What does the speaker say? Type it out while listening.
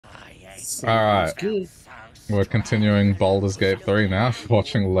Alright. We're continuing Baldur's Gate 3 now. If you're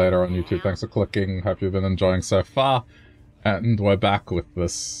watching later on YouTube, thanks for clicking. Hope you've been enjoying so far. And we're back with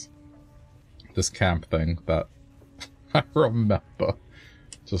this camp thing that I remember.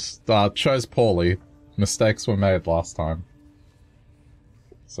 Just chose poorly. Mistakes were made last time.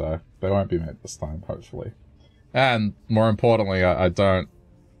 So they won't be made this time, hopefully. And more importantly, I don't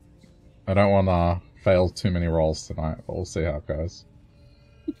want to fail too many rolls tonight, but we'll see how it goes.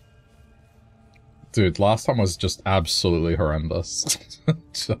 Dude, last time was just absolutely horrendous.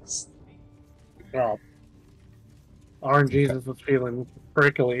 Just... Oh. RNGesus was feeling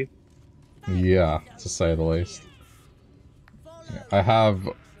prickly. Yeah, to say the least. Yeah, I have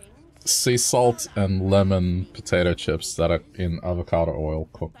sea salt and lemon potato chips that are in avocado oil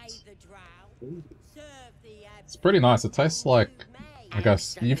cooked. It's pretty nice. It tastes like... I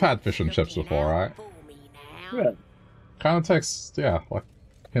guess you've had fish and chips before, right? Yeah. Kind of tastes, yeah, like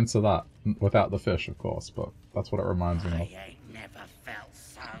hints of that. Without the fish, of course, but that's what it reminds me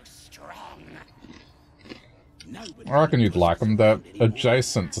of. I reckon you'd like them. They're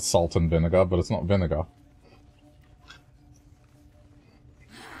adjacent to salt and vinegar, but it's not vinegar.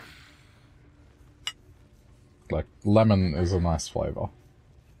 Like, lemon is a nice flavor.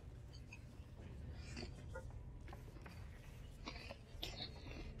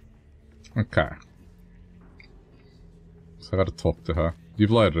 Okay. So I gotta talk to her.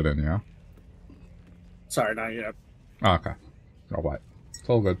 You've loaded it in, yeah? Sorry, not yet. Oh, okay. I'll wait. It's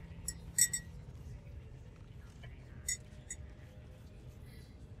all good.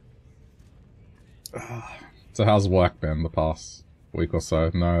 So how's work been the past week or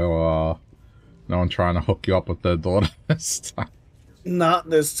so? No one trying to hook you up with their daughter this time? Not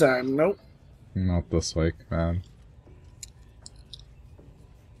this time, nope. Not this week, man.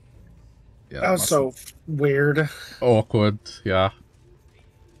 Yeah, that was so weird. Awkward, yeah.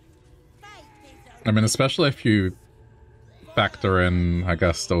 I mean, especially if you factor in, I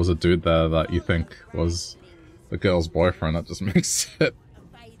guess there was a dude there that you think was the girl's boyfriend, that just makes it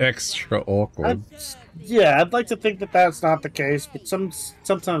extra awkward. I'd like to think that that's not the case, but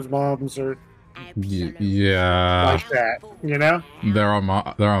sometimes moms are yeah like that, you know? There are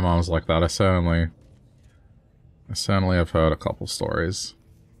moms like that. I certainly have heard a couple stories.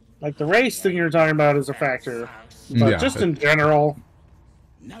 Like the race thing you're talking about is a factor, but yeah, just in general...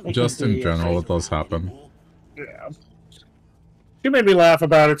 Just in general, it does happen. Yeah. She made me laugh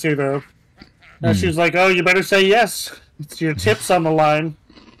about it too, though. And she was like, "Oh, you better say yes. It's your tips on the line."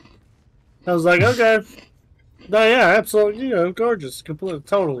 I was like, "Okay, no, yeah, absolutely, you know, gorgeous, completely,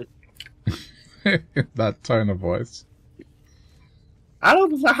 totally." That tone of voice. I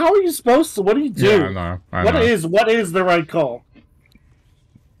don't. How are you supposed to? What do you do? Yeah, I know. What is the right call?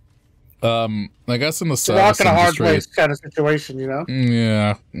 I guess in the It's service a rock and a hard industry, place kind of situation, you know?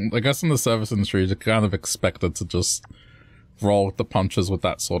 Yeah, I guess in the service industry, you're kind of expected to just roll with the punches with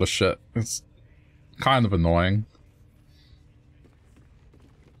that sort of shit. It's kind of annoying.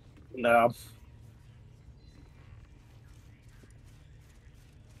 No.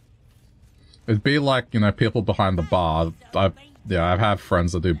 It'd be like, you know, people behind the bar. I've had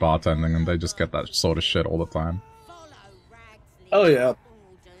friends that do bartending, and they just get that sort of shit all the time. Oh yeah.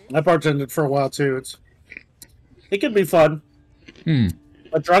 I bartended for a while too. It can be fun.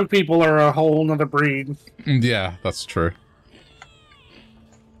 But drunk people are a whole nother breed. Yeah, that's true.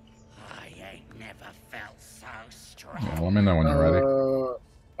 I ain't never felt so strong. Yeah, let me know when you're ready.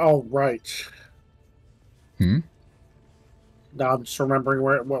 Oh right. No, I'm just remembering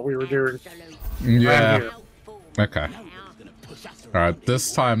what we were doing. Yeah. Okay. Alright,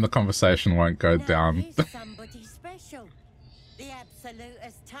 this time the conversation won't go down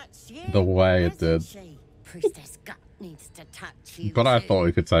the way it did. But I thought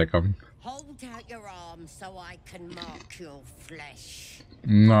we could take him. Hold out your arm so I can mark your flesh.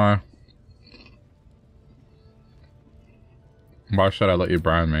 No. Why should I let you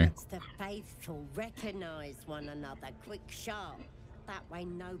brand me? It's the faithful recognize one another quick sharp. That way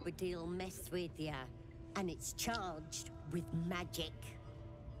nobody'll mess with ya. And it's charged with magic.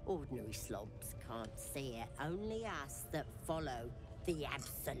 Ordinary slobs can't see it. Only us that follow the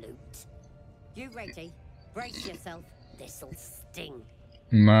absolute. You ready? Brace yourself. This'll sting.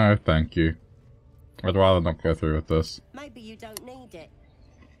 No, thank you. I'd rather not go through with this. Maybe you don't need it.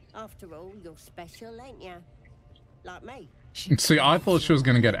 After all, you're special, ain't ya? Like me. See, I thought she was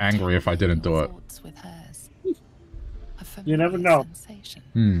gonna get angry if I didn't do it. You never know.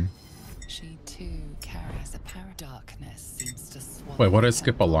 She too carries a darkness seems to swallow. Wait, what did I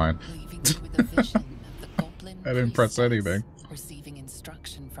skip a line? I didn't press anything. Receiving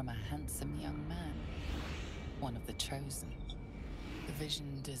instruction from a handsome young man, one of the chosen. The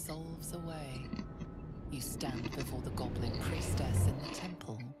vision dissolves away. You stand before the goblin priestess in the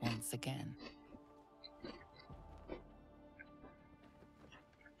temple once again.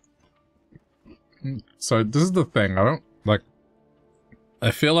 So this is the thing, I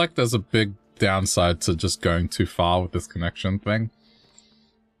feel like there's a big downside to just going too far with this connection thing.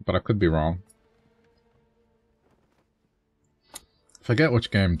 But I could be wrong. Forget which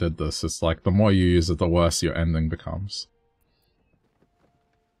game did this, it's like the more you use it, the worse your ending becomes.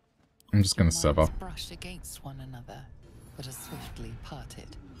 I'm just gonna sever. Brushed against one another, but are swiftly parted.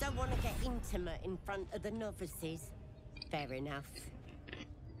 Don't want to get intimate in front of the novices. Fair enough.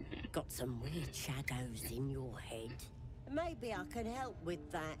 Got some weird shadows in your head. Maybe I can help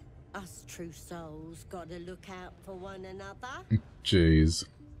with that. Us true souls gotta look out for one another. Jeez.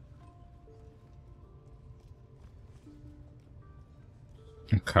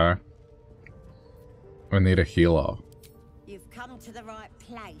 Okay. I need a healer. You've come to the right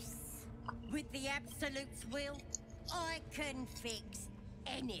place. With the Absolute's will, I can fix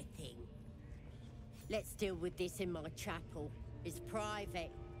anything. Let's deal with this in my chapel. It's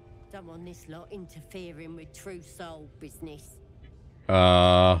private. Don't want this lot interfering with true soul business.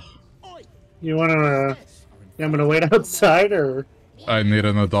 You wanna... I'm gonna wait outside, or... I need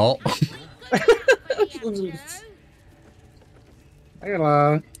an adult. I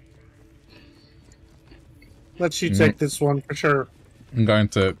gotta... let you take this one for sure. I'm going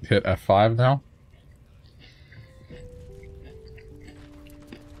to hit F5 now.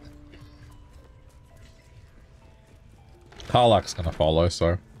 Karlach's gonna follow,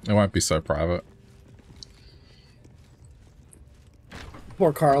 so it won't be so private.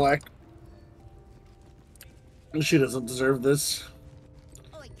 Poor Karlach. She doesn't deserve this.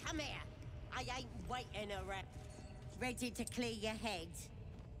 Oi, come here. I ain't waiting around. Ready to clear your head.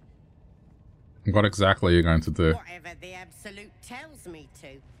 What exactly are you going to do? Whatever the Absolute tells me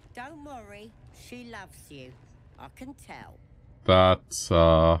to. Don't worry. She loves you. I can tell. That's,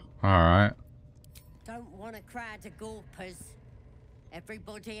 alright. Don't want a crowd of gawpers.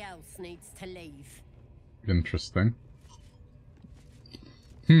 Everybody else needs to leave. Interesting.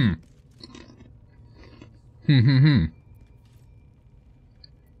 What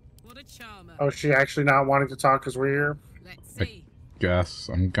a charmer. Oh, she actually not wanting to talk because we're here? Let's see. Guess.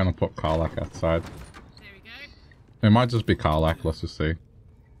 I'm gonna put Karlach outside. There we go. It might just be Karlach, let's just see.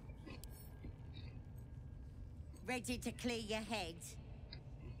 Ready to clear your head.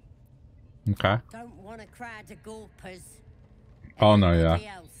 Okay. Don't want a crowd of gawpers. Oh no, yeah. Everybody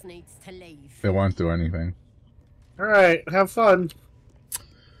else needs to leave. It won't do anything. Alright, have fun.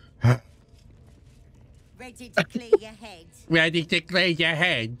 Ready to clear your head. Ready to clear your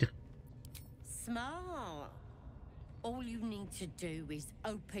head. Smart. All you need to do is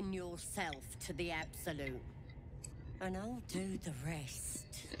open yourself to the Absolute. And I'll do the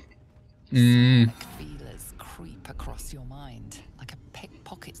rest. Like feelers creep across your mind, like a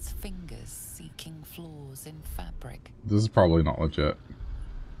pickpocket's fingers seeking flaws in fabric. This is probably not legit.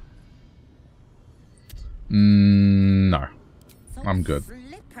 No. So I'm good.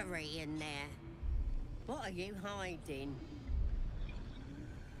 slippery in there. What are you hiding?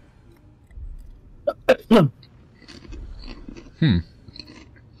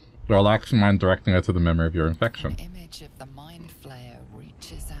 Well, action mind directing her to the memory of your infection. An image of the mind flayer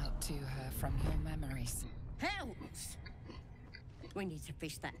reaches out to her from your memories. Helps! We need to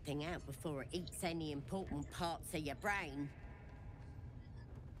fish that thing out before it eats any important parts of your brain.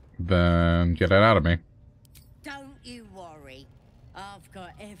 Then get it out of me. Don't you worry. I've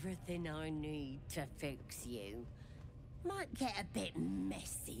got everything I need to fix you. Might get a bit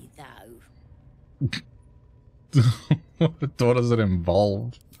messy, though. What does it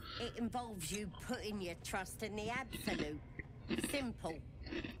involve? It involves you putting your trust in the Absolute. Simple.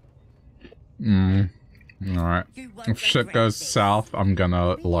 Alright. You won't If shit regret goes this. south, I'm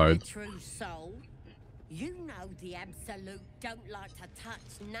gonna Being load. a true soul, you know the Absolute don't like to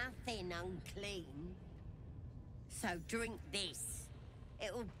touch nothing unclean. So drink this.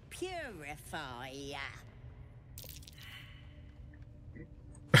 It'll purify ya.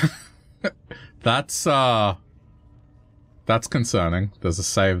 That's concerning. There's a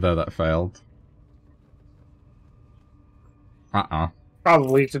save there that failed.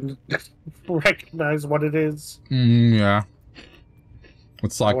 Probably didn't recognize what it is. Yeah.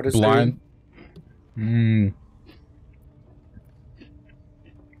 It's like What is blind.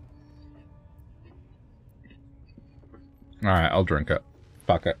 Alright, I'll drink it.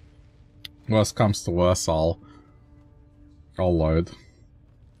 Fuck it. Worst comes to worst, I'll load.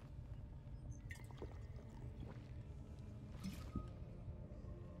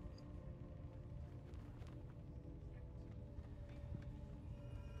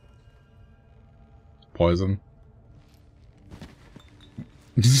 poison.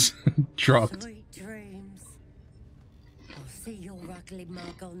 Dropped. Sweet dreams. I'll see your ugly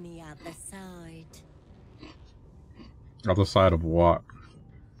mug on the other side. Other side of what?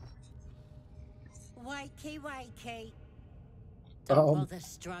 Wakey, wakey. Don't bother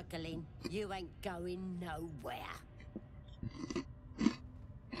struggling. You ain't going nowhere.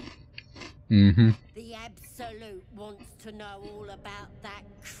 Mm-hmm. The Absolute wants to know all about that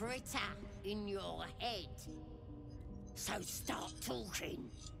critter in your head. So start talking.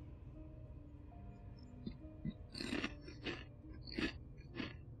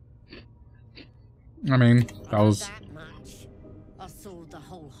 I mean, that was... That much. I saw the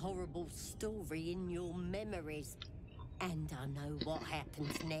whole horrible story in your memories. And I know what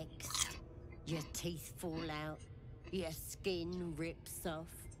happens next. Your teeth fall out, your skin rips off,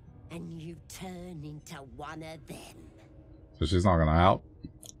 and you turn into one of them. So she's not gonna help.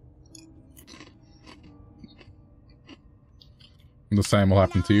 The same will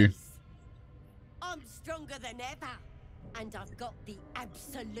happen to you. I'm stronger than ever, and I've got the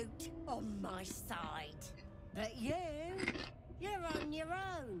Absolute on my side. But you're on your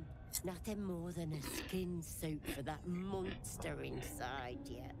own. Nothing more than a skin suit for that monster inside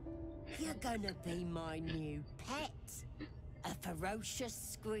you. You're gonna be my new pet. A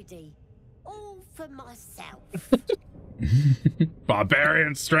ferocious squiddy. All for myself.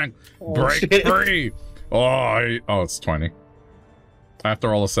 Barbarian strength. Break free. Oh, it's 20. I have to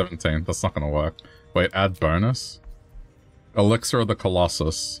roll a 17. That's not gonna work. Wait, add bonus? Elixir of the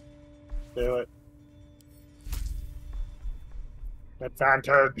Colossus. Do it.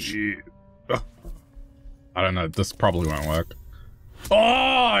 Advantage. Yeah. I don't know. This probably won't work.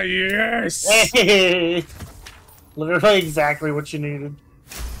 Oh, yes! Hey! Literally exactly what you needed.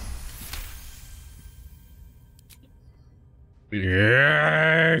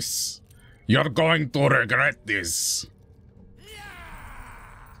 Yes! You're going to regret this.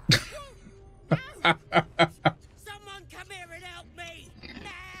 Someone come here and help me!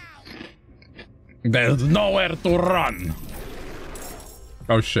 Now! There's nowhere to run.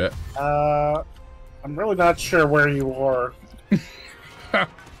 Oh, shit. I'm really not sure where you are.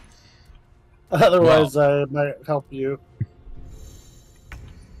 Otherwise, I might help you.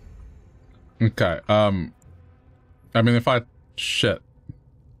 Okay, I mean, if I... Shit.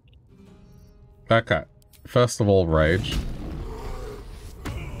 Okay. First of all, rage.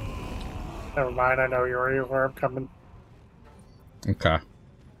 Never mind, I know where you are. I'm coming. Okay.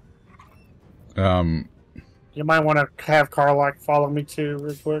 You might want to have Carlock follow me too,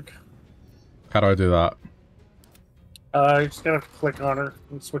 real quick. How do I do that? You just gotta click on her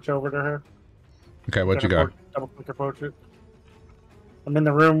and switch over to her. Okay, where'd you go? Double click her portrait. I'm in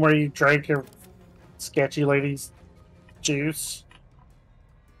the room where you drank your sketchy lady's juice.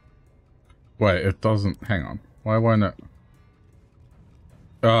 Wait, it doesn't... Hang on. Why won't it...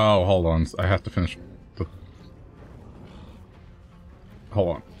 Oh, hold on. I have to finish the...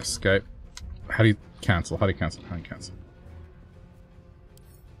 Hold on. Escape. How do you cancel? How do you cancel? How do you cancel?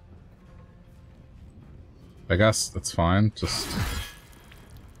 I guess that's fine. Just...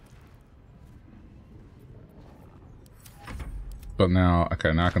 But now...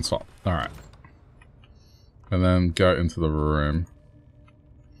 Okay, now I can swap. Alright. And then go into the room.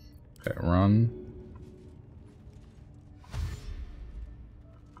 Okay, run.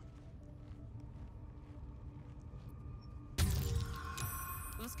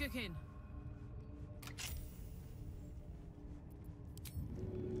 What's cooking?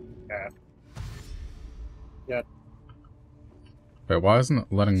 Yeah. Yeah. Wait, why isn't it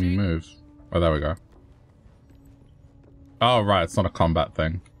letting me move? Oh, there we go. Oh, right, it's not a combat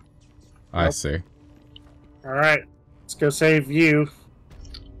thing. I see. Alright. Let's go save you.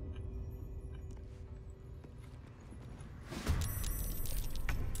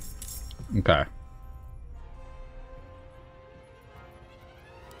 Okay.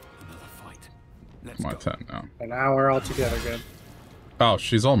 My turn now. And now we're all together again. Oh,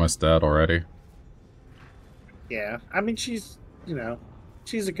 she's almost dead already. Yeah. I mean, she's, you know,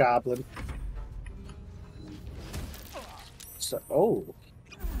 she's a goblin. So, oh.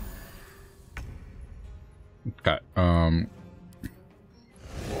 Okay,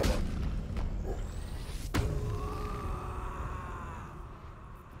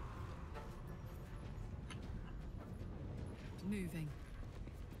 Moving.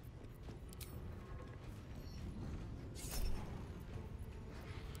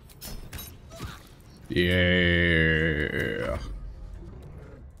 yeah.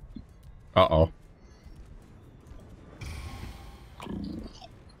 Uh-oh.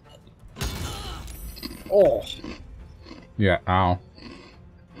 Oh. Yeah, ow.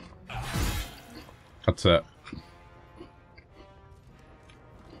 That's it.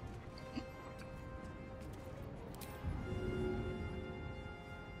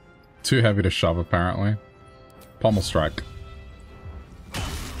 Too heavy to shove, apparently. Pommel strike.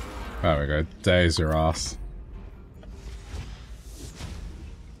 There we go. Daze your ass.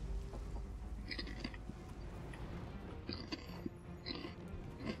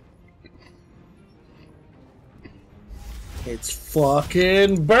 It's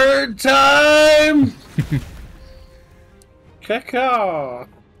fucking bird time! Caw-caw!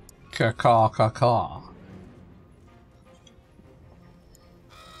 Caw caw caw.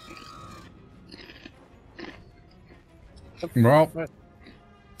 Well,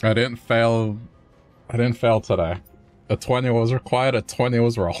 I didn't fail. I didn't fail today. A 20 was required, a 20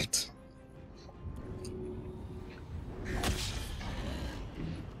 was rolled.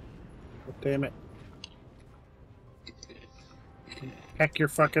 Damn it. Heck your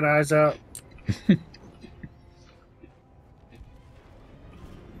fucking eyes out.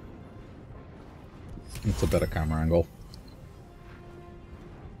 It's a better camera angle.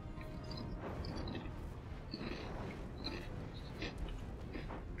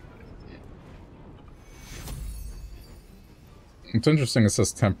 It's interesting it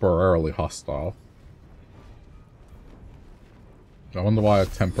says temporarily hostile. I wonder why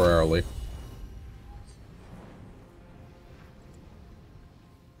temporarily.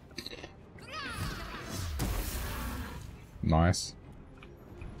 Nice.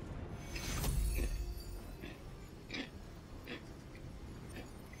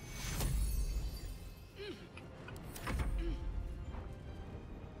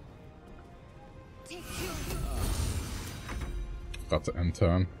 Got to end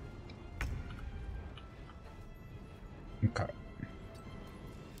turn. Okay.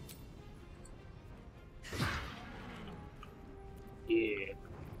 Yeah.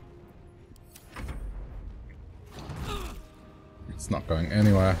 It's not going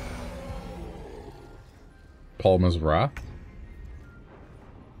anywhere. Palmer's Wrath.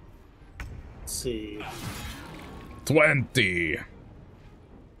 Let's see. 20!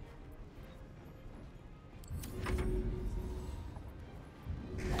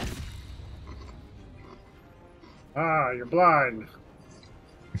 Ah, you're blind.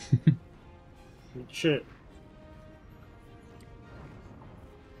 Shit.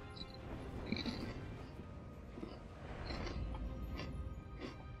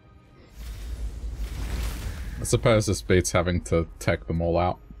 I suppose this beats having to take them all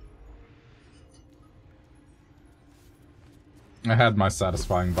out. I had my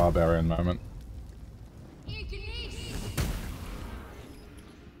satisfying barbarian moment.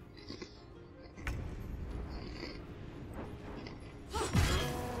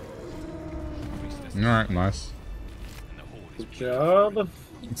 Alright, nice. Good job.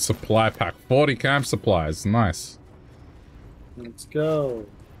 Supply pack. 40 camp supplies. Nice. Let's go.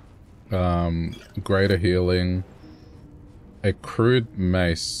 Greater healing. A crude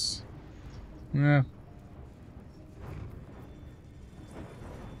mace. Yeah.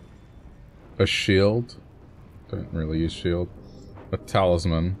 A shield. Don't really use shield. A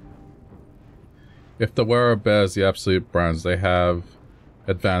talisman. If the wearer bears the absolute brands, they have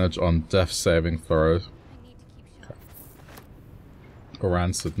advantage on death saving throws. Okay. A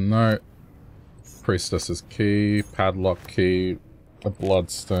rancid note. Priestess's key. Padlock key. A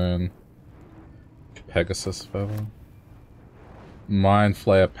bloodstone. Pegasus feather. Mind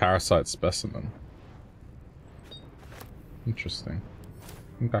Flayer parasite specimen. Interesting.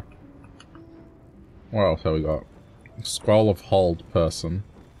 Okay. What else have we got? Scroll of Hold person.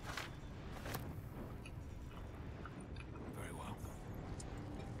 Very well.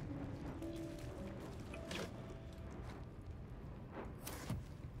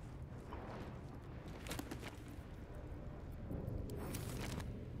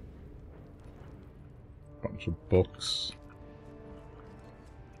 Bunch of books.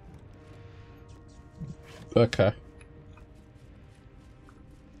 Okay.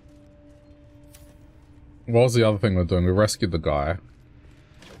 What was the other thing we're doing? We rescued the guy.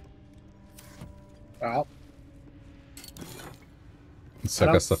 Well, So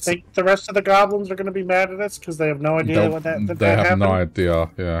I guess that's... think the rest of the goblins are going to be mad at us because they have no idea what that They have happened. no idea.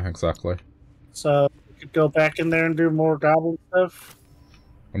 Yeah, exactly. So we could go back in there and do more goblin stuff.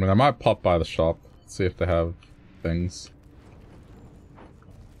 I mean, I might pop by the shop, see if they have things.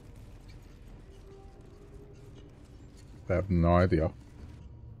 They have no idea.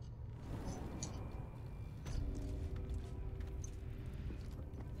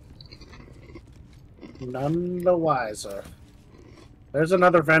 None the wiser. There's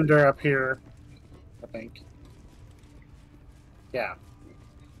another vendor up here, I think. Yeah.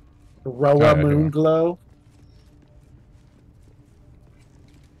 Roa yeah, Moon Glow.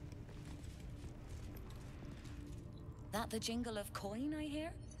 That the jingle of coin I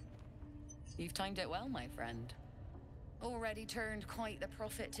hear? You've timed it well, my friend. Already turned quite the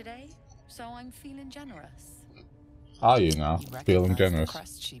profit today, so I'm feeling generous. Are you now? You Feeling recognize the generous.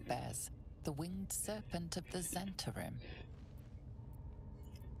 crest she bears, the winged serpent of the Zentarim.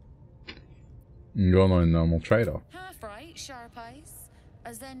 You're not a normal trader. Half right, sharp eyes.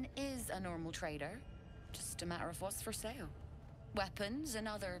 As then is a normal trader. Just a matter of what's for sale. Weapons and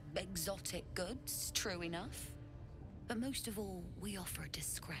other exotic goods, true enough. But most of all, we offer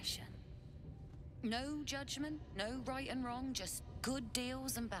discretion. No judgment, no right and wrong, just good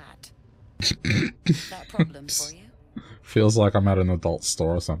deals and bad. That problem for you? Feels like I'm at an adult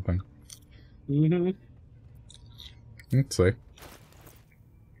store or something. Mm-hmm. Let's see.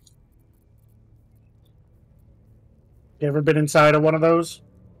 You ever been inside of one of those?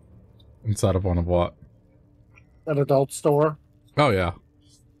 Inside of one of what? An adult store? Oh, yeah.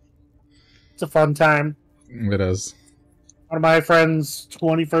 It's a fun time. It is. One of my friend's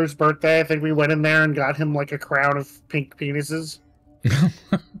 21st birthday, I think we went in there and got him like a crown of pink penises. It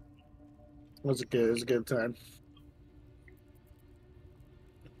was a good time.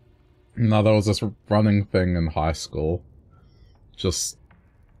 No, there was this running thing in high school. Just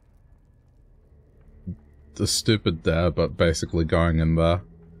the stupid dare, but basically going in there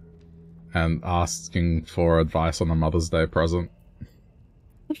and asking for advice on a Mother's Day present.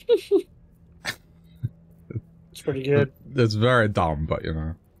 It's pretty good. It's very dumb, but you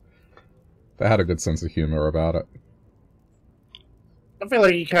know, they had a good sense of humor about it. I feel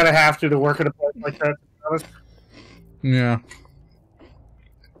like you kind of have to work at a place like that, to be honest. Yeah.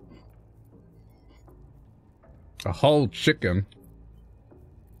 A whole chicken.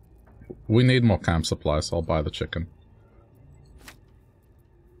 We need more camp supplies, so I'll buy the chicken.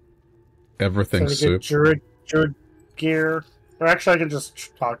 Everything So soup. Druid gear. Or actually, I can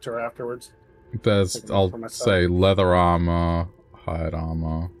just talk to her afterwards. There's, I'll say, leather armor, hide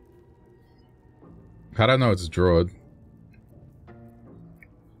armor. How do I know it's druid?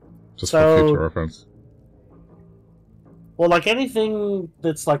 Just for future reference. Well, like anything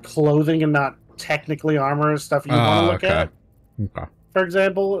that's like clothing and not technically armor is stuff you want to look at. Okay. For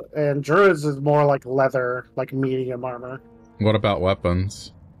example, and druids is more like leather, like medium armor. What about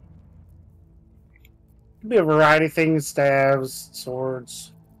weapons? Could be a variety of things: staves,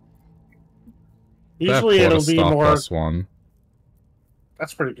 swords. Usually it'll be more. +1.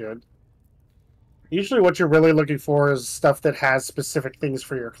 That's pretty good. Usually what you're really looking for is stuff that has specific things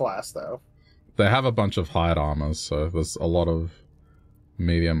for your class, though. They have a bunch of hide armors, so there's a lot of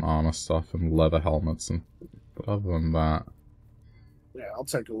medium armor stuff and leather helmets, and but other than that... Yeah, I'll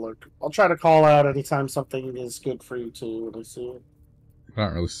take a look. I'll try to call out anytime something is good for you too when I see it. I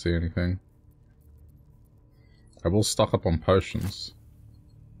don't really see anything. I will stock up on potions.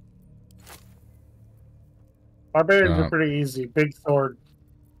 Barbarians are pretty easy. Big sword.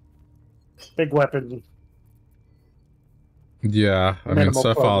 Big weapon. Yeah, I mean,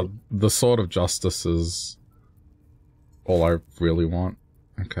 so far, clothing. the Sword of Justice is all I really want.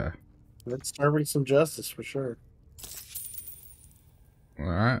 Okay. It's serving some justice for sure.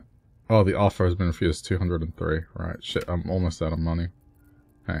 Alright. Oh, the offer has been refused. 203. Right, shit, I'm almost out of money.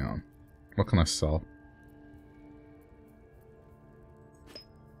 Hang on. What can I sell?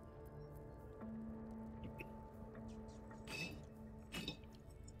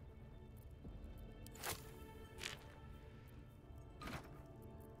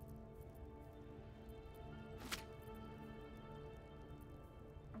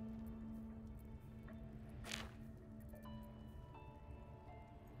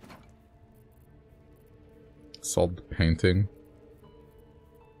 Sold the painting.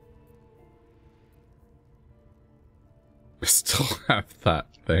 I still have that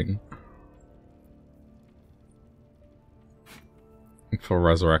thing. For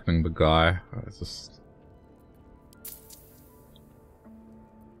resurrecting the guy. I just...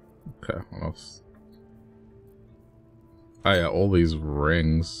 Okay, what else? Oh yeah, all these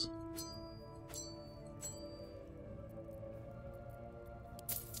rings.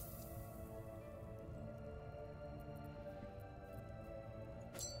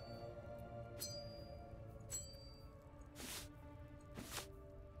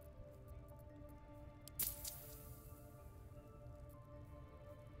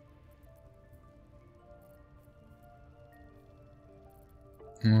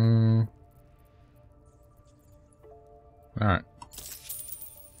 Alright.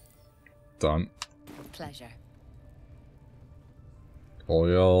 Done. Pleasure.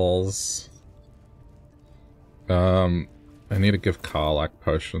 Oils. I need to give Karlak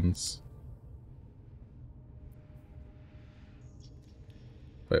potions.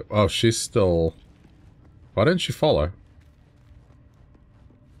 Wait, oh, she's still... Why didn't she follow?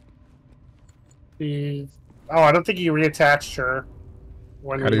 Oh, I don't think you reattached her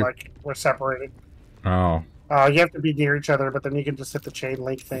when we, like, were separated. Oh. You have to be near each other, but then you can just hit the chain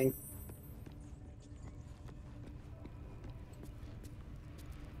link thing.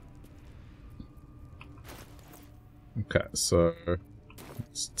 Okay, so...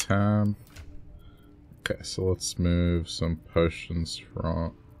 It's tab. Okay, so let's move some potions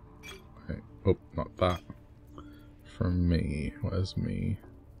from... Wait, oh, not that. From me. Where's me?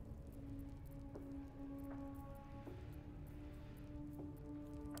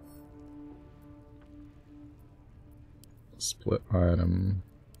 Split item.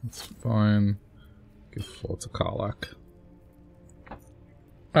 That's fine. Give 4 to Karlak.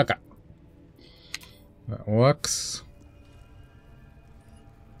 Okay. That works.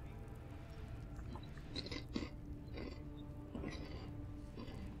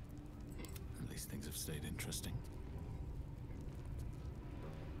 At least things have stayed interesting.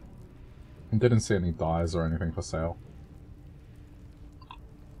 I didn't see any dyes or anything for sale.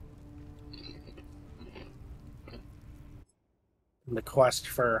 The quest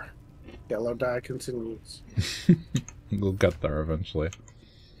for yellow dye continues. We'll get there eventually.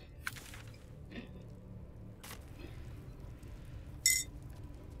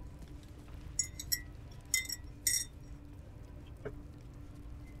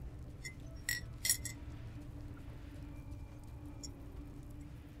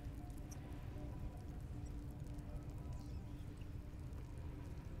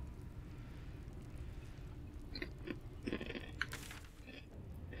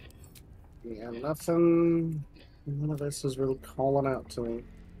 Yeah, nothing. None of this is really calling out to me.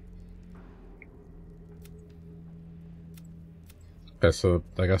 Okay, so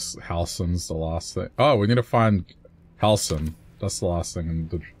I guess Halsin's the last thing. Oh, we need to find Halsin. That's the last thing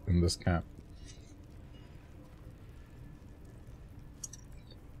in this camp.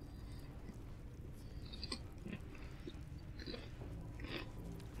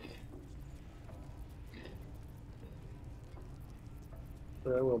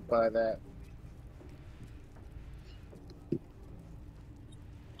 So I will buy that.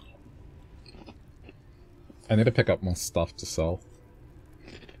 I need to pick up more stuff to sell.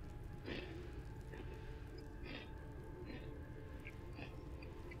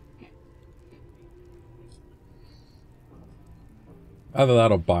 Either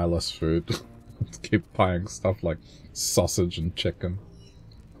that or buy less food. Keep buying stuff like sausage and chicken.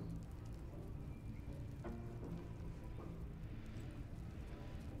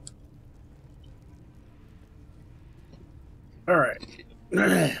 Alright.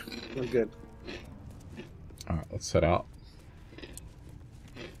 I'm good. Alright, let's head out.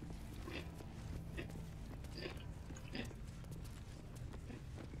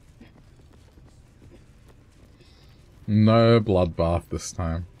 No bloodbath this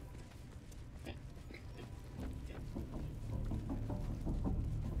time.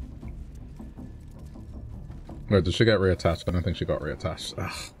 Wait, did she get reattached? I don't think she got reattached.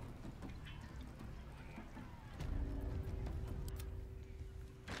 Ugh.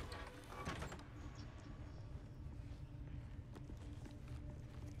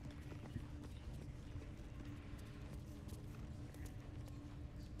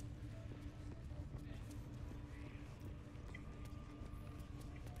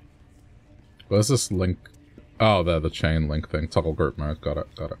 Where's this link? Oh, there, the chain link thing. Toggle group mode. Got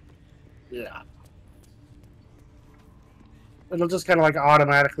it, got it. Yeah. It'll just kind of like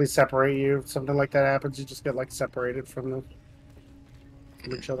automatically separate you. If something like that happens, you just get like separated from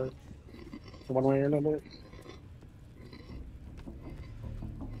each other. One way or another.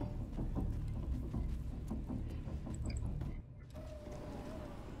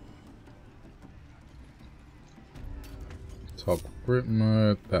 Toggle group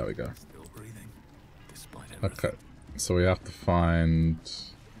mode. There we go. Okay, so we have to find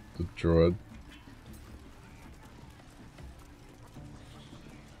the druid.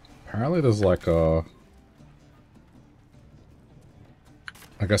 Apparently there's like a...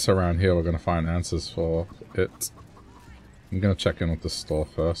 I guess around here we're gonna find answers for it. I'm gonna check in with the store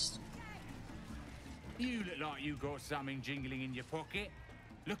first. You look like you got something jingling in your pocket.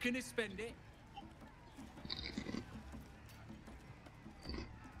 Looking to spend it?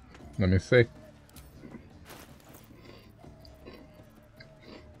 Let me see.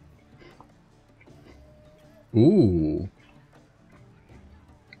 Ooh.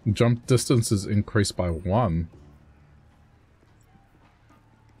 Jump distance is increased by 1.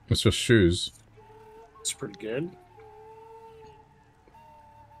 It's just shoes. It's pretty good.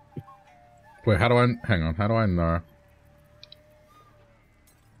 Wait, how do I... Hang on, how do I know?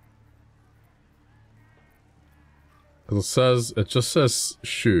 Because it just says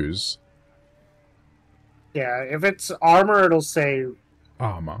shoes. Yeah, if it's armor, it'll say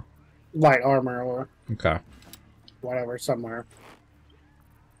Armor. light armor or Okay. whatever somewhere.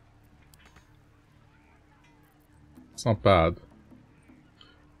 It's not bad.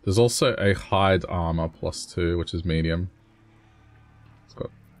 There's also a hide armor +2, which is medium.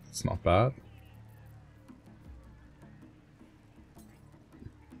 It's not bad.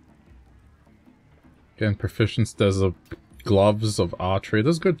 Again, proficiency. There's a gloves of archery.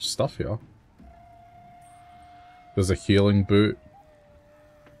 There's good stuff here. There's a healing boot.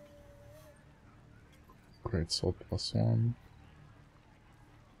 Great sword +1.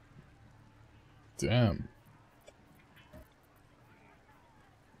 Damn.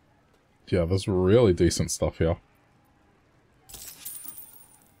 Yeah, there's really decent stuff here.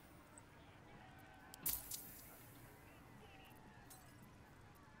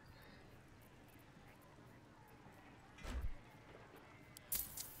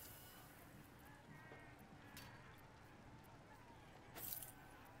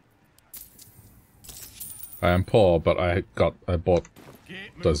 I am poor, but I bought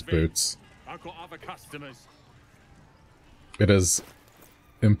those boots. I've got other customers. It is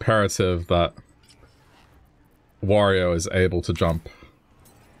imperative that Wario is able to jump.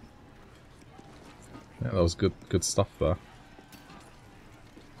 Yeah, that was good stuff there.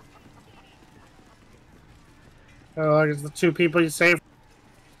 Oh, I guess the two people you saved.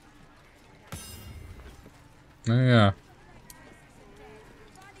 Yeah.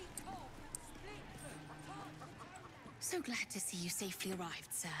 So glad to see you safely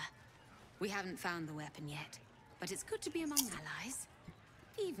arrived, sir. We haven't found the weapon yet, but it's good to be among allies,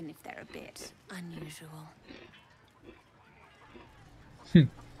 even if they're a bit unusual.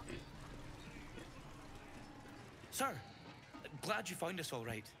 Sir, glad you found us all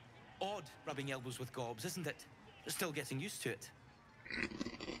right. Odd rubbing elbows with gobs, isn't it? Still getting used to it.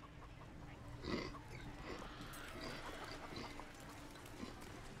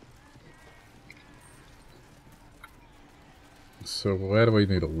 So where do we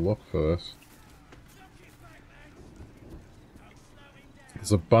need to look for this?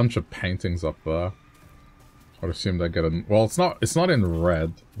 There's a bunch of paintings up there. I'd assume they get in. Well, it's not in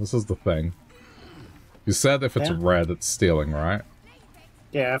red. This is the thing. You said if it's red, it's stealing, right?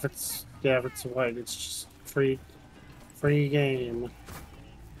 Yeah, if it's white, it's just free game.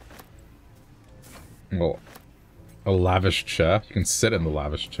 Well, a lavish chair. You can sit in the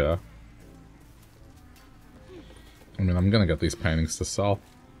lavish chair. I mean, I'm gonna get these paintings to sell.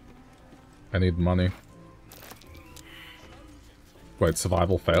 I need money. Wait,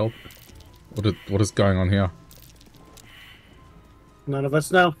 survival failed? What is going on here? None of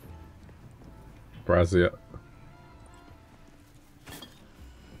us know. Brazia.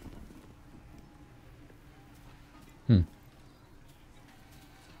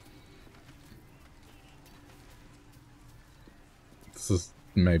 This is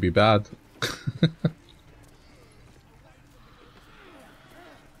maybe bad.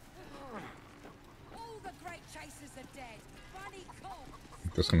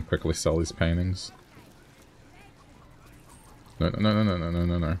 I'm just gonna quickly sell these paintings. No.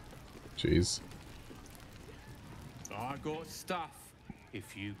 Jeez. I got stuff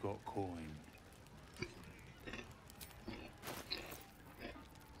if you got coin.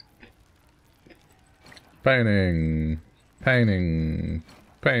 Painting. Do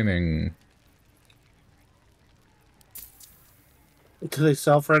they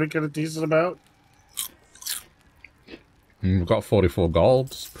sell for anything a decent amount? We've got 44 gold.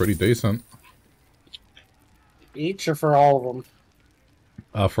 It's pretty decent. Each or for all of them?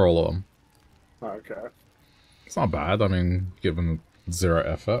 For all of them. Okay. It's not bad. I mean, given 0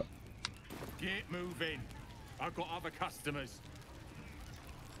 effort. Get moving. I've got other customers.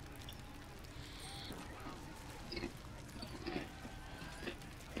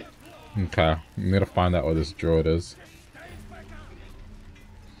 Okay, I'm gonna find out where this droid is.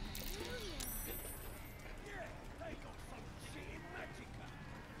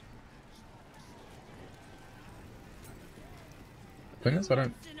 Thing is, I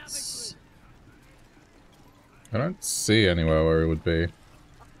don't see anywhere where it would be.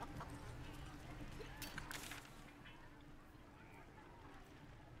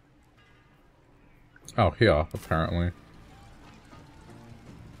 Oh, here, apparently.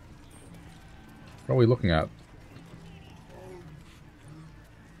 What are we looking at?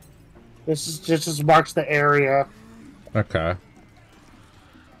 This is just marks the area. Okay.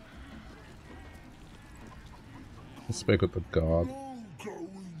 Let's speak with the guard. No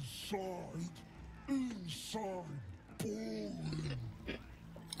going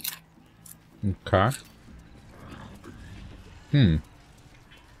Okay. Hmm.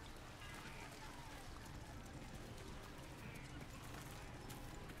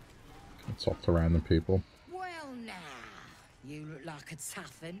 Let's talk to random people. Well now, you look like a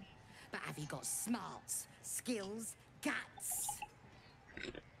tough un, but have you got smarts, skills, guts?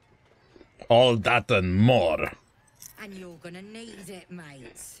 All that and more. And you're gonna need it,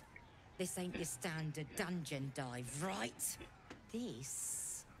 mate. This ain't your standard dungeon dive, right?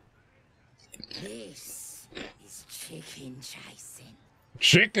 This is chicken chasing.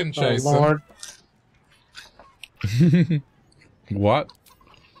 Chicken Oh, chasing? Lord. What?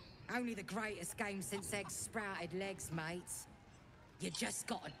 Only the greatest game since eggs sprouted legs, mate. You just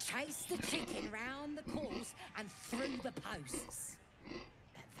gotta chase the chicken round the course and through the posts.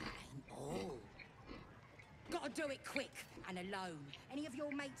 But that ain't all. Gotta do it quick and alone. Any of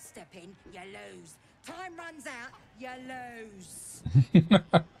your mates step in, you lose. Time runs out, you lose.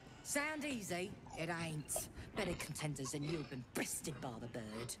 Sound easy? It ain't. Better contenders than you have been bested by the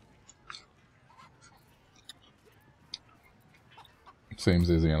bird. Seems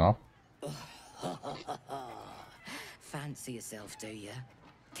easy enough. Fancy yourself, do you?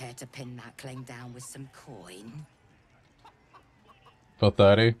 Care to pin that claim down with some coin? For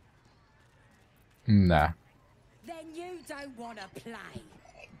 30? Nah. Then you don't want to play.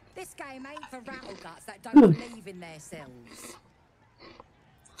 This game ain't for rattleguts that don't believe in themselves.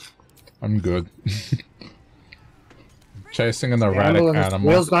 I'm good. Chasing an erratic animal.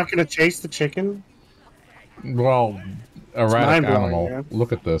 Will's not gonna chase the chicken? Well, erratic animal. Yeah.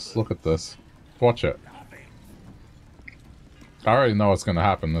 Look at this. Look at this. Watch it. I already know what's gonna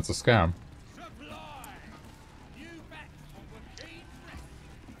happen. It's a scam.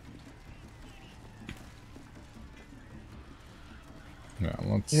 Yeah,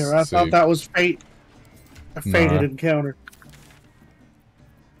 let's Yeah, I see. thought that was fate. A fated Nah. encounter.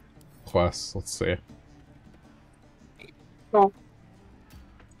 Quests. Let's see. Oh.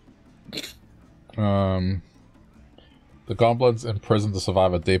 The goblins imprisoned the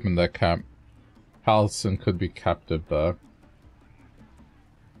survivor deep in their camp. Halcyon could be captive there.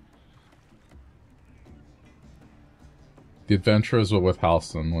 The adventurers were with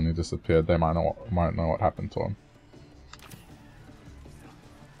Halcyon when he disappeared. They might know what happened to him.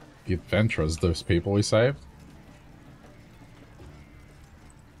 The adventurers, those people we saved?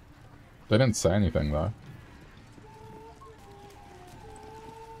 They didn't say anything though.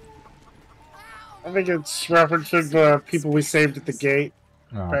 I think it's referencing the people we saved at the gate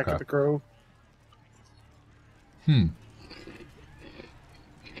Oh, back okay. at the Grove. Hmm.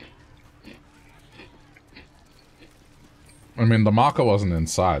 I mean, the marker wasn't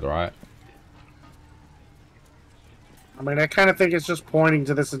inside, right? I mean, I kind of think it's just pointing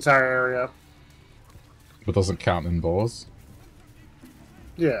to this entire area. But doesn't count indoors?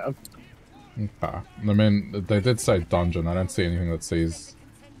 Yeah. Okay. I mean, they did say dungeon. I don't see anything that says...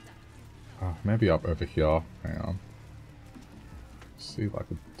 Oh, maybe up over here. Hang on. See, like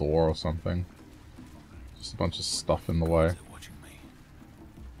a door or something. Just a bunch of stuff in the way. What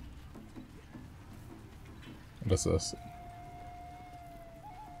is this?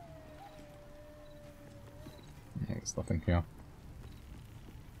 Oh, there's nothing here.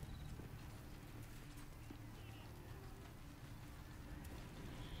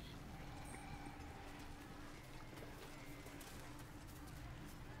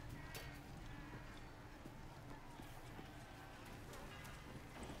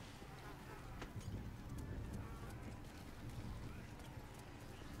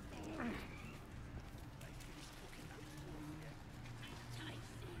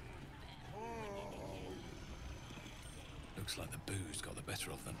 Looks like the booze got the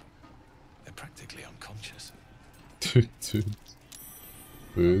better of them. They're practically unconscious. Dude.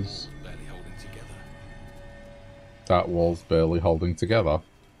 Booze. Barely holding together. That wall's barely holding together.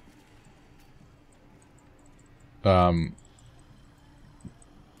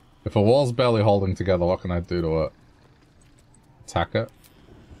 If a wall's barely holding together, what can I do to it? Attack it?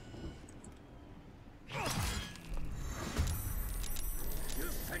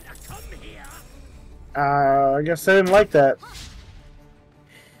 I guess I didn't like that.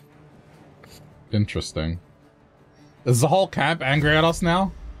 Interesting. Is the whole camp angry at us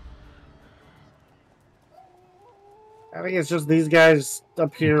now? I think it's just these guys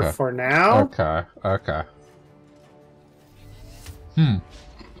up here Okay. for now. Okay, okay. Hmm.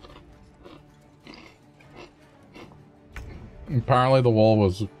 Apparently the wall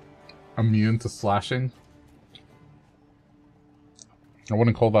was immune to slashing. I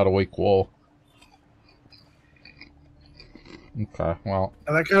wouldn't call that a weak wall. Okay, well...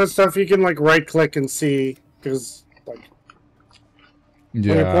 And that kind of stuff you can, like, right-click and see, because, like...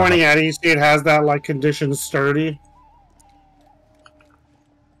 Yeah. When you're pointing at it, you see it has that, like, condition sturdy.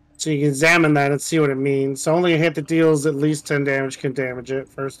 So you can examine that and see what it means. So only a hit that deals at least 10 damage can damage it,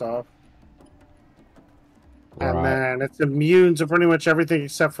 first off. And Right. then it's immune to pretty much everything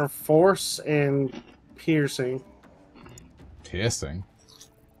except for force and piercing. Piercing?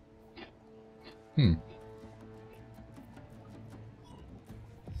 Hmm.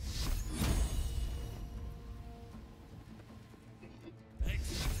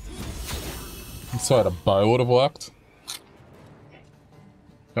 So a bow would have worked?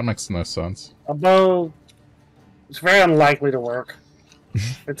 That makes no sense. A bow, it's very unlikely to work.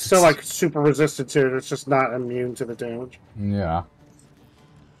 It's still like super resistant to it, it's just not immune to the damage. Yeah.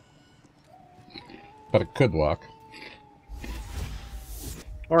 But it could work.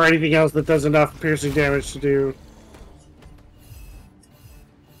 Or anything else that does enough piercing damage to do.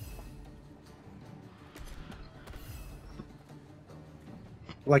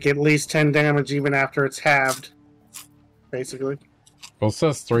 Like at least 10 damage even after it's halved. Basically. Well, it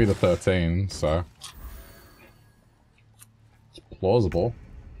says 3 to 13, so... It's plausible.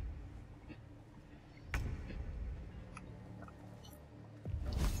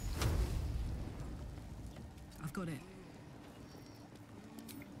 I've got it.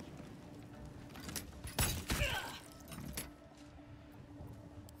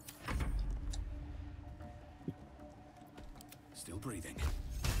 Still breathing,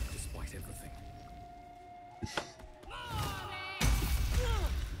 despite everything.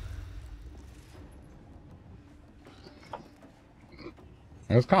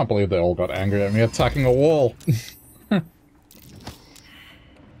 I just can't believe they all got angry at me attacking a wall.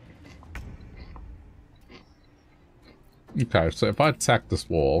 Okay, so if I attack this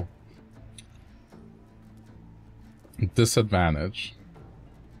wall... Disadvantage.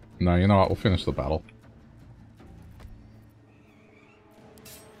 No, you know what? We'll finish the battle.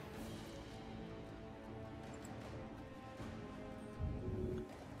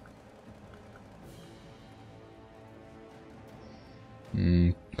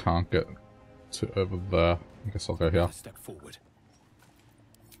 Can't get to over there. I guess I'll go here. Step forward.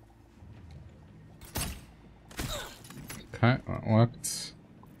 Okay, that worked.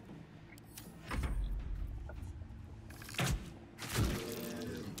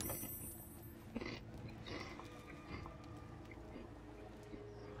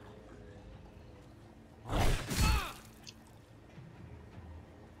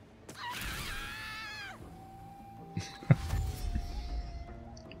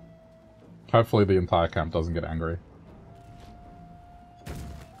 Hopefully the entire camp doesn't get angry.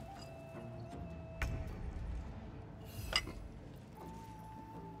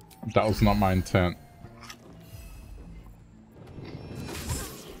 That was not my intent.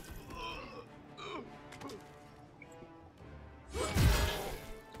 No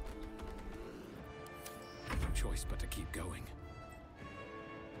choice but to keep going.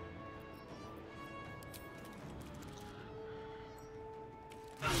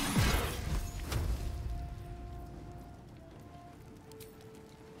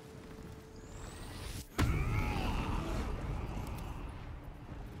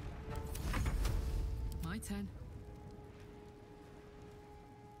 My turn.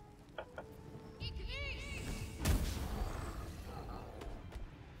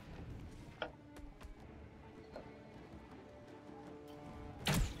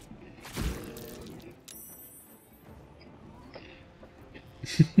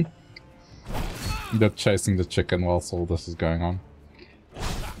 They're chasing the chicken whilst all this is going on.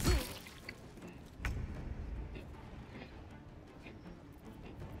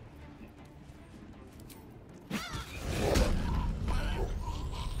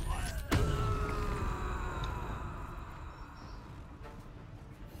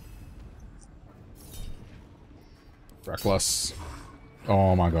 Reckless.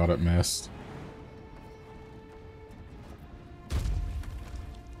 Oh my god, it missed.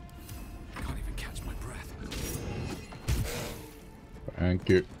 Can't even catch my breath. Thank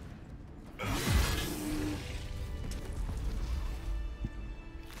you.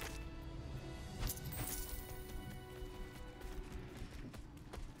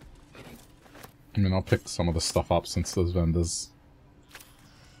 I mean, I'll pick some of the stuff up since there's vendors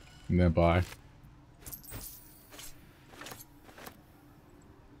nearby.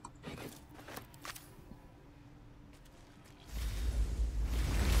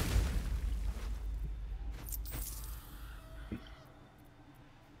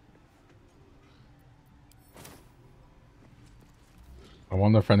 I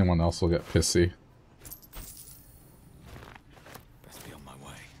wonder if anyone else will get pissy.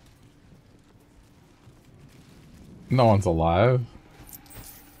 No one's alive.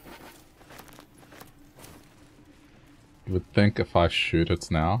 You would think if I shoot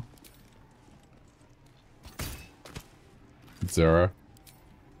it now. 0.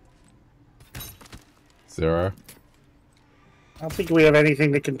 0. I don't think we have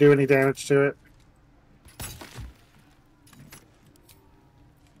anything that can do any damage to it.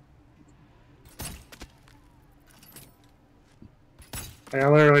 I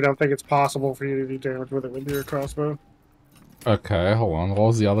literally don't think it's possible for you to do damage with it with your crossbow. Okay, hold on. What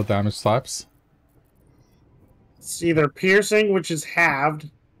was the other damage types? It's either piercing, which is halved,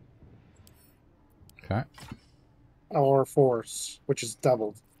 Okay. or force, which is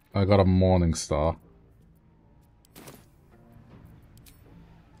doubled. I got a Morning Star.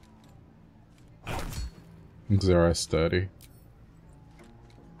 Zero sturdy.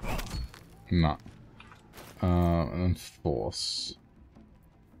 No. And then force.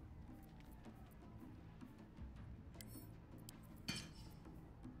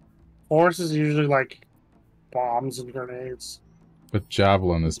 Force is usually like bombs and grenades. But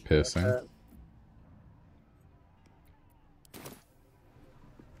javelin is piercing.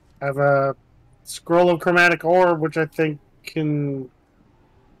 I have a scroll of chromatic orb, which I think can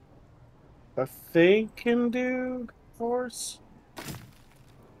do force.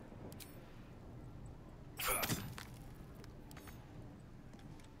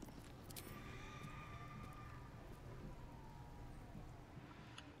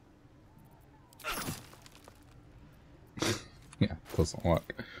 Yeah, doesn't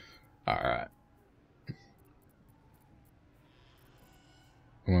work. Alright.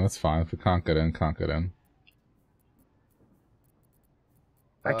 Well, that's fine. If we can't get in, can't get in.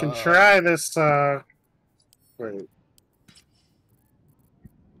 I can try this, wait.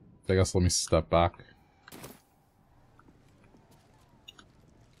 I guess let me step back.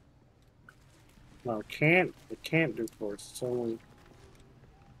 No, it can't do force. It's only...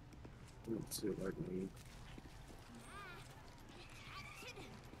 Let's see what I need.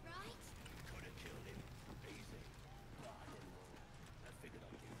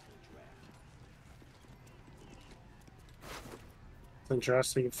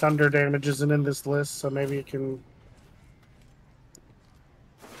 Interesting. Thunder damage isn't in this list, so maybe it can...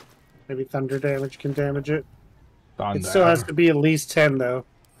 Maybe thunder damage can damage it. Thunder. It still has to be at least 10, though.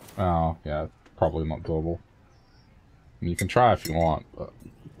 Oh, yeah. Probably not doable. I mean, you can try if you want, but...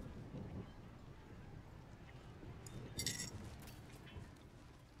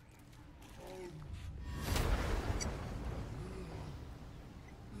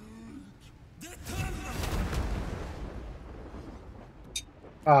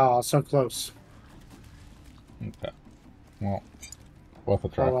 Oh, so close. Okay. Well, worth a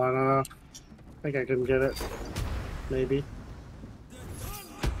try. Hold on, I think I can get it. Maybe.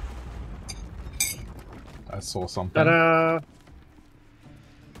 I saw something. Ta-da!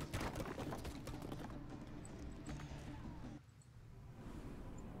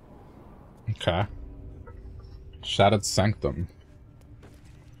 Okay. Shattered Sanctum.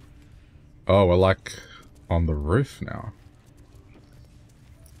 Oh, we're like on the roof now.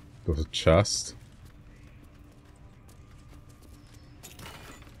 There's a chest.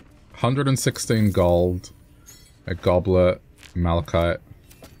 116 gold. A goblet. Malachite.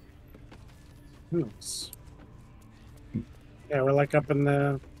 Nice. Yeah, we're like up in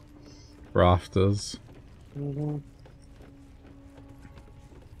the... Rafters. Mm-hmm.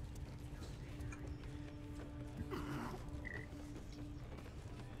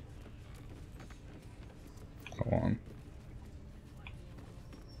 Go on.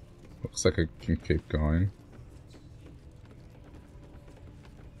 Looks like I can keep going.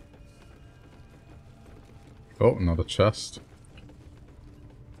 Oh, another chest.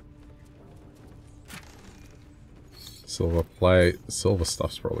 Silver plate. Silver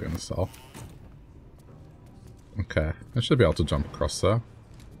stuff's probably gonna sell. Okay, I should be able to jump across there.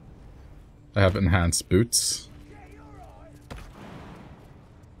 I have enhanced boots.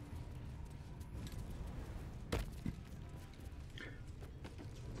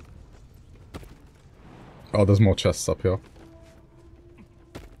 Oh, there's more chests up here.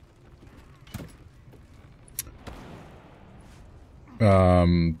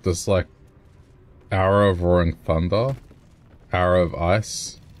 There's like Arrow of Roaring Thunder, Arrow of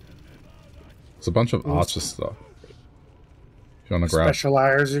Ice. There's a bunch of archer stuff. If you want to grab Special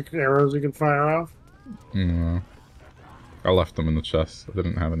arrows you can fire off. I left them in the chest. I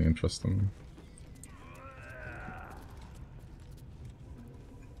didn't have any interest in them.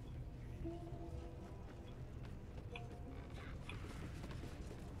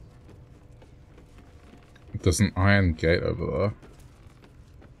 There's an iron gate over there.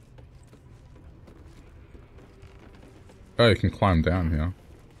 Oh, you can climb down here.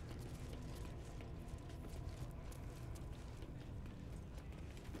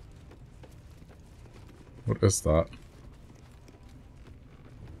 What is that?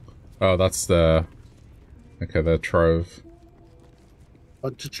 Oh, that's the... Okay, the trove.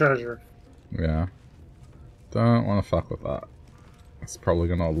 Bunch of treasure. Yeah. Don't want to fuck with that. It's probably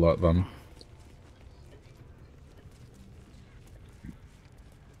gonna alert them.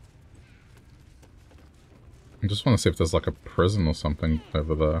 I just want to see if there's like a prison or something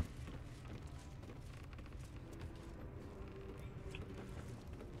over there.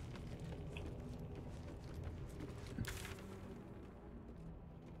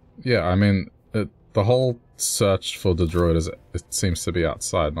 Yeah, I mean, the whole search for the druid is, it seems to be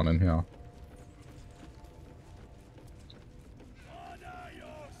outside, not in here.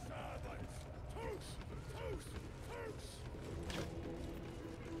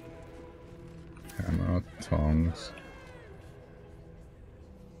 Hammer, tongs.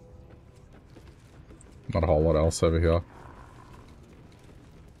 Not a whole lot else over here.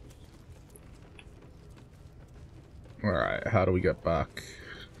 Alright, how do we get back?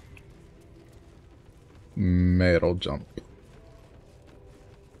 Metal jump.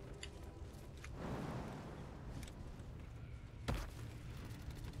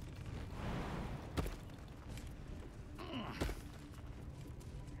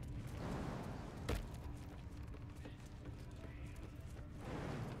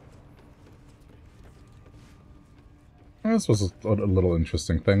 This was a little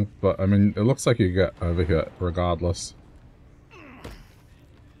interesting thing, but I mean, it looks like you get over here regardless.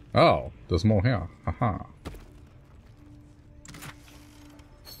 Oh, there's more here. Haha.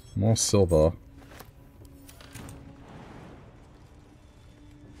 More silver.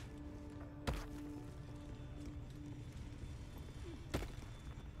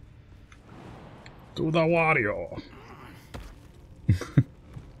 To the warrior.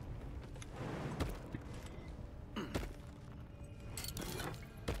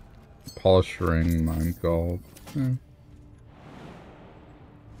 Polish ring, 9 gold. Yeah.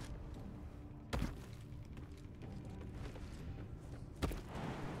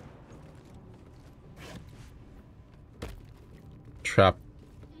 Trap,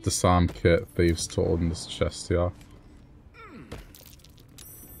 disarm kit, thieves tool in this chest here.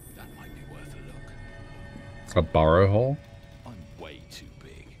 That might be worth a look. A burrow hole? I'm way too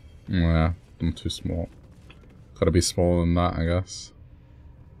big. Yeah, I'm too small. Gotta be smaller than that, I guess.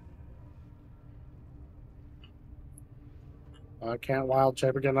 I can't wild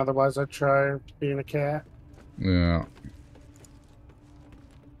shape again, otherwise I'd try being a cat. Yeah.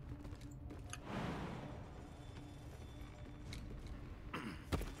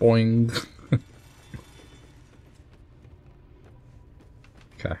 Boing.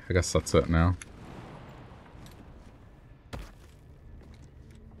 Okay, I guess that's it now.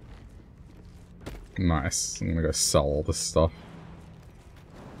 Nice. I'm gonna go sell all this stuff.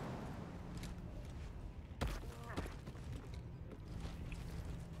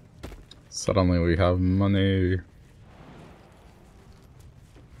 Suddenly we have money.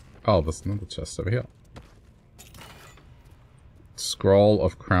 Oh, there's another chest over here. Scroll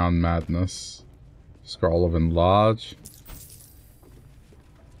of Crown Madness. Scroll of Enlarge.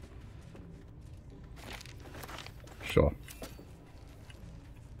 Sure.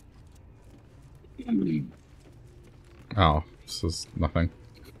 Oh, this is nothing.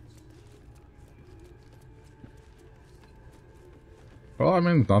 Well, I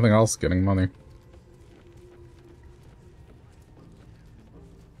mean, nothing else getting money.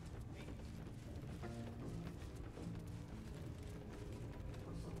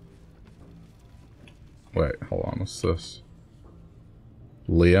 Wait, hold on, what's this?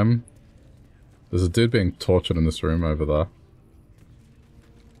 Liam? There's a dude being tortured in this room over there.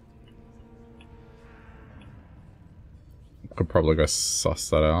 Could probably go suss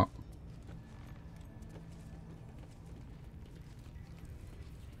that out.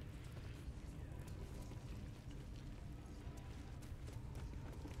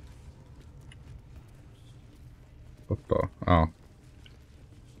 What the? Oh.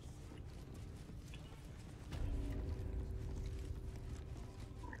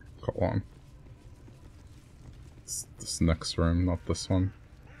 Got one. It's this next room, not this one.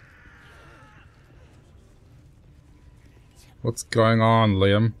 What's going on,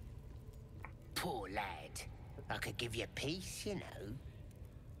 Liam? Poor lad. I could give you peace, you know.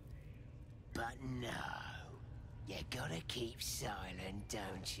 But no. You gotta keep silent,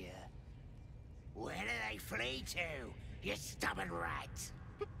 don't you? Where do they flee to, you stubborn rat?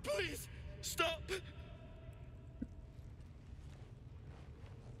 Please, stop!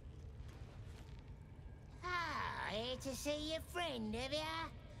 Ah, here to see your friend, have ya?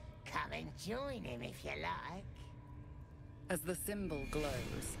 Come and join him if you like. As the symbol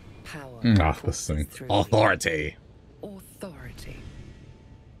glows, power This thing. through Authority. Authority.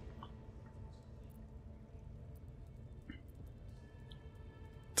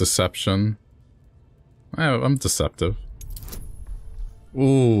 Deception. I'm deceptive.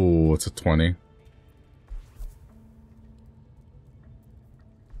 Ooh, it's a 20.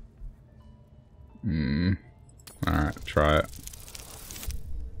 Alright, try it.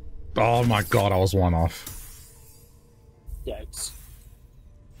 Oh my god, I was one off. Yikes.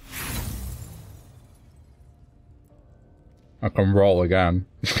 I can roll again.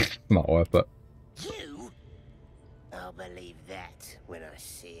 Not worth it. You? I'll believe that when I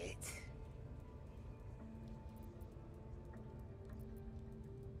see it.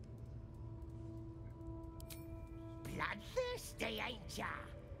 Bloodthirsty, ain't ya?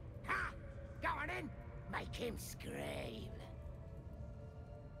 Ha! Go on in, make him scream.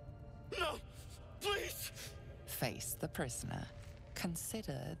 No! Please! Face the prisoner.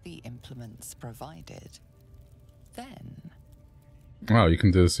 Consider the implements provided. Then... Oh, you can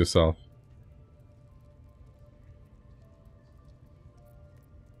do this yourself.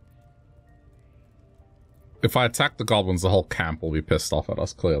 If I attack the goblins, the whole camp will be pissed off at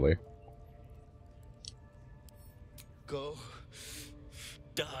us, clearly. Go.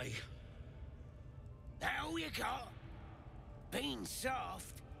 Die. That all you got? Being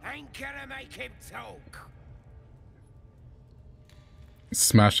soft ain't gonna make him talk.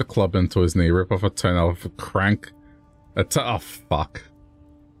 Smash a club into his knee, rip off a toenail with a crank. Oh, fuck.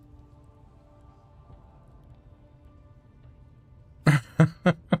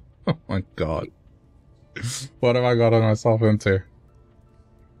 Oh my god. What have I gotten myself into?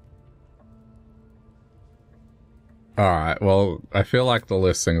 Alright, well, I feel like the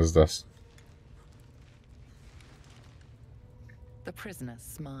listing is this. The prisoner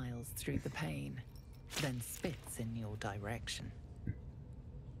smiles through the pain, then spits in your direction.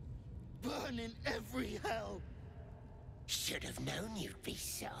 Burn in every hell. Should have known you'd be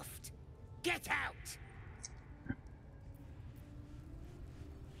soft. Get out!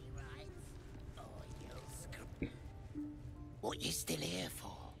 Right. Or you'll what you still here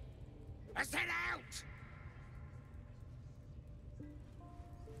for? I said out!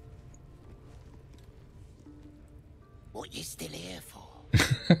 What you still here for?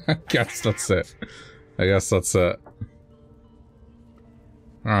 I guess that's it. I guess that's it.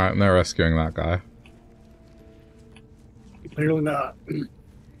 Alright, no rescuing that guy. Clearly not.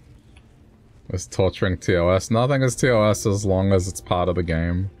 It's torturing TOS. Nothing is TOS as long as it's part of the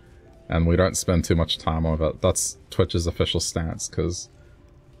game. And we don't spend too much time on it. That's Twitch's official stance, because,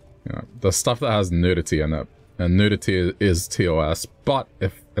 you know, the stuff that has nudity in it, and nudity is TOS, but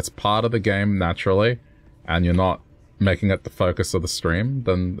if it's part of the game naturally, and you're not making it the focus of the stream,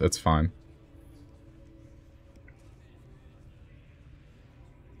 then it's fine.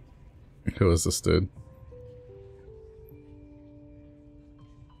 Who is this dude?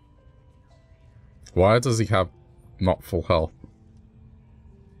 Why does he have not full health?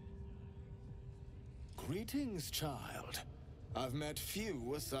 Greetings, child. I've met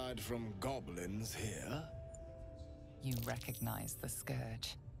few aside from goblins here. You recognize the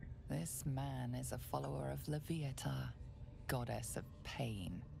scourge. This man is a follower of Leviata, goddess of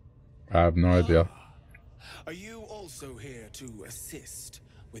pain. I have no idea. Are you also here to assist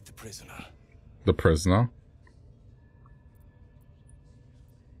with the prisoner? The prisoner?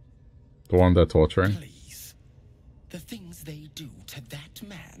 The one they're torturing? Please. The things they do to that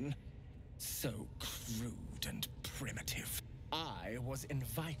man, so crude and primitive. I was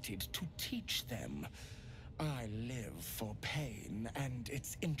invited to teach them. I live for pain and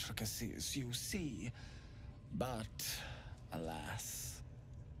its intricacies, you see. But, alas,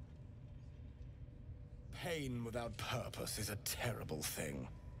 pain without purpose is a terrible thing.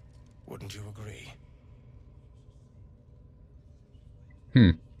 Wouldn't you agree?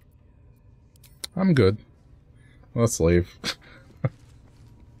 I'm good. Let's leave.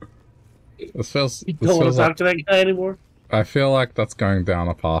 This feels... You don't want to talk to that guy anymore? I feel like that's going down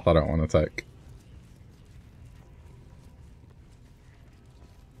a path I don't want to take.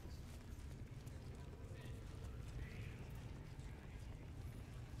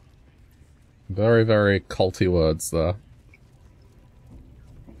 Very, very culty words there.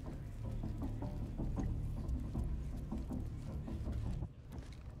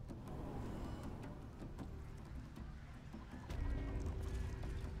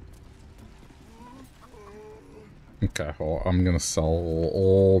 Okay, well, I'm gonna sell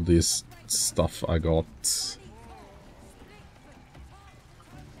all this stuff I got.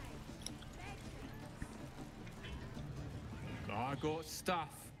 I got stuff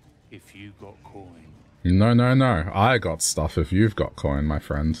if you got coin. No, no, no. I got stuff if you've got coin, my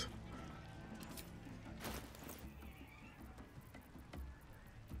friend.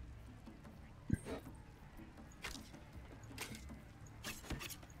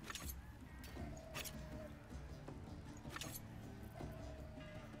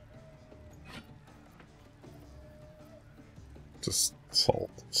 Just sold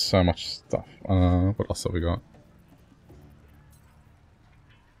so much stuff. What else have we got?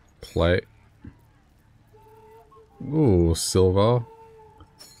 Plate. Ooh, silver.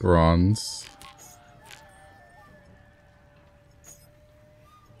 Bronze.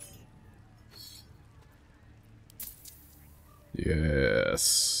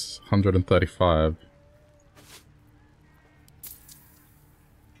 Yes. 135.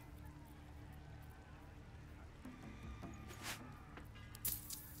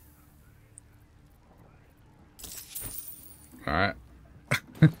 Alright.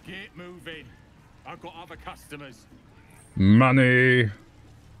 Get moving. I've got other customers. Money.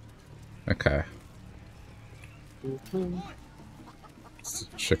 Okay. It's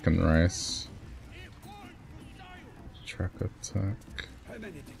chicken rice. Track attack. How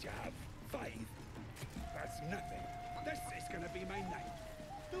many did you have? 5? That's nothing. This is gonna be my night.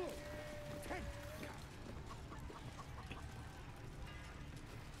 No, 10.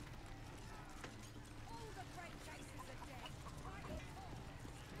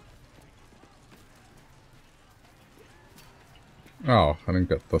 Oh, I didn't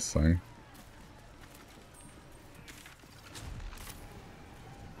get this thing.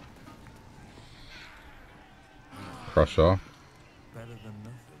 Crusher. Better than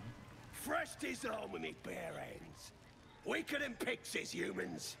nothing. Fresh disarm with me bare hands. Weaker than pixies,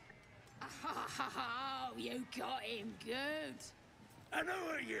 humans. Oh, you got him good. And who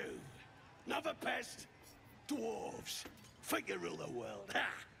are you? Another pest? Dwarves. Think you rule the world, ha!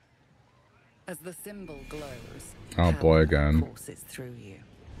 As the symbol glows, Oh boy, again. courses through you.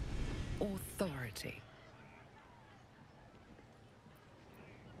 Authority.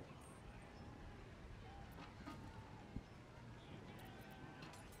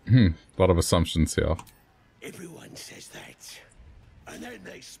 A lot of assumptions here. Everyone says that. And then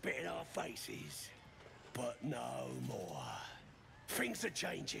they spit in our faces. But no more. Things are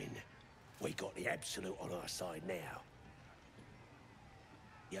changing. We got the absolute on our side now.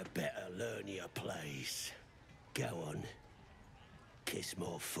 You better learn your place. Go on. Kiss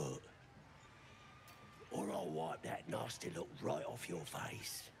my foot. Or I'll wipe that nasty look right off your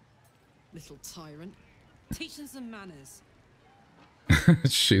face. Little tyrant. Teach them some manners.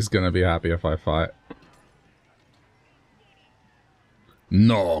 She's gonna be happy if I fight.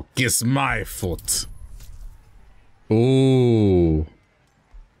 No, kiss my foot. Ooh.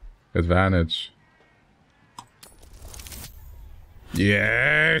 Advantage.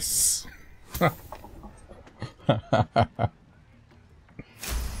 Yes!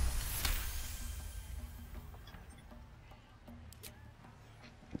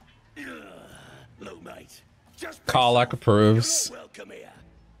 Look, mate. Just Karlak approves. welcome here.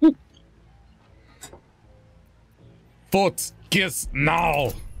 Foot kiss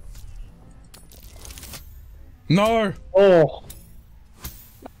now! No! Oh.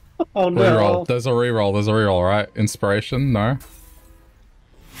 Oh no. Reroll. There's a reroll. There's a reroll, right? Inspiration? No?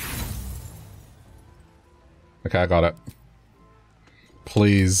 Okay, I got it.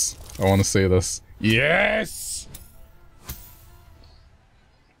 Please. I want to see this. Yes!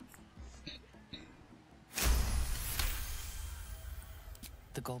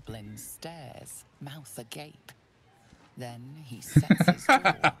 The goblin stares, mouth agape. Then he sets his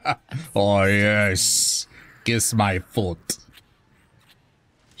jaw. Oh, yes. Kiss my foot.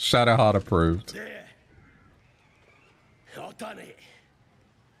 Shadowheart approved. There. I've done it.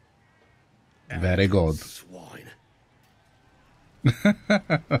 Very good. Swine.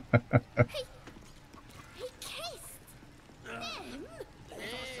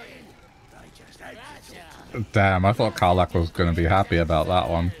 Damn, I thought Karlak was going to be happy about that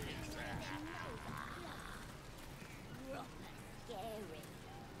one.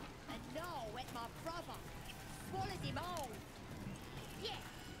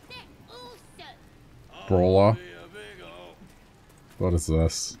 Brawler. What is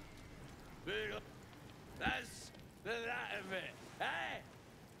this? That's the that of it. Hey,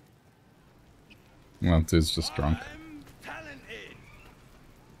 Well, dude's just drunk. I'm talented.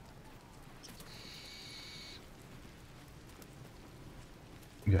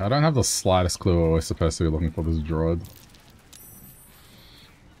 Yeah, I don't have the slightest clue where we're supposed to be looking for this droid.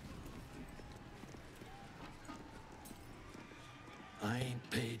 I ain't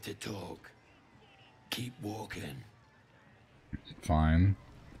paid to talk. Keep walking. Fine.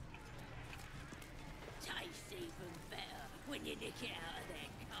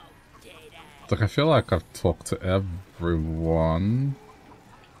 Like, I feel like I've talked to everyone.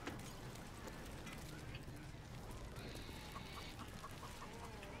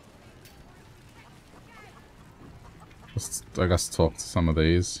 Let's, I guess, talk to some of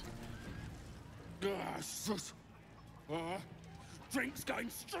these. Drink's going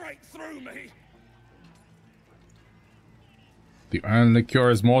straight through me. The only cure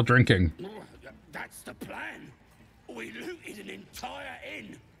is more drinking. That's the plan. We looted an entire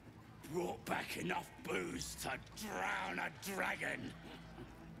inn. Brought back enough booze to drown a dragon.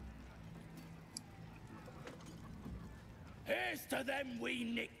 Here's to them we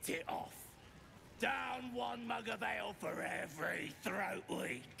nicked it off. Down one mug of ale for every throat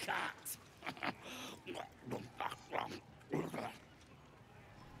we cut.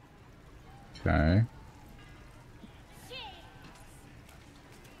 Okay.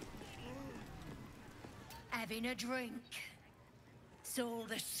 Having a drink. It's all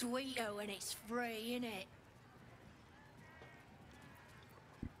the sweeter when it's free, innit?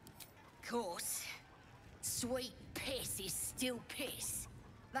 Course, sweet piss is still piss.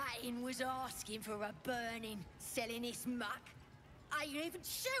 That inn was asking for a burning, selling its muck. Ain't even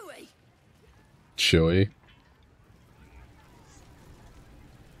chewy. Chewy.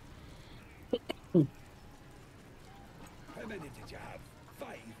 How many did you have?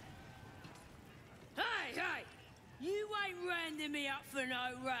 5? Hey! You ain't rounding me up for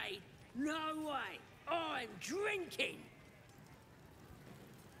no raid. No way. I'm drinking.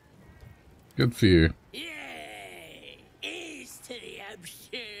 Good for you. Yeah, here's to the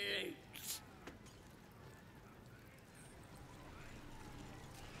absolute.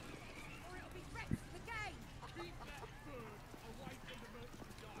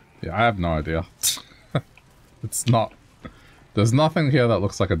 Yeah, I have no idea. It's not... There's nothing here that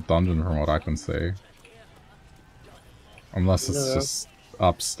looks like a dungeon from what I can see. Unless it's just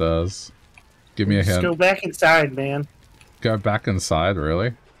upstairs. Give me a hint. Just go back inside, man. Go back inside,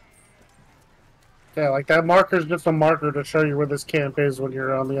 really? Yeah, like that marker's just a marker to show you where this camp is when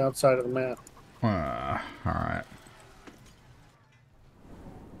you're on the outside of the map. Alright.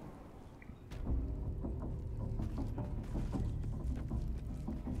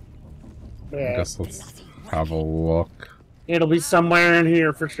 Yeah. I guess let's have a look. It'll be somewhere in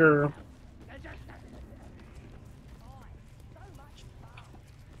here for sure.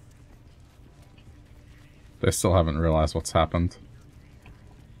 They still haven't realized what's happened.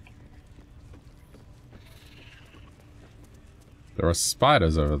 There are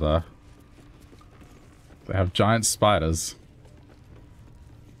spiders over there. They have giant spiders.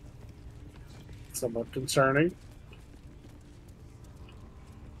 Somewhat concerning.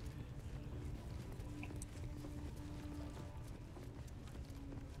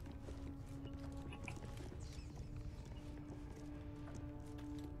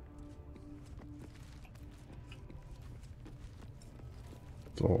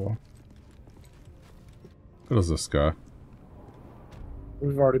 Door. Where does this go?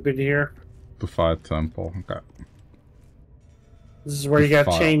 We've already been here. The Fire Temple. Okay. This is where you got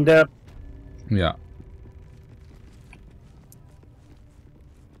chained up. Yeah.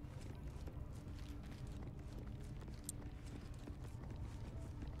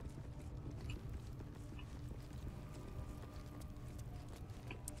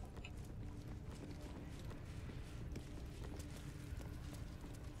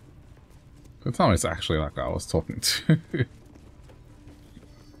 Don't tell me it's actually that guy I was talking to.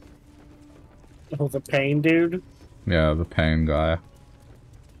 Oh, the pain dude? Yeah, the pain guy.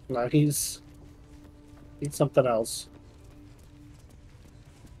 No, he's something else.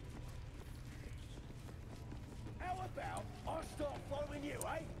 How about I start following you,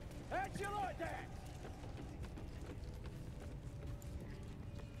 eh? How'd you like that?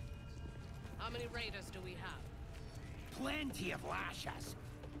 How many raiders do we have? Plenty of lashers.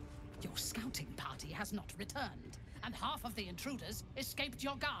 Your scouting party has not returned, and half of the intruders escaped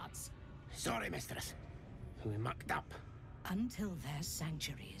your guards. Sorry, mistress. We mucked up. Until their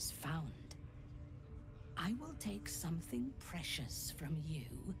sanctuary is found, I will take something precious from you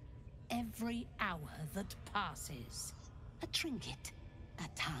every hour that passes. A trinket, a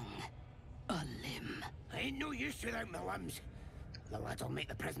tongue, a limb. I ain't no use without my limbs. The lad'll make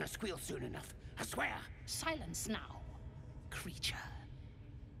the prisoner squeal soon enough. I swear. Silence now, creature,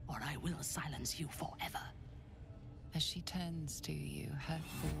 or I will silence you forever. As she turns to you, her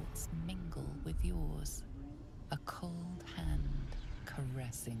thoughts mingle with yours. A cold hand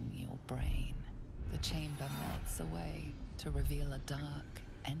caressing your brain. The chamber melts away to reveal a dark,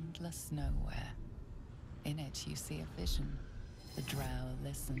 endless nowhere. In it you see a vision, The drow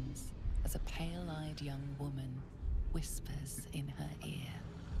listens as a pale-eyed young woman whispers in her ear.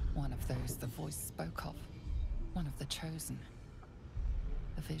 One of those the voice spoke of. One of the chosen.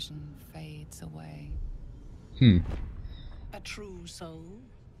 The vision fades away. A true soul?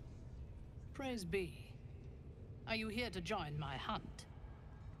 Praise be. Are you here to join my hunt?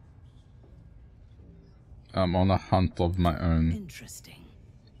 I'm on a hunt of my own. Interesting.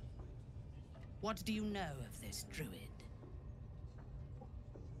 What do you know of this druid?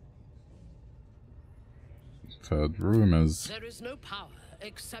 I've heard rumors. There is no power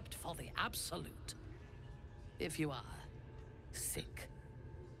except for the absolute. If you are sick,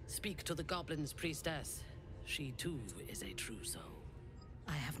 speak to the goblin's priestess. She too is a true soul.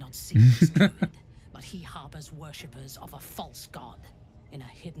 I have not seen this druid, but he harbors worshippers of a false god in a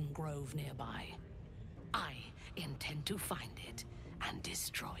hidden grove nearby. I intend to find it and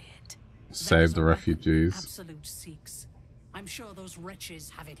destroy it. Save the refugees. Absolute seeks. I'm sure those wretches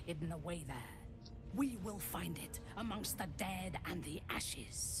have it hidden away there. We will find it amongst the dead and the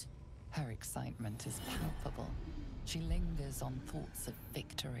ashes. Her excitement is palpable. She lingers on thoughts of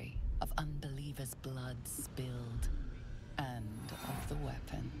victory, of unbelievers' blood spilled, and of the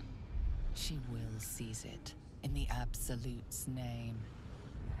weapon. She will seize it in the Absolute's name.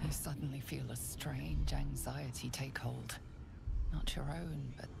 You suddenly feel a strange anxiety take hold. Not your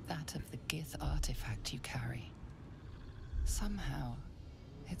own, but that of the Gith artifact you carry. Somehow,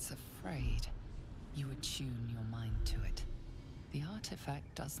 it's afraid. You attune your mind to it. The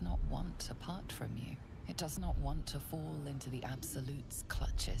artifact does not want to part from you. It does not want to fall into the Absolute's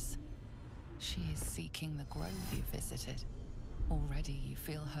clutches. She is seeking the grove you visited. Already you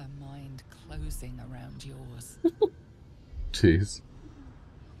feel her mind closing around yours. Jeez.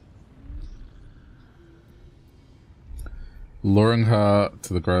 Luring her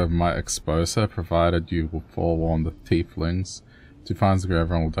to the grove might expose her, provided you will forewarn the tieflings. If she finds the grave,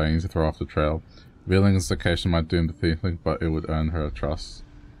 everyone will dare you to throw off the trail. Revealing this location might doom the tiefling, but it would earn her trust.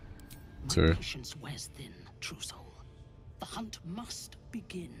 My patience wears thin, true soul. The hunt must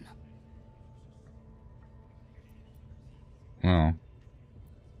begin. Oh.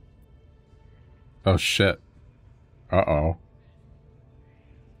 Oh shit. Uh-oh.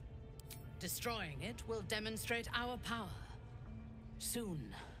 Destroying it will demonstrate our power.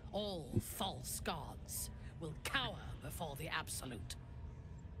 Soon, all false gods will cower before the Absolute.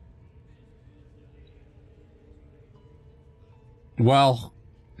 Well,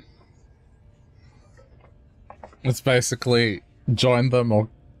 it's basically join them or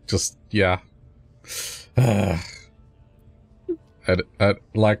just, yeah. I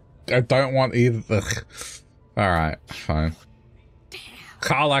don't want either. Alright, fine.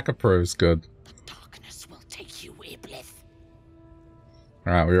 Karlak approves, good. Darkness will take you, Iblis.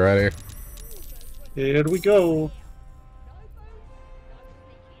 Alright, we ready? Here we go.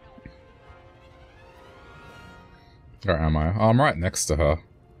 Where am I? Oh, I'm right next to her.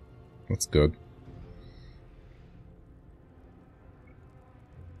 That's good.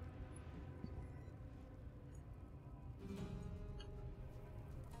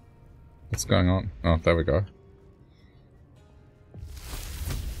 What's going on? Oh, there we go.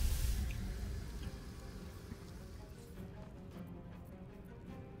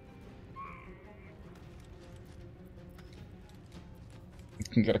 You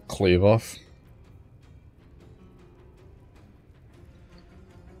can get a cleave off.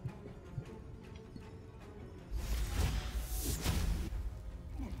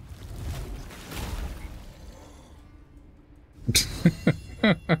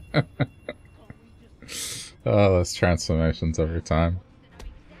 Oh, those transformations every time.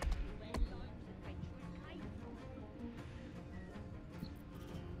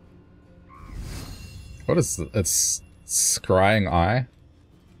 What is it? It's scrying eye?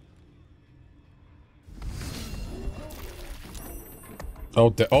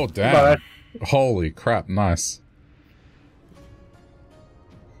 Oh, oh damn. Bye. Holy crap, nice.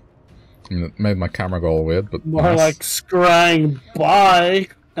 I mean, it made my camera go all weird, but More nice. like scrying by.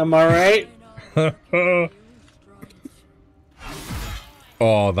 Am I right?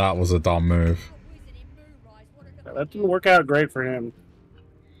 Oh, that was a dumb move. That didn't work out great for him.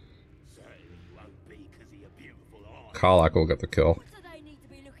 Karlak will get the kill.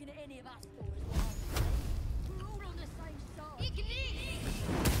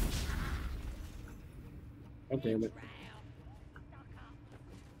 Oh, damn it.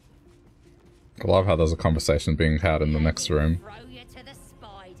 I love how there's a conversation being had in the next room.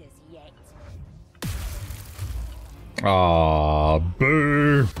 Aw,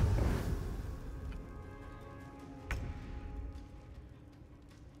 boo!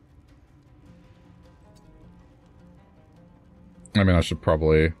 I mean, I should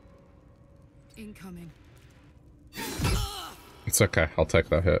probably... Incoming. It's okay, I'll take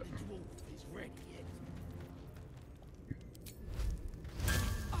that hit.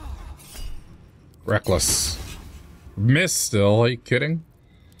 Reckless. Miss still, are you kidding?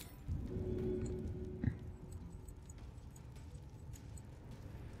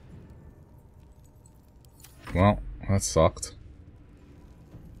 Well, that sucked.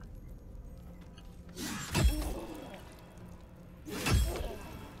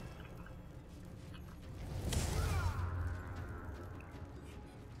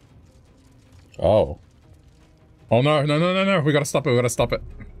 Oh. Oh no, no, no, no, no, we gotta stop it, we gotta stop it.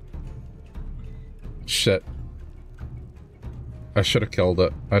 Shit. I should have killed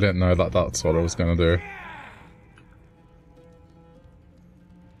it. I didn't know that that's what I was gonna do.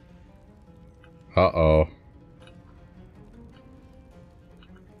 Uh-oh.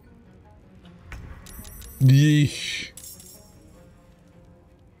 Yeesh.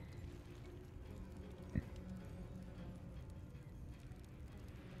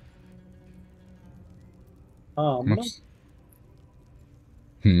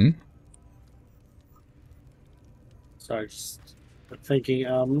 Sorry, just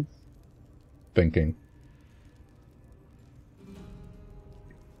thinking, Thinking.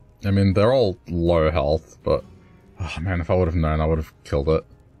 I mean, they're all low health, but... Oh man, if I would have known, I would have killed it.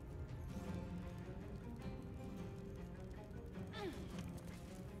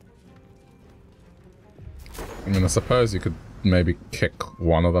 I mean, I suppose you could maybe kick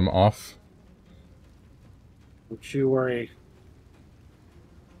one of them off. Don't you worry.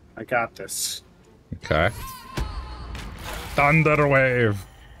 I got this. Okay. Thunder wave!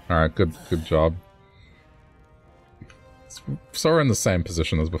 Alright, good job. So we're in the same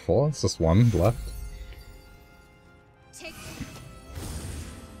position as before, it's just one left.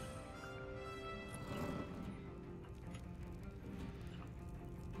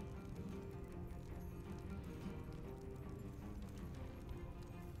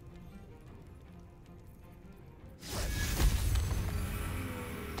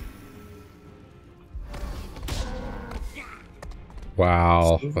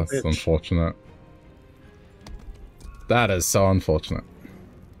 Wow, that's unfortunate. That is so unfortunate.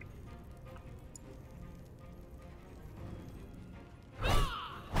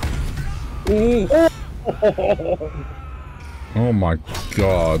 Ooh. Oh my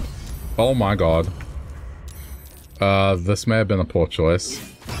god. Oh my god. This may have been a poor choice.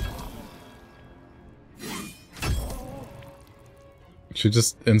 She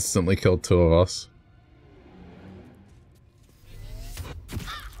just instantly killed two of us.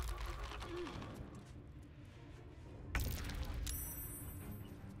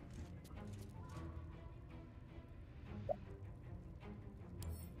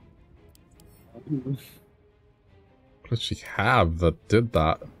 What did she have that did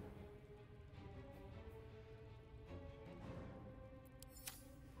that?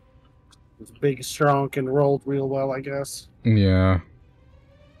 It's big, strong, and rolled real well, I guess. Yeah.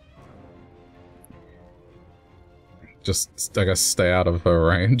 Just, I guess, stay out of her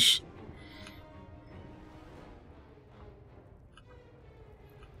range.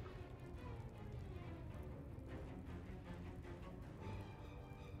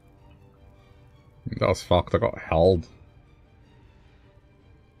 That was fucked, I got held.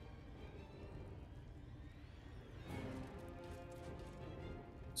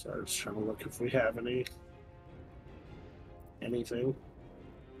 So I was trying to look if we have anything.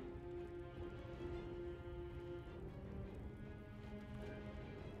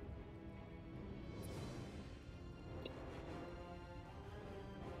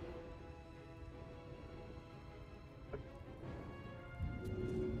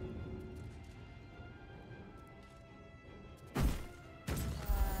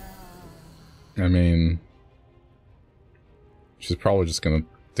 I mean, she's probably just gonna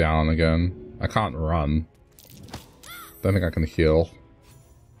down again. I can't run. Don't think I can heal.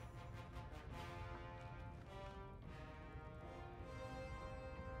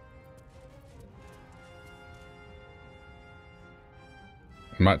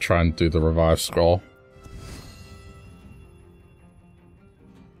 I might try and do the revive scroll.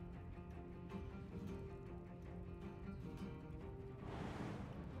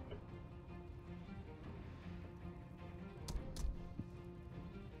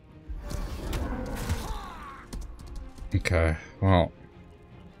 Okay, well.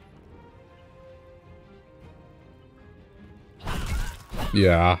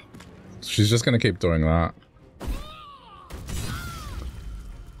 Yeah. She's just gonna keep doing that.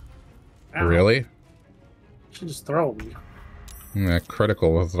 Ow. Really? She just throw me. Yeah,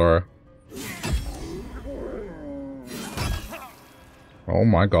 critical with her. Oh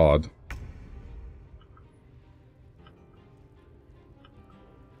my god.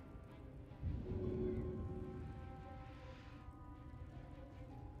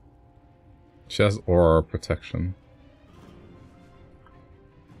 She has aura protection.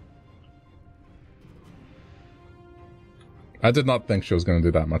 I did not think she was going to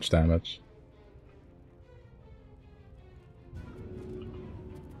do that much damage.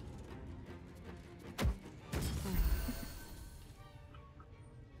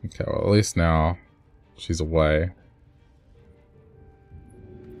 Okay, well, at least now she's away.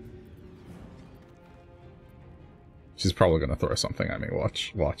 She's probably gonna throw something at me.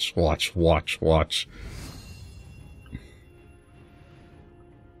 Watch, watch, watch, watch, watch.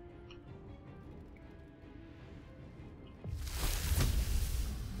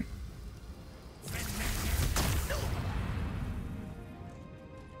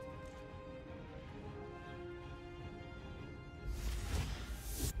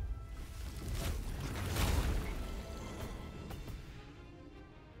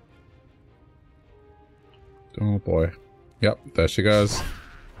 Oh boy. Yep, there she goes.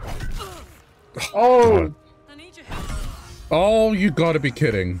 Oh! God. Oh, you gotta be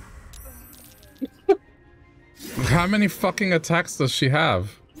kidding. How many fucking attacks does she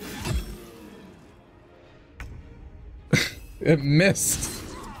have? It missed.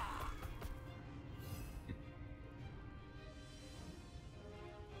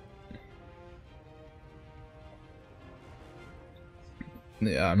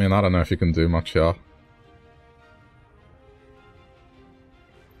 Yeah, I mean, I don't know if you can do much here.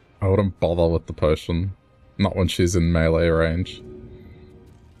 I wouldn't bother with the potion. Not when she's in melee range.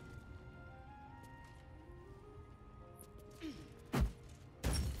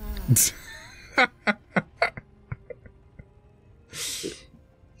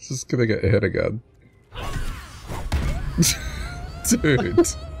 She's gonna get hit again. Dude.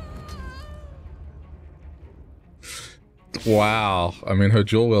 Wow. I mean, her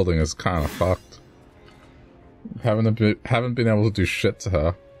dual wielding is kind of fucked. Haven't been able to do shit to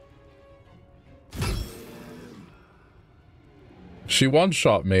her. She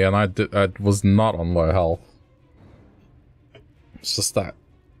one-shot me and I was not on low health. It's just that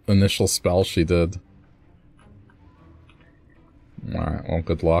initial spell she did. Alright, well,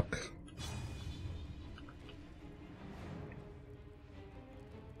 good luck.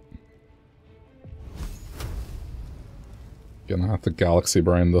 Gonna have to galaxy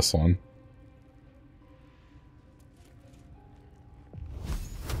brain this one.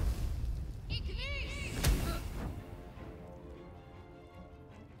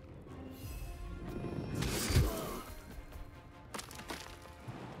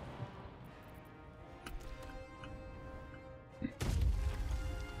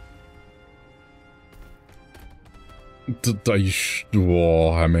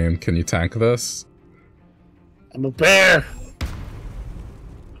 Whoa, I mean, can you tank this? I'm a bear!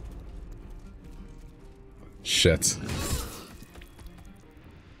 Shit.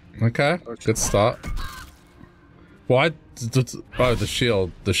 Okay, good start. Why? Oh, the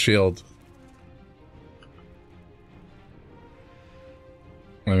shield. The shield.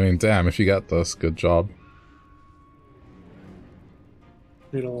 I mean, damn, if you got this, good job.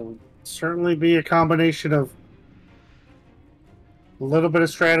 It'll certainly be a combination of a little bit of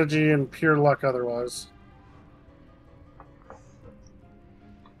strategy and pure luck otherwise.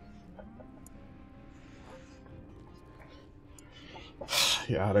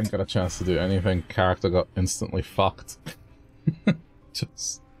 Yeah, I didn't get a chance to do anything. Character got instantly fucked.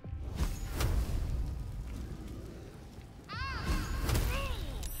 Just...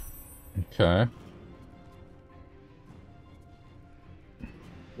 Okay.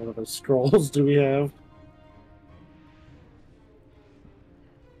 What other scrolls do we have?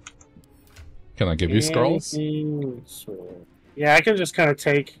 Can I give you scrolls? Yeah, I can just kind of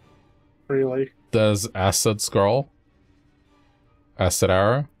take freely. There's acid scroll. Acid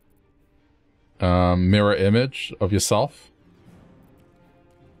arrow. Mirror image of yourself.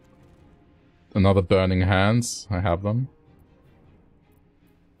 Another burning hands. I have them.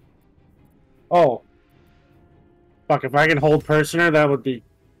 Oh. Fuck, if I can hold Personer, that would be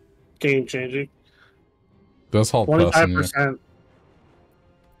game changing. There's hold person. 25%.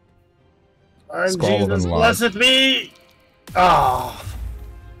 And Scroll Jesus blessed me! Oh.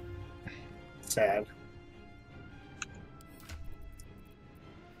 Sad.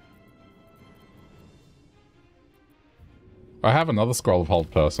 I have another scroll of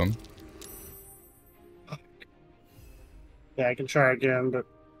hold person. Yeah, I can try again, but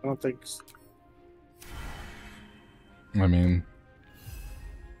I don't think... I mean...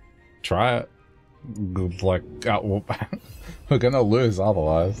 Try it. Like, we're gonna lose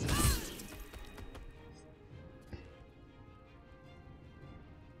otherwise.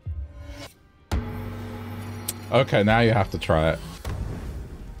 Okay, now you have to try it.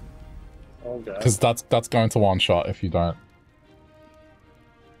 Okay. Because that's going to one shot if you don't.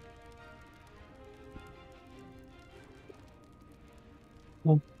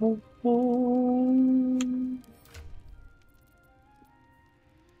 Do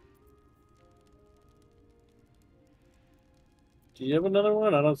you have another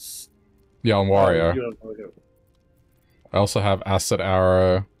one? I don't. Yeah, on Oh, Wario. you have, okay. I also have Acid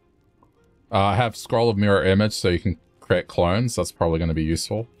Arrow. I have Scroll of Mirror Image, so you can create clones. That's probably going to be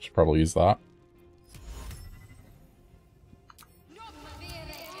useful. Should probably use that.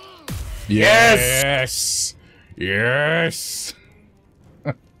 Yes! Yes!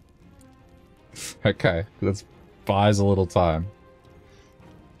 Okay, let's buys a little time.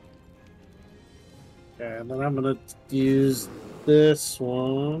 Okay, and then I'm gonna use this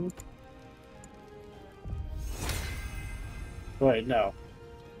one. Wait, no.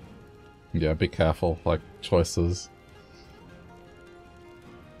 Yeah, be careful, like, choices.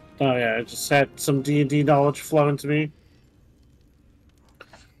 Oh yeah, I just had some D&D knowledge flow into me.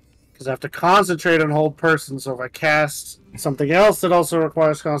 Because I have to concentrate on hold person, so if I cast something else that also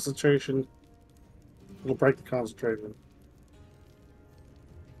requires concentration, it'll break the concentration.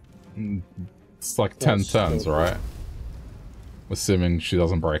 It's like 10 turns, right? Assuming she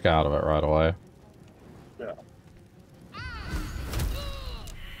doesn't break out of it right away. Yeah.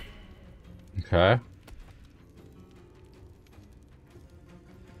 Okay.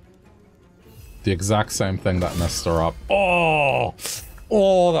 The exact same thing that messed her up. Oh!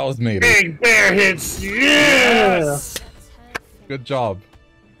 Oh, that was needy. Big bear hits! Yeah! Yes! Good job.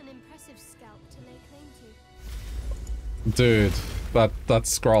 An impressive scalp to lay claim to. Dude, that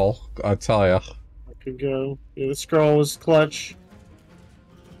scroll, I tell ya. I could go. Yeah, the scroll was clutch.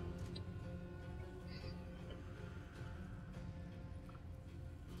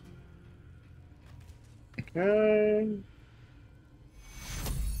 Okay.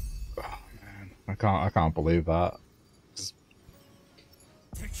 Oh man, I can't believe that.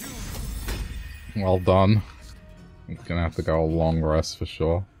 Well done. I'm gonna have to go a long rest for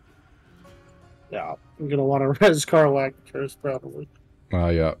sure. Yeah, I'm gonna want to res Carlac first, probably.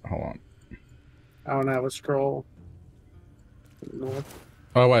 Yeah, hold on. I don't have a scroll. No.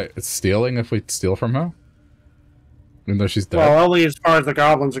 Oh wait, it's stealing if we steal from her? Even though she's dead? Well, only as far as the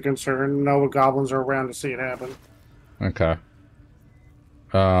goblins are concerned. No goblins are around to see it happen. Okay.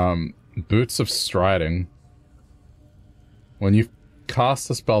 Boots of Striding. When you cast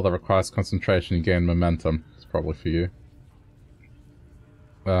a spell that requires concentration, you gain momentum. It's probably for you.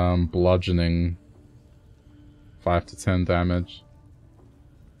 Bludgeoning. 5 to 10 damage.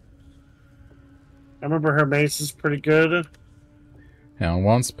 I remember her mace is pretty good. Yeah,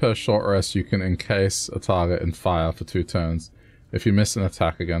 once per short rest, you can encase a target in fire for 2 turns. If you miss an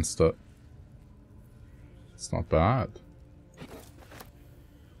attack against it. It's not bad.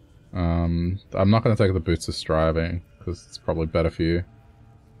 I'm not going to take the Boots of Striving, because it's probably better for you.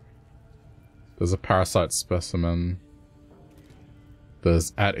 There's a Parasite Specimen.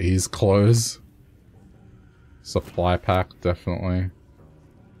 There's At Ease Clothes. Supply Pack, definitely.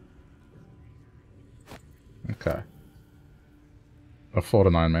 Okay. A 4 to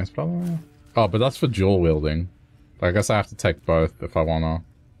 9 mace, probably. Oh, but that's for dual wielding. I guess I have to take both if I wanna.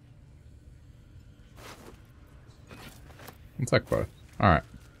 I'll take both. Alright.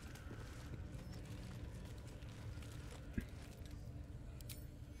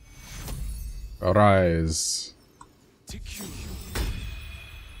 Arise.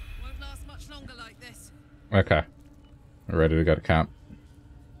 Won't last much longer like this. Okay. We're ready to go to camp.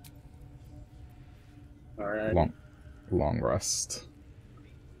 Alright. Long rest.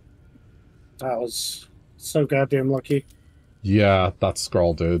 That was so goddamn lucky. Yeah, that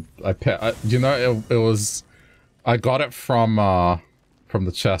scroll, dude. You know, it was... I got it from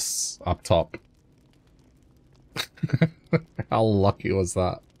the chests up top. How lucky was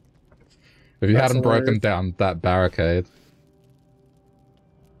that? If you hadn't broken down that barricade.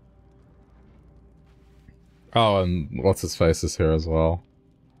 Oh, and what's his face is here as well.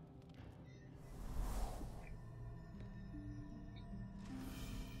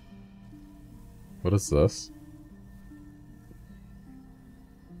 What is this?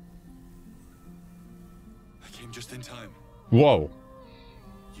 I came just in time. Whoa!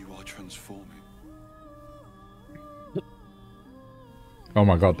 You are transforming. Oh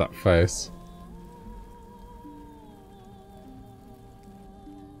my god, that face.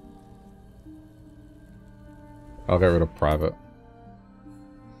 I'll get rid of private.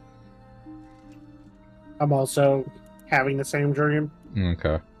 I'm also having the same dream.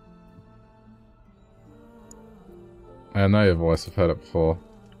 Okay. I know your voice, I've heard it before.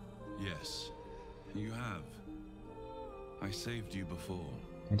 Yes, you have. I saved you before.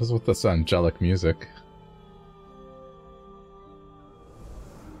 What is with this angelic music?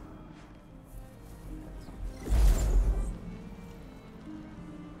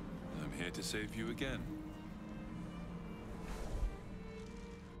 I'm here to save you again.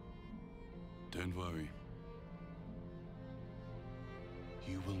 Don't worry.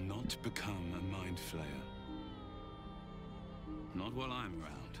 You will not become a mind flayer. Not while I'm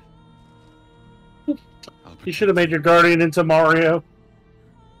around. You should have made your guardian into Mario.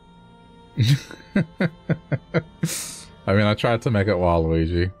 I mean, I tried to make it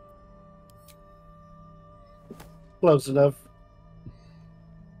Waluigi. Close enough.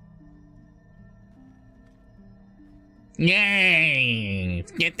 Yay!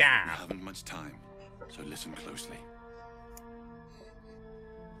 Get down! We haven't much time, so listen closely.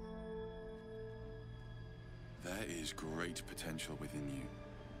 There is great potential within you.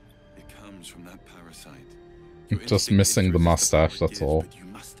 It comes from that parasite. Just missing the mustache, that's all. But you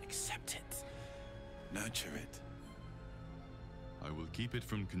must accept it. Nurture it. I will keep it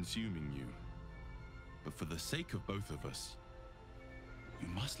from consuming you. But for the sake of both of us, you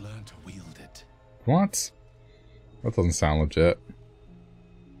must learn to wield it. What? That doesn't sound legit.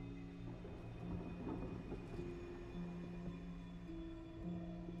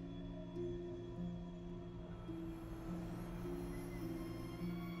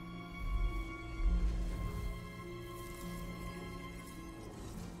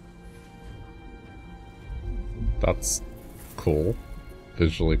 That's cool.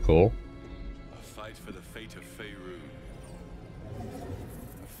 Visually cool. A fight for the fate of Faerun.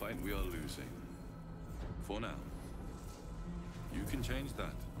 A fight we are losing. For now. You can change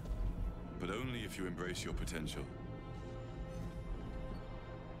that. But only if you embrace your potential.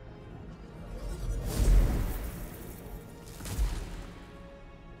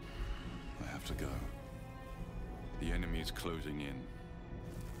 I have to go. The enemy is closing in.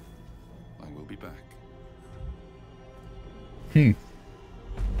 I will be back. Wake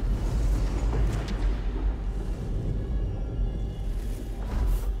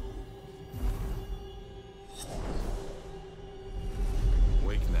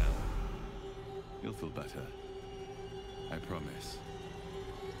now. You'll feel better. I promise.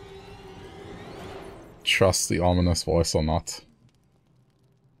 Trust the ominous voice or not.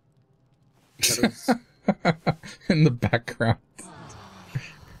 In the background.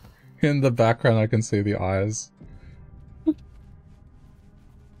 In the background I can see the eyes.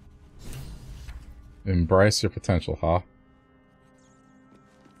 Embrace your potential, huh?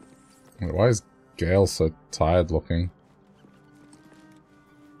 Wait, why is Gale so tired looking?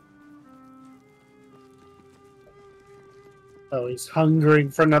 Oh, he's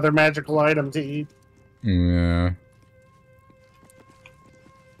hungering for another magical item to eat. Yeah.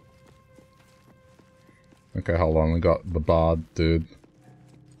 Okay, hold on, we got the bard, dude.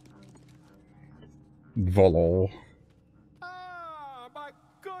 Volo. Ah, my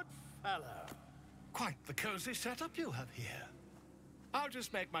good fellow. Quite the cozy setup you have here. I'll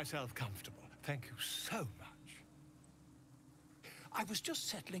just make myself comfortable. Thank you so much. I was just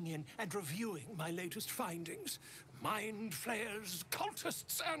settling in and reviewing my latest findings. Mind flayers,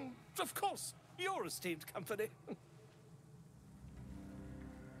 cultists, and, of course, your esteemed company.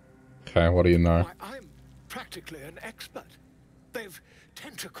 Okay, what do you know? Why, I'm practically an expert. They've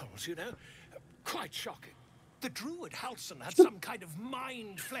tentacles, you know? Quite shocking. The druid Halson had some kind of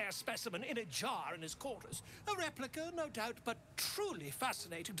mind flare specimen in a jar in his quarters. A replica, no doubt, but truly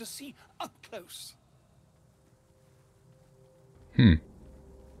fascinating to see up close.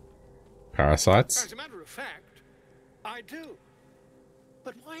 Parasites? As a matter of fact, I do.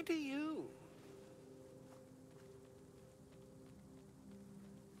 But why do you?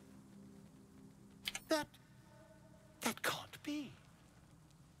 That can't be.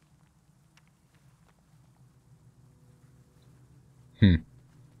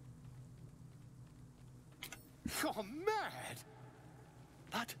 You're mad.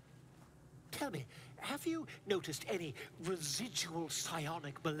 But tell me, have you noticed any residual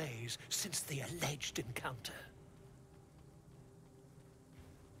psionic malaise since the alleged encounter?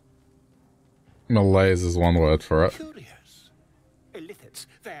 Malaise is one word for it. Curious. Illithids,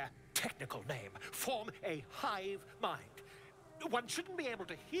 their technical name, form a hive mind. One shouldn't be able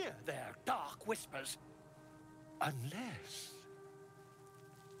to hear their dark whispers unless...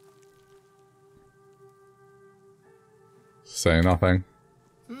 Say nothing.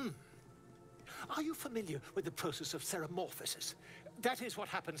 Are you familiar with the process of ceremorphosis? That is what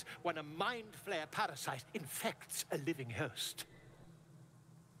happens when a mind flare parasite infects a living host.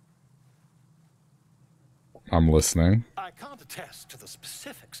 I'm listening. I can't attest to the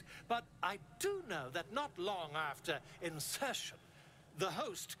specifics, but I do know that not long after insertion, the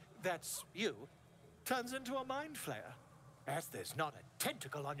host, that's you, turns into a mind flare. As there's not a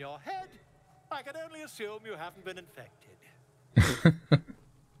tentacle on your head, I can only assume you haven't been infected.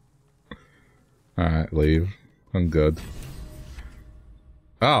 Alright, leave. I'm good.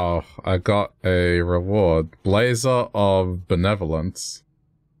 Oh, I got a reward. Blazer of Benevolence.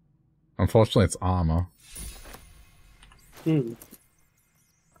 Unfortunately, it's armor. Hmm.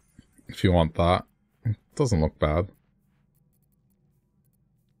 If you want that. It doesn't look bad.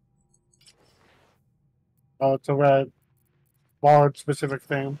 Oh, it's a red Bard specific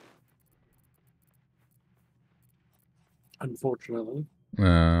thing. Unfortunately.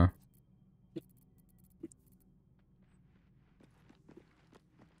 Yeah.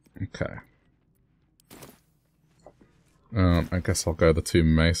 Okay. I guess I'll go the 2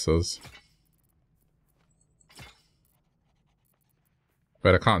 maces.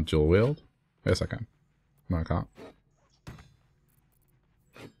 Wait, I can't dual wield? Yes, I can. No, I can't.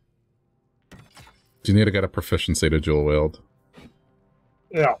 Do you need to get a proficiency to dual wield?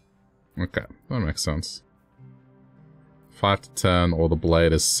 Yeah. Okay, that makes sense. 5 to 10, or the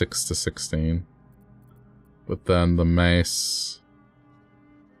blade is 6 to 16. But then the mace...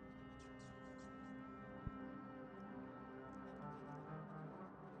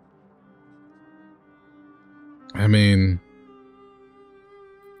 I mean...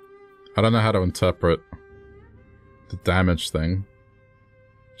 I don't know how to interpret the damage thing.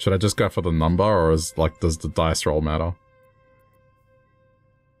 Should I just go for the number, or is, like, does the dice roll matter?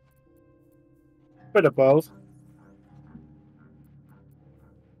 Bit of both.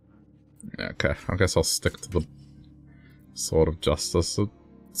 Okay, I guess I'll stick to the Sword of Justice.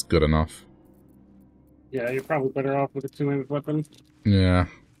 It's good enough. Yeah, you're probably better off with a 2-handed weapon. Yeah.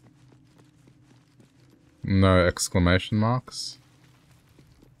 No exclamation marks.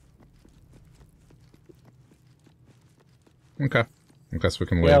 Okay. I guess we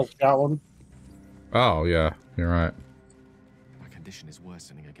can leave. Yeah, got one. Oh, yeah, you're right. My condition is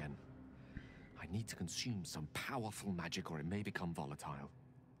worsening again. I need to consume some powerful magic or it may become volatile.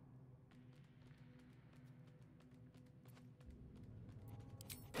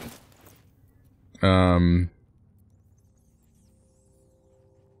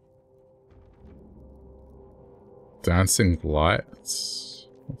 Dancing lights?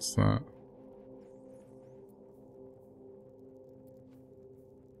 What's that?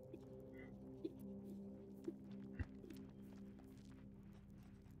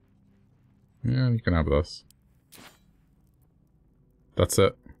 Yeah, you can have this. That's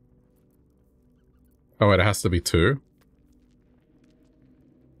it. Oh wait, it has to be 2?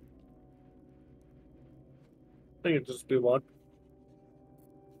 I think it'd just be 1.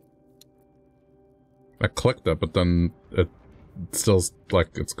 I clicked it, but then it still, like,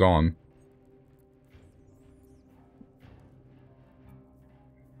 it's gone.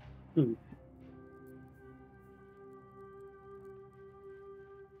 Hmm.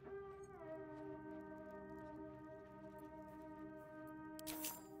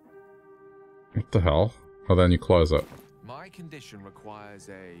 What the hell? Oh, then you close it. My condition requires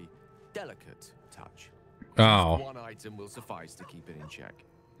a delicate touch. Oh. Just one item will suffice to keep it in check.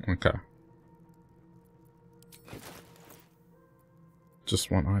 Okay.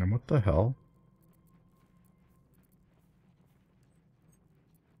 Just one item. What the hell?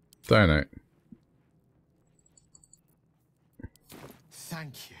 Donate.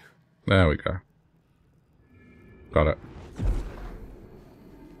 Thank you. There we go. Got it.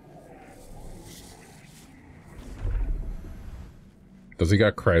 Does he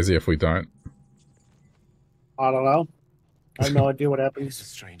go crazy if we don't? I don't know. I have no idea what happens. It's a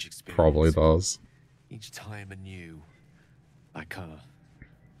strange experience. Probably does. Each time anew, like a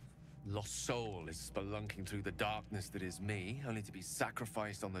lost soul is spelunking through the darkness that is me, only to be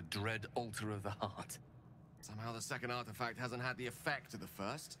sacrificed on the dread altar of the heart. Somehow the second artifact hasn't had the effect of the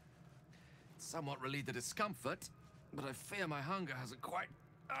first. It's somewhat relieved the discomfort, but I fear my hunger hasn't quite...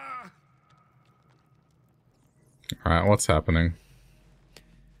 Alright, what's happening?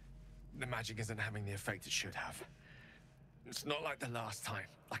 The magic isn't having the effect it should have. It's not like the last time,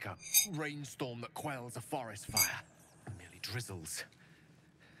 like a rainstorm that quells a forest fire. It merely drizzles.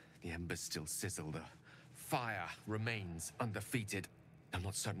 The embers still sizzle, the fire remains undefeated. I'm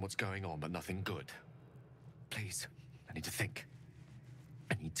not certain what's going on, but nothing good. Please, I need to think.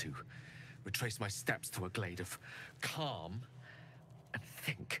 I need to retrace my steps to a glade of calm and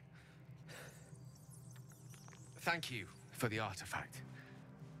think. Thank you for the artifact.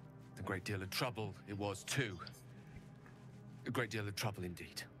 A great deal of trouble it was too. A great deal of trouble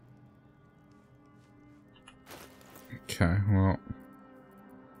indeed. Okay, well.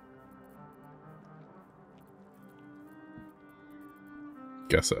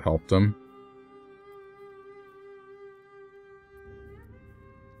 Guess it helped him.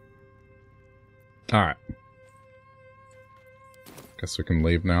 Alright. Guess we can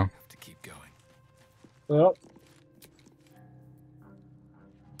leave now. Have to keep going. Well.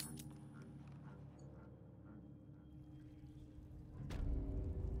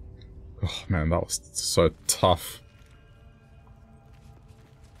 Oh man, that was so tough.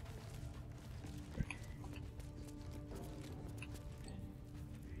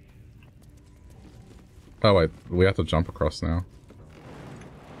 Oh wait, we have to jump across now.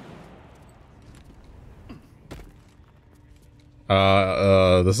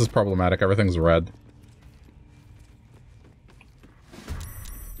 This is problematic. Everything's red.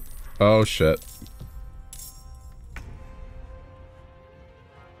 Oh shit.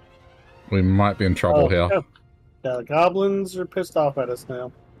 We might be in trouble here. Yeah. Yeah, the goblins are pissed off at us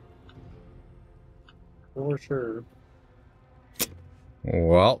now. For sure.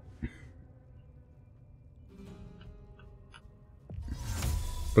 Well.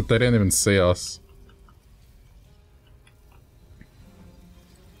 But they didn't even see us.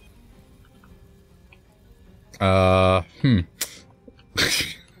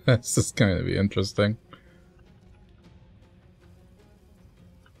 This is going to be interesting.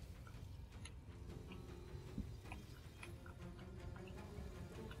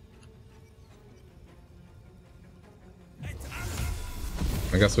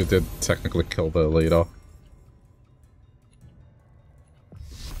 I guess we did technically kill the leader.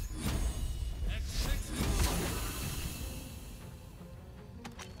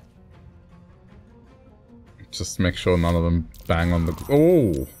 Just make sure none of them bang on the...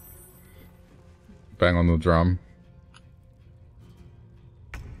 Oh! Bang on the drum.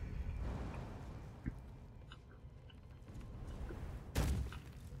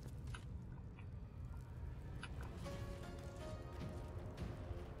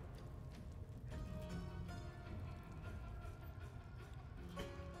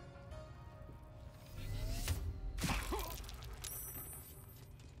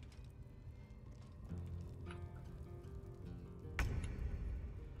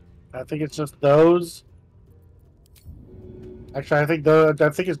 I think it's just those. Actually, I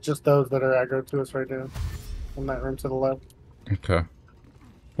think it's just those that are aggro to us right now. In that room to the left. Okay.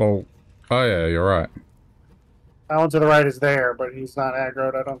 Well, oh yeah, you're right. That one to the right is there, but he's not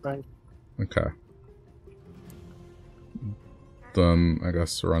aggroed, I don't think. Okay. Then, I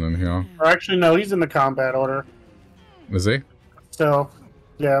guess run in here. Or actually, no, he's in the combat order. Is he? So,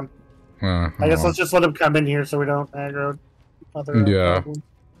 yeah. I guess well. let's just let him come in here so we don't aggro other Yeah. goblins.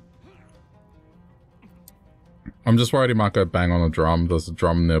 I'm just worried he might go bang on a drum. There's a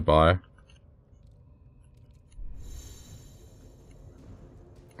drum nearby.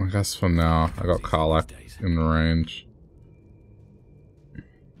 I guess for now, I got Karlach in range.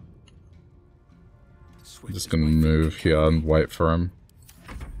 I'm just gonna move here and wait for him.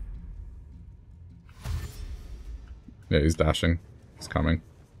 Yeah, he's dashing. He's coming.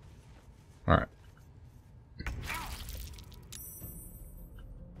 Alright.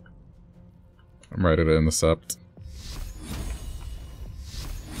 I'm ready to intercept.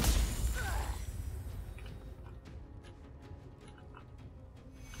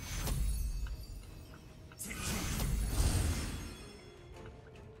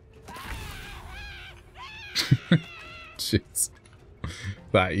 Jeez.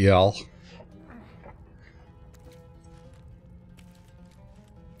 That yell.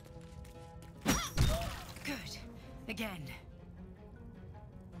 Good. Again.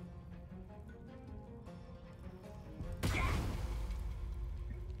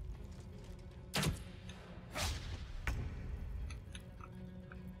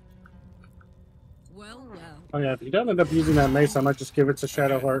 Well, well. Oh yeah, if you don't end up using that mace, I might just give it to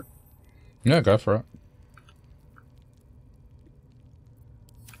Shadowheart. Yeah, go for it.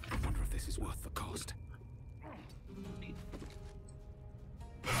 I wonder if this is worth the cost.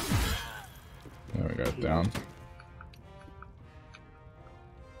 There we go, down.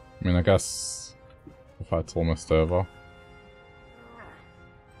 I mean, I guess the fight's almost over.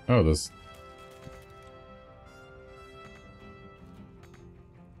 Oh, there's...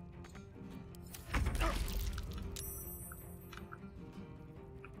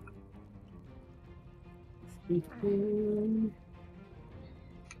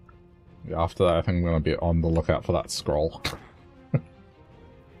 Yeah, after that, I think I'm going to be on the lookout for that scroll.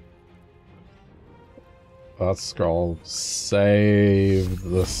 That scroll saved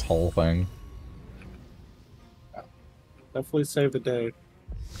this whole thing. Definitely save the day.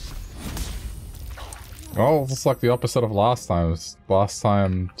 Well, it's like the opposite of last time. Last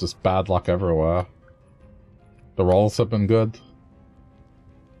time, just bad luck everywhere. The rolls have been good.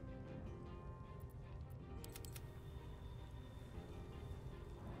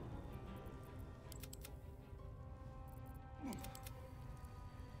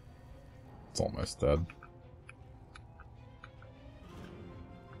 It's almost dead.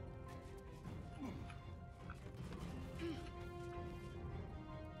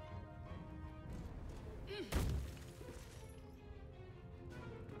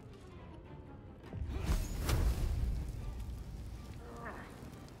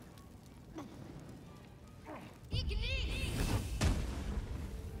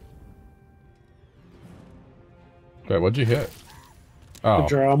 Wait, what'd you hit? Oh. The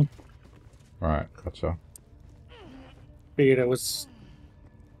drum. Alright, gotcha. Figured it was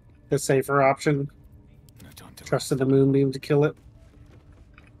the safer option. Trusted the moonbeam to kill it.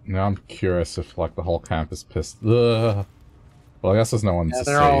 Now I'm curious if, like, the whole camp is pissed. Ugh. Well, I guess there's no one to see.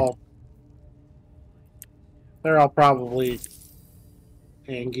 They're all probably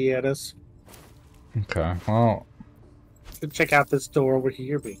angry at us. Okay, well... Check out this door over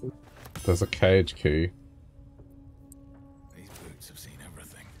here, baby. There's a cage key. These boots have seen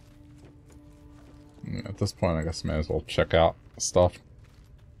everything. At this point, I guess I may as well check out stuff.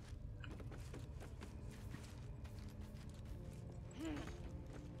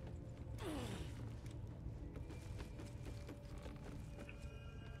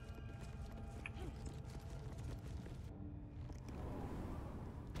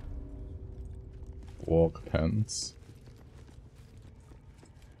 Walk pens.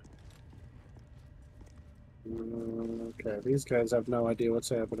 Okay, these guys have no idea what's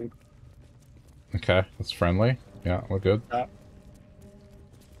happening. Okay, that's friendly. Yeah, we're good.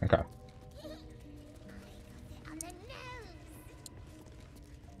 Okay.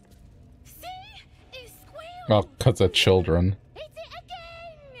 Well, because they're children.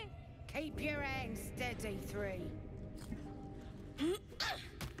 Keep your hands steady, 3.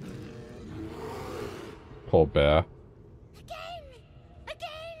 Poor bear.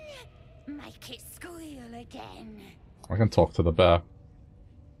 Make it squeal again. I can talk to the bear.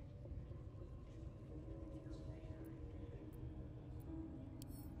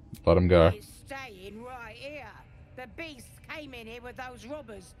 Let him go. He's staying right here. The beast came in here with those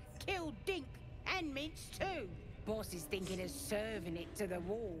robbers, killed Dink and Minch too. Boss is thinking of serving it to the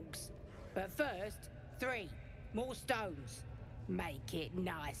wargs. But first, 3 more stones. Make it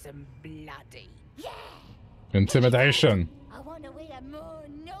nice and bloody. Yeah. Intimidation. I want to hear more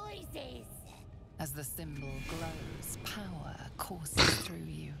noises. As the symbol glows, power courses through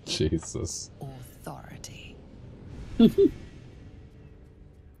you. Jesus. Authority.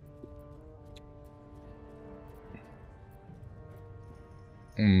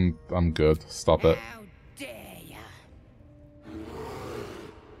 I'm good. Stop it. How dare ya?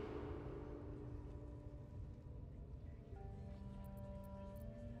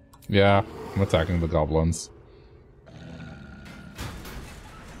 Yeah, I'm attacking the goblins.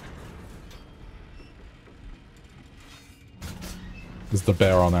 Is the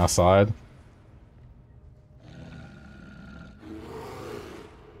bear on our side?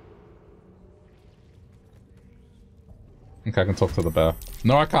 Okay, I can talk to the bear.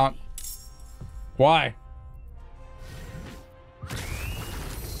 No, I can't. Why?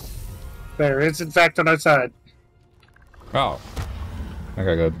 Bear is, in fact, on our side. Oh.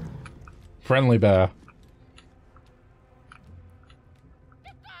 Okay, good. Friendly bear.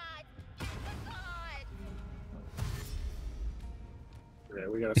 Yeah,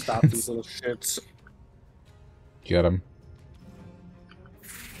 we gotta stop these little shits. Get him.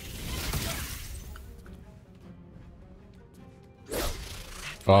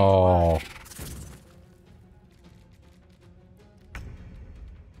 Oh.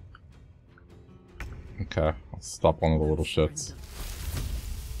 Okay, I'll stop one of the little shits.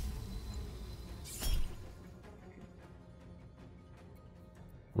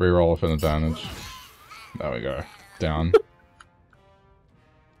 Reroll with an advantage. There we go. Down.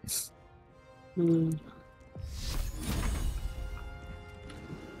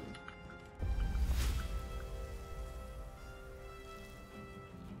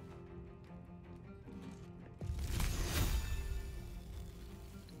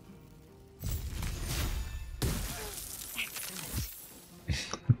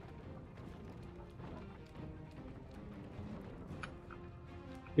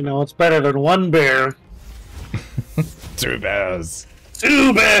 You know, it's better than one bear. 2 bears.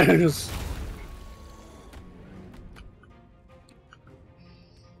 2 bears!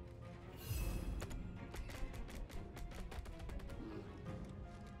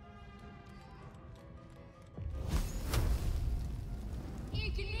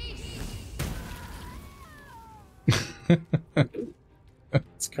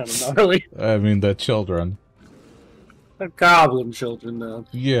 It's kind of gnarly. I mean, they're children. They're goblin children, though.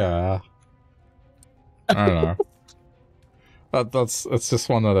 Yeah. I don't know. It's just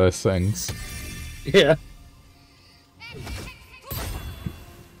one of those things. Yeah.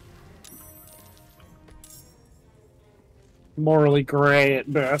 Morally gray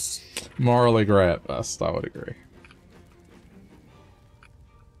at best. Morally gray at best, I would agree.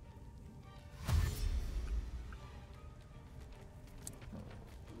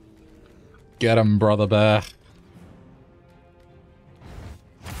 Get him, brother bear.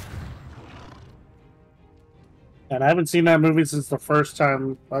 And I haven't seen that movie since the first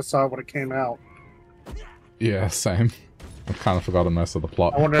time I saw it when it came out. Yeah, same. I kind of forgotten most of the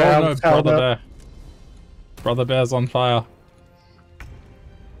plot. I wonder oh how no, it's held brother up. bear. Brother bear's on fire.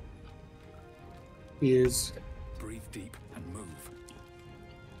 He is. Breathe deep and move.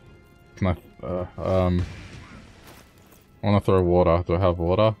 Can I wanna throw water. Do I have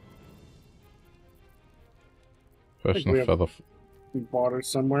water? Fish and a feather. Water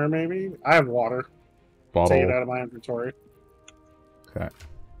somewhere, maybe? I have water. Bottle. Take it out of my inventory. Okay.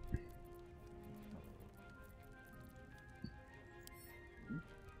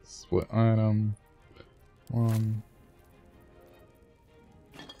 Split item. 1.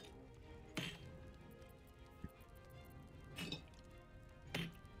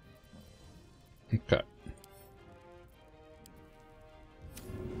 Okay.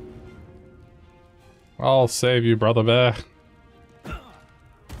 I'll save you, brother bear.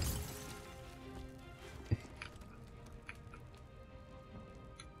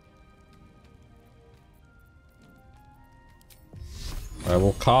 I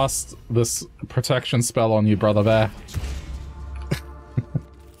will cast this protection spell on you, brother bear.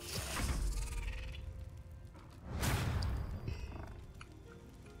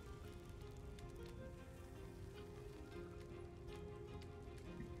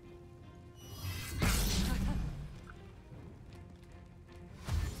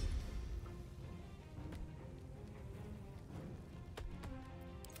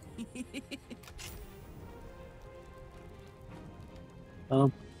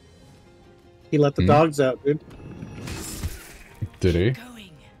 He let the dogs out, dude. Did he?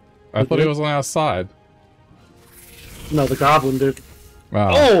 I thought he was on the outside. No, the goblin did.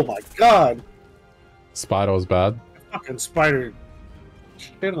 Wow. Oh my god! Spider was bad. Fucking spider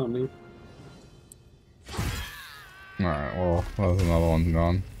shit on me. Alright, well, there's another one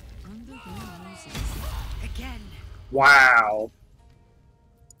gone. Wow.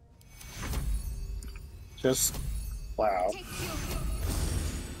 Just wow.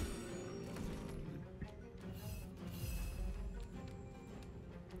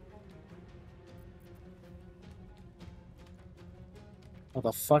 Oh,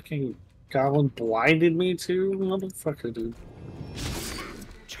 the fucking goblin blinded me too? Motherfucker, dude.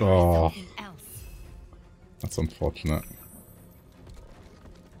 Oh. That's unfortunate.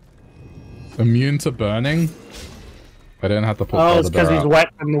 Immune to burning? I didn't have to put Oh, it's because he's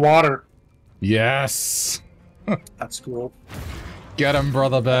wet from the water. Yes! That's cool. Get him,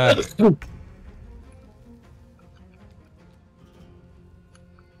 brother bear!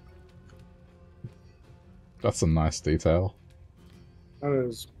 That's a nice detail. That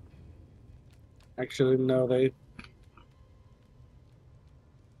is. Actually, no, they.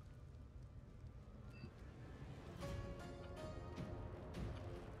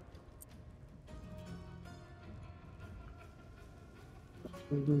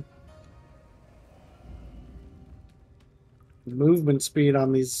 Movement speed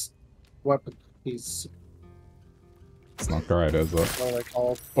on these weapons. These. It's not great, is it? What are they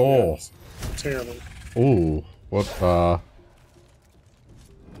called? Oh! Yeah, it's terrible. Ooh. What,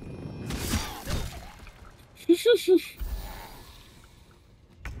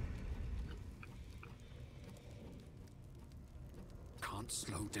 Can't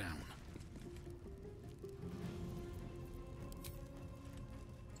slow down.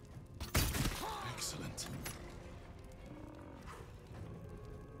 Excellent.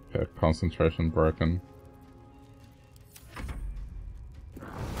 Okay, concentration broken.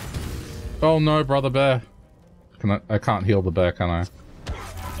 Oh no, brother bear! I can't heal the bear, can I?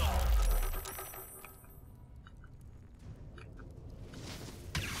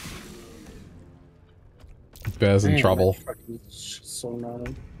 Bear's in trouble. So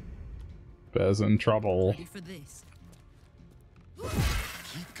gnarly. Bear's in trouble. Ready for this?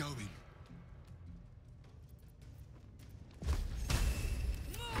 Keep going.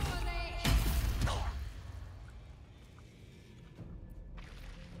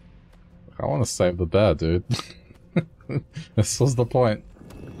 I want to save the bear, dude. This was the point.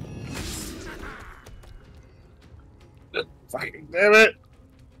 Damn it!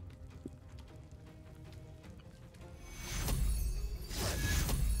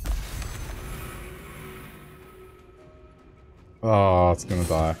 Oh, it's gonna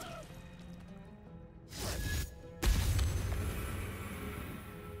die.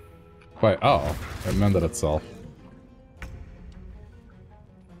 Wait, oh, it mended itself.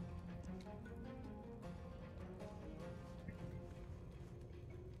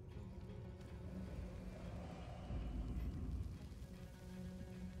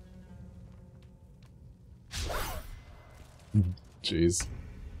 Jeez.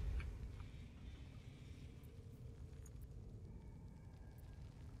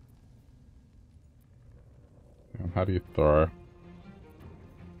 How do you throw?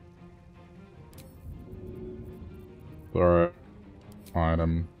 Throw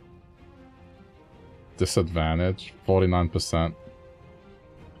item. Disadvantage 49%.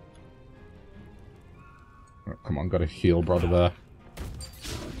 Oh, come on, gotta heal, brother. There.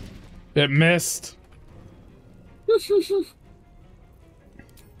 It missed. It's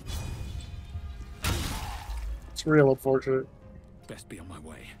real unfortunate. Best be on my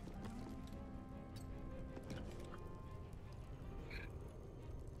way.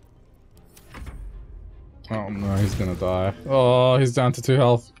 Oh no, he's gonna die. Oh, he's down to 2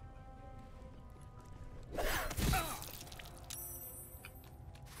 health.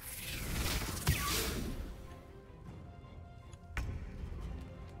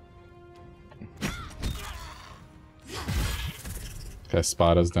 Okay,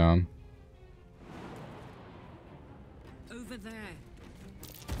 spider's down. Over there.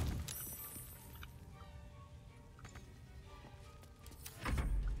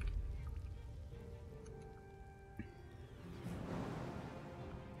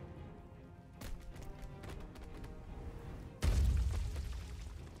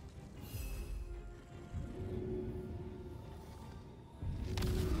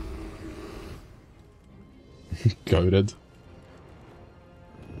 Goated.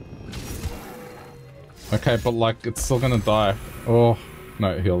 Okay, but like, it's still gonna die. Oh,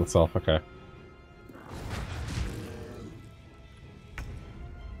 no, it healed itself, okay.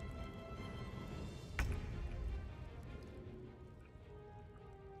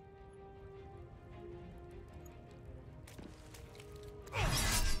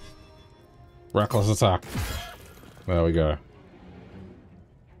 Reckless attack. There we go.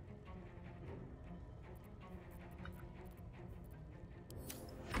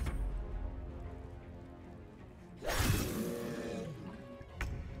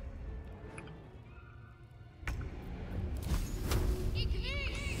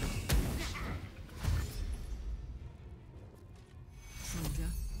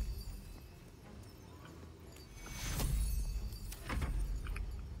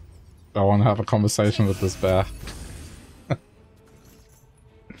 I want to have a conversation with this bear.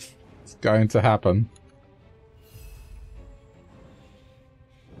 It's going to happen.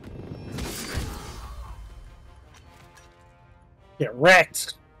 Get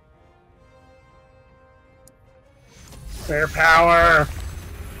wrecked. Bear power.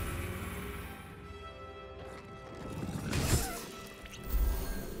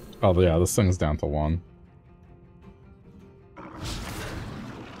 Oh yeah, this thing's down to 1.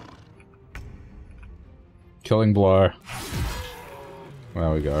 Killing blow.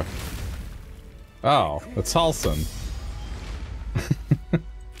 There we go. Oh, it's Halson.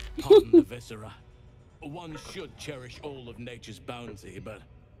 Pardon the viscera. One should cherish all of nature's bounty, but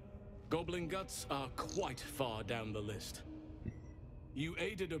goblin guts are quite far down the list. You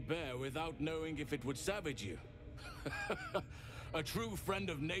aided a bear without knowing if it would savage you. A true friend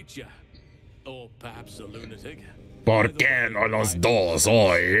of nature. Or perhaps a lunatic. ¿Por qué no los dos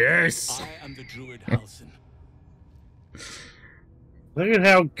oyes? I am the druid Halson. Look at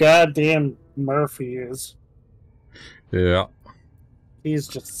how goddamn Murphy is. Yeah. He's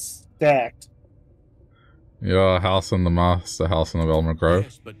just stacked. Yeah, Halson the Master, Halson of Elmer Grove.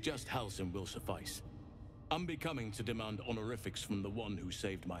 Yes, but just Halson will suffice. Unbecoming to demand honorifics from the one who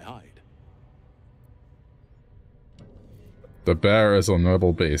saved my hide. The bear is a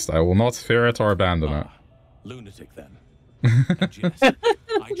noble beast. I will not fear it or abandon it. Lunatic, then. And yes,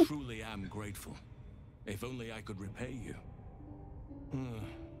 I truly am grateful. If only I could repay you.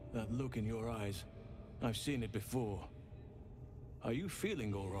 That look in your eyes. I've seen it before. Are you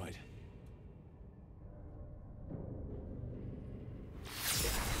feeling all right?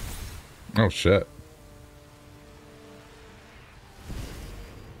 Oh shit.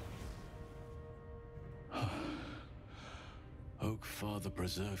 Oak Father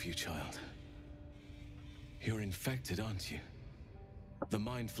preserve you, child. You're infected, aren't you? The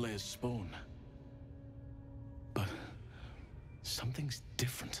Mind Flayer's spawn. But something's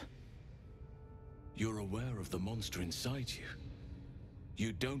different. You're aware of the monster inside you.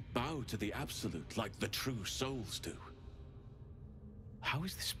 You don't bow to the Absolute like the true souls do. How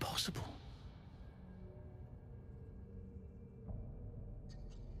is this possible?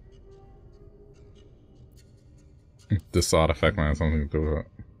 This artifact might have something to do with it.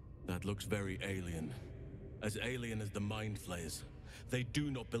 That looks very alien. As alien as the Mind Flayers. They do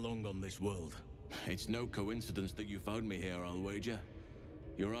not belong on this world. It's no coincidence that you found me here, I'll wager.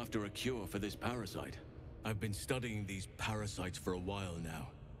 You're after a cure for this parasite. I've been studying these parasites for a while now.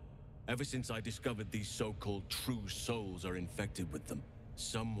 Ever since I discovered these so-called true souls are infected with them.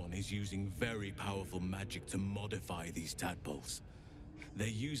 Someone is using very powerful magic to modify these tadpoles. They're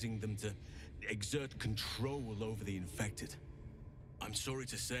using them to exert control over the infected. I'm sorry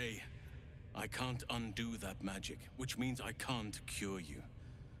to say, I can't undo that magic, which means I can't cure you.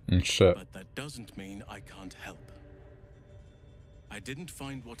 Shit. But that doesn't mean I can't help. I didn't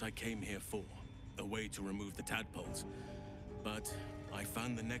find what I came here for, a way to remove the tadpoles, but I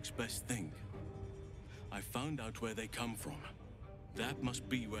found the next best thing. I found out where they come from. That must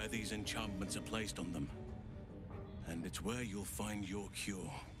be where these enchantments are placed on them. And it's where you'll find your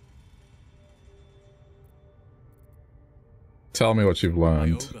cure. Tell me what you've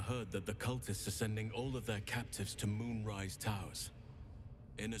learned. I overheard that the cultists are sending all of their captives to Moonrise Towers.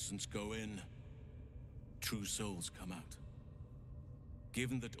 Innocents go in, true souls come out.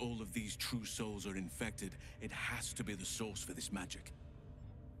 Given that all of these true souls are infected, it has to be the source for this magic.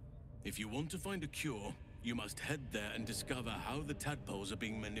 If you want to find a cure, you must head there and discover how the tadpoles are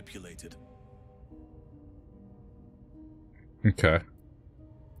being manipulated. Okay.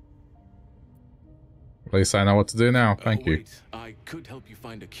 At least I know what to do now. Thank you. Wait, I could help you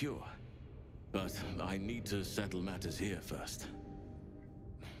find a cure, but I need to settle matters here first.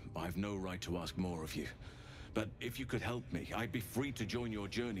 I've no right to ask more of you, but if you could help me, I'd be free to join your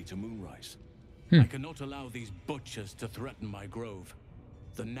journey to Moonrise. I cannot allow these butchers to threaten my grove.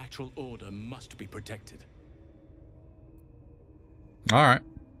 The natural order must be protected. Alright.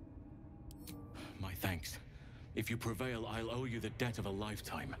 My thanks. If you prevail, I'll owe you the debt of a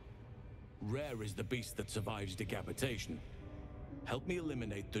lifetime. Rare is the beast that survives decapitation. Help me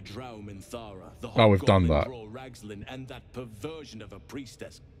eliminate the Drow Minthara, the we've done that. Ragslin, and that perversion of a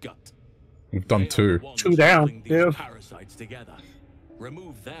priestess gut. We've done two. Two down. These Yeah. parasites together.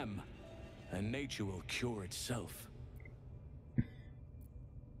 Remove them, and nature will cure itself.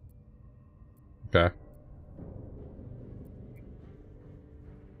 Okay.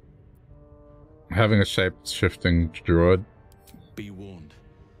 Having a shape-shifting druid. Be warned.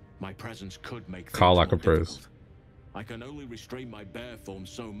 My presence could make things Karlach more approves. difficult. I can only restrain my bear form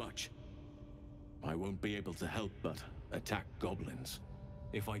so much. I won't be able to help but attack goblins.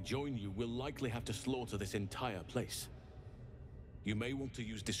 If I join you, we'll likely have to slaughter this entire place. You may want to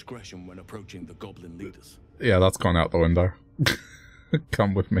use discretion when approaching the goblin leaders. Yeah, that's gone out the window.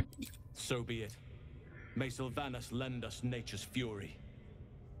 Come with me. So be it. May Sylvanas lend us nature's fury.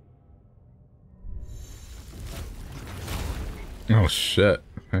 Oh shit.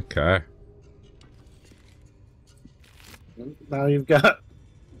 Okay. Now you got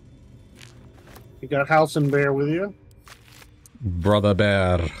House and Bear with you. Brother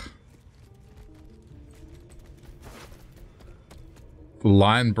Bear.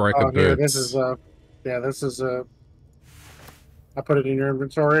 Line breaker boots. Here, this is I put it in your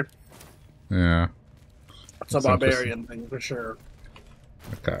inventory. Yeah. It's a barbarian thing for sure.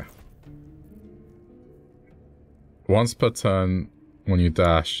 Okay. Once per turn, when you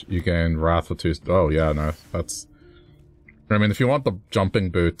dash, you gain Wrath for 2. Oh, yeah, no. That's... I mean, if you want the jumping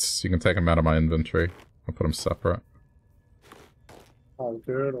boots, you can take them out of my inventory. I'll put them separate. All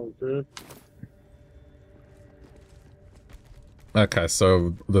good, all good. Okay,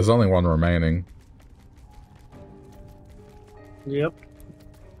 so there's only one remaining. Yep.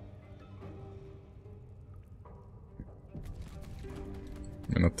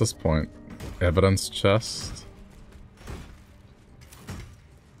 I mean, at this point, evidence chest.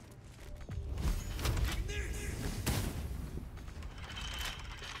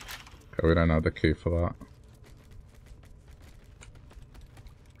 Okay, we don't have the key for that.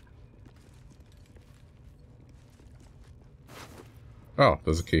 Oh,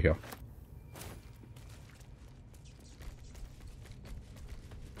 there's a key here.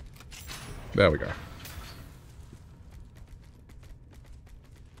 There we go.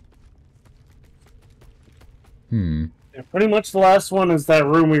 Yeah, pretty much the last one is that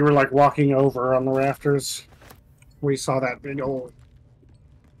room we were like walking over on the rafters. We saw that big old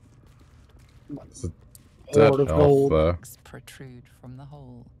hoard of gold. Legs protrude from the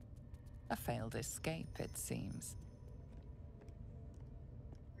hole. A failed escape, it seems.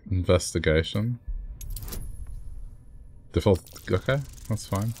 Investigation. Default. Okay, that's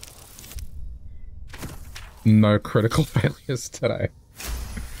fine. No critical failures today.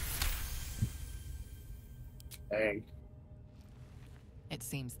 Dang. It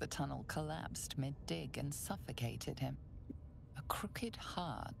seems the tunnel collapsed mid-dig and suffocated him. A crooked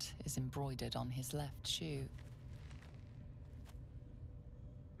heart is embroidered on his left shoe.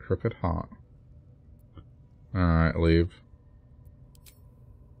 Crooked heart. Alright, leave.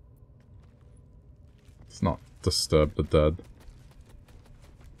 Let's not disturb the dead.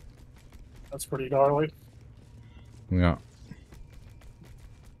 That's pretty gnarly. Yeah.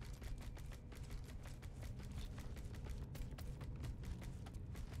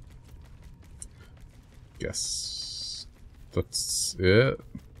 Guess that's it.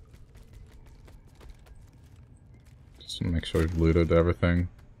 Just want to make sure we've looted everything.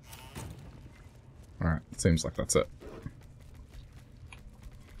 Alright, seems like that's it.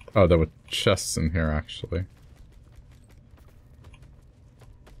 Oh, there were chests in here, actually.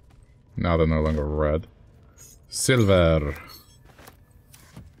 Now they're no longer red. Silver.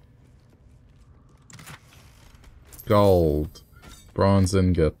 Gold. Bronze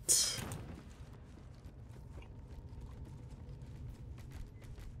ingot.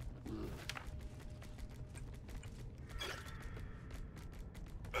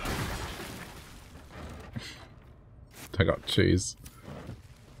 I got cheese.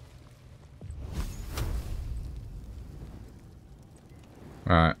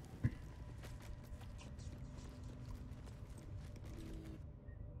 Alright.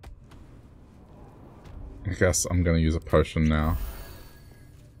 I guess I'm gonna use a potion now.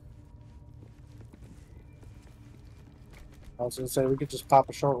 I was gonna say we could just pop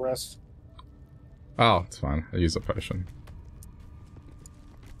a short rest. Oh, it's fine. I use a potion.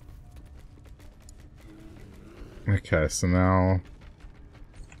 Okay, so now...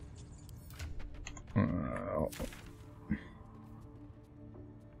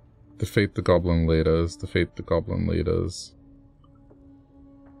 defeat the goblin leaders, defeat the goblin leaders.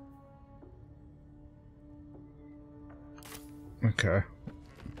 Okay.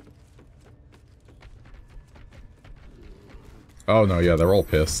 Oh no, yeah, they're all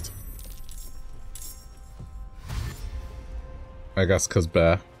pissed. I guess 'cause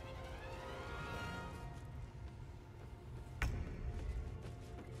bear.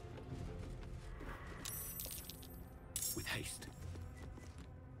 With haste.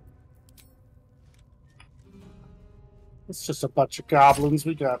 It's just a bunch of goblins.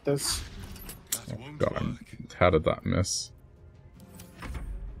 We got this. Oh, God, how did that miss?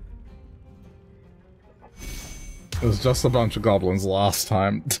 It was just a bunch of goblins last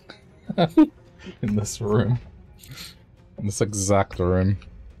time. In this room. In this exact room.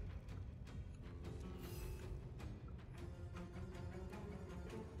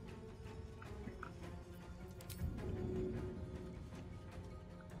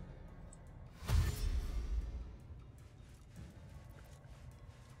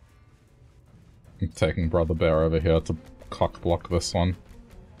 I'm taking Brother Bear over here to cock block this one.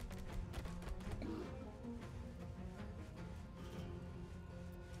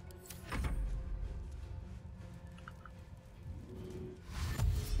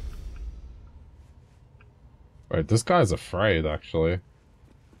 Wait, this guy's afraid, actually.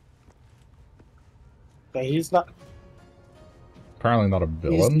 Yeah, he's not... Apparently not a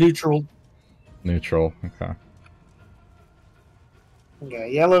villain. He's neutral. Neutral, okay. Yeah,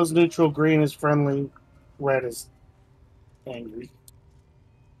 yellow's neutral, green is friendly, red is angry.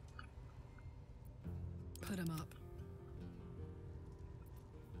 Put him up.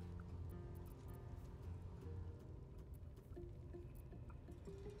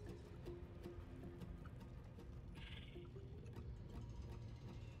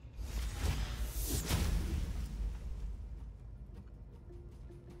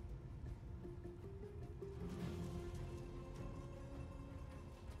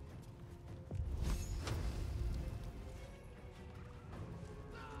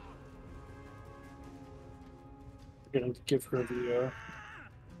 Gonna give her the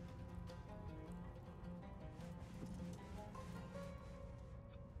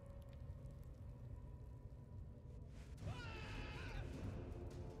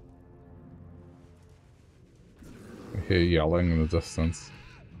I hear yelling in the distance.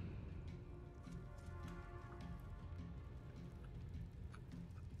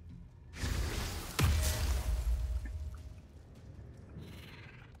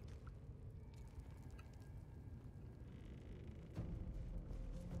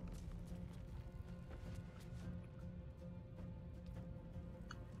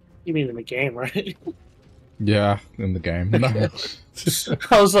 You mean in the game, right? Yeah, in the game. No.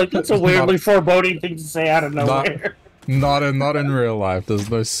 I was like, that's a weirdly foreboding thing to say out of nowhere. Not in real life.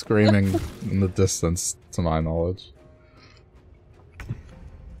 There's no screaming in the distance, to my knowledge.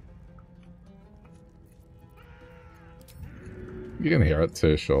 You can hear it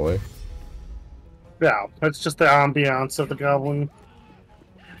too, surely. Yeah, it's just the ambiance of the goblin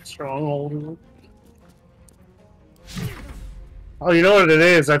stronghold. Oh, you know what it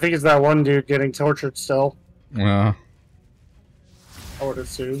is? I think it's that one dude getting tortured still. Yeah. I would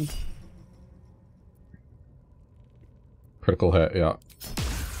assume. Critical hit, yeah.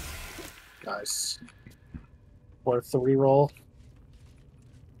 Nice. Worth the reroll.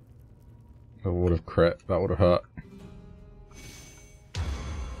 That would have crit. That would have hurt.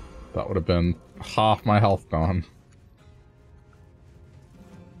 That would have been half my health gone.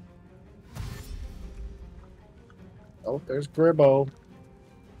 Oh, there's Gribbo.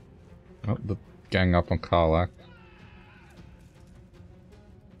 Oh, the gang up on Karlak.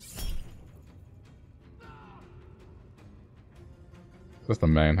 Just the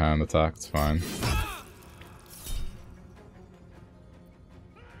main hand attack, it's fine.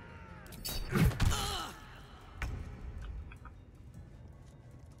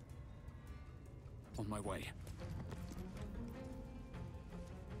 On my way.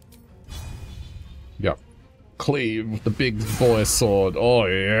 Yep. Cleave with the big boy sword. Oh,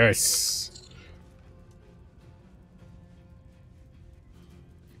 yes.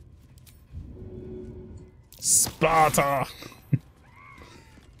 Sparta!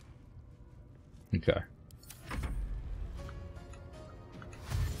 Okay.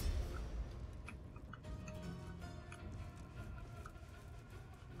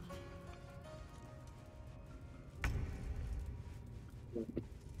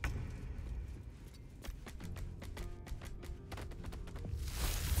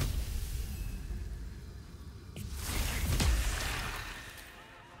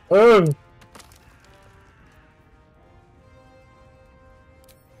 Oh!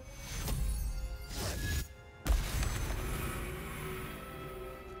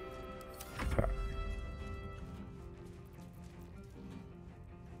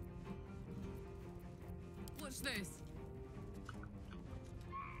 What's this?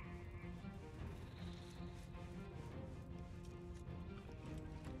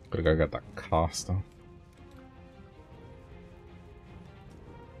 Gotta go get that caster.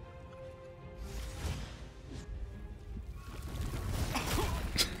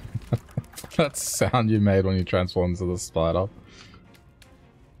 That sound you made when you transform into the spider.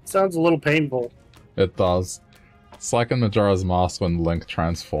 Sounds a little painful. It does. It's like in Majora's Mask when Link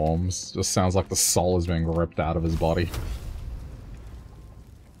transforms. Just sounds like the soul is being ripped out of his body.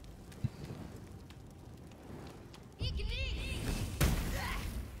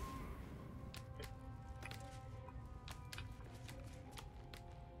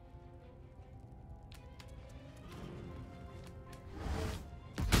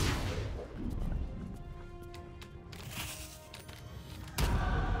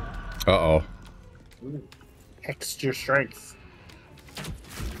 Uh-oh. Extra strength.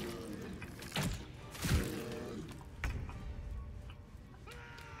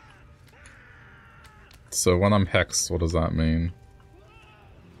 So when I'm hexed, what does that mean?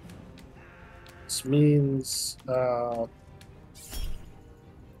 This means,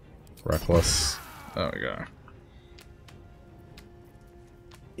 Reckless. There we go.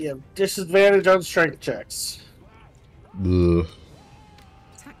 you have disadvantage on strength checks. Ugh.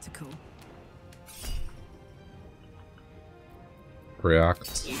 Tactical.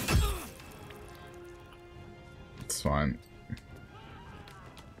 React. It's fine.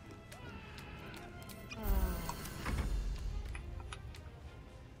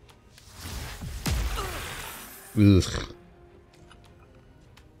 Ugh.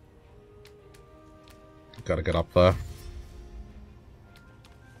 Gotta get up there.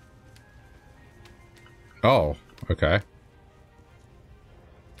 Oh, okay.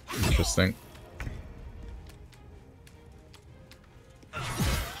 Interesting.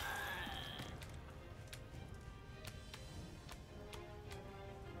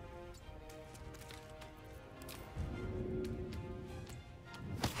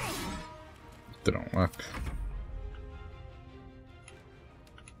 Didn't work.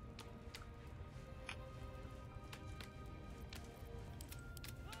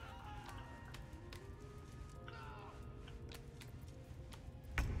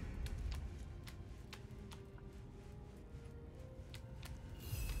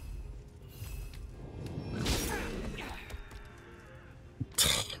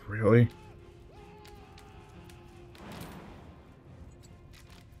 Really?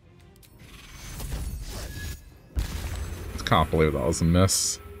 Can't believe that was a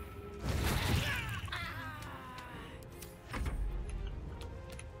miss.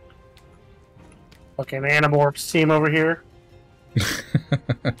 Fucking Animorphs team over here.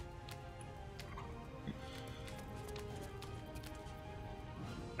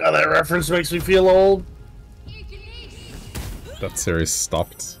 Oh, that reference makes me feel old. That series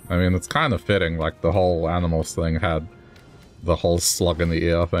stopped. I mean, it's kind of fitting, like the whole Animals thing had the whole slug in the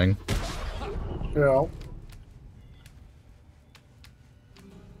ear thing. Yeah.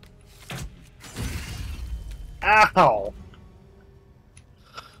 Ow!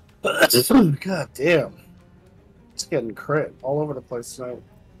 God damn. It's getting crit all over the place tonight.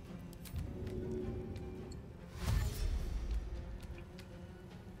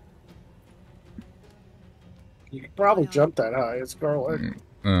 You could probably jump that high, it's garlic.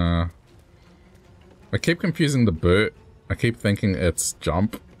 I keep confusing the boot. I keep thinking it's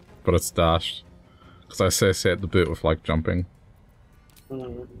jump, but it's dash. Because I associate the boot with, like, jumping.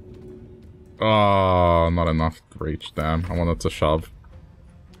 Mm. Oh, not enough reach, damn. I wanted to shove.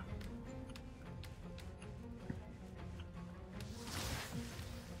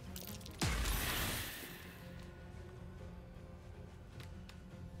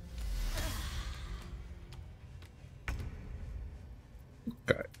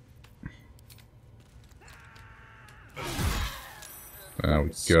 Okay. There we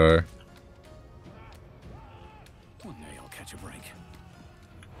go. One day I'll catch a break.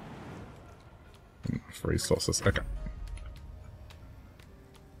 Enough resources. Okay.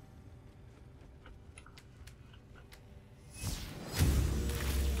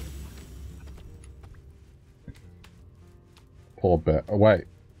 Poor bit. Oh, wait.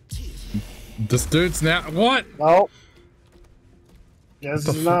 This dude's now. What? Oh. Yes,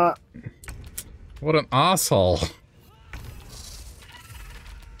 it's not. What an asshole.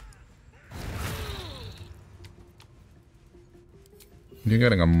 You're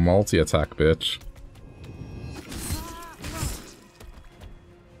getting a multi-attack, bitch.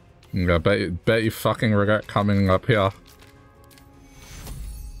 I bet you fucking regret coming up here.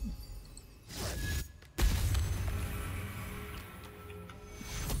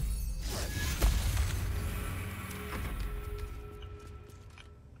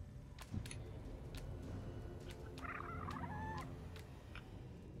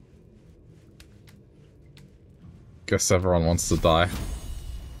 Guess everyone wants to die.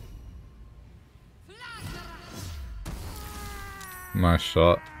 Nice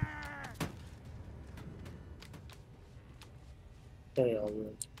shot.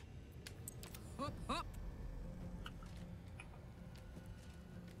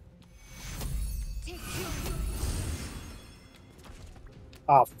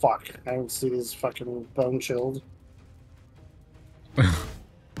 Oh fuck, I didn't see this fucking bone chilled.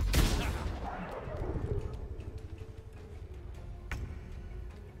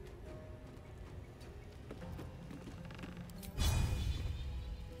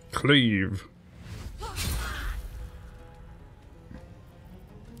 Cleave.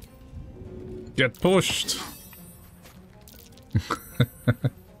 Get pushed.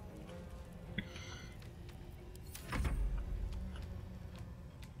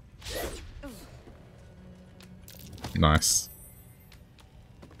 Nice.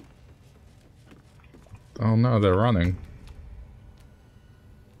 Oh no, they're running.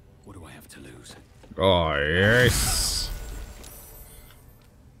 What do I have to lose? Oh yes.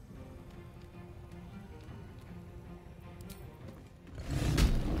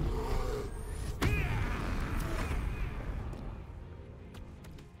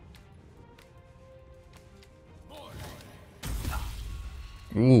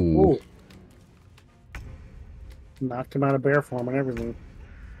 Ooh. Knocked him out of bear form and everything.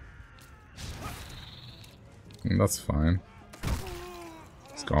 That's fine.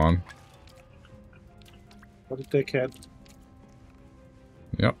 It's gone. What a dickhead.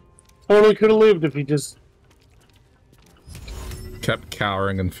 Yep. Totally could have lived if he just kept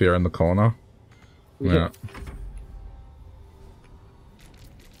cowering in fear in the corner. Yeah.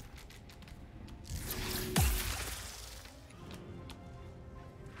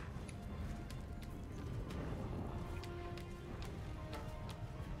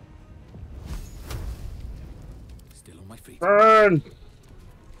 Still on my feet. burn.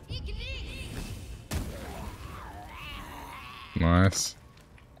 Nice.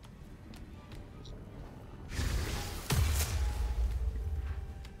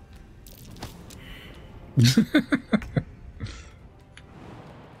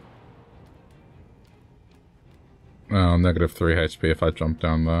 Oh, negative 3 HP if I jump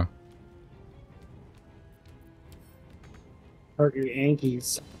down there. Hurt your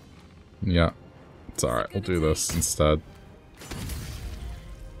Yankees. Yeah. It's alright, we'll do this instead.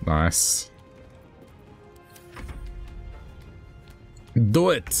 Nice.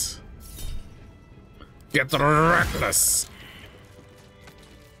 Do it! Get reckless!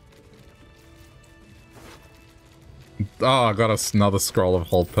 Oh, I got another scroll of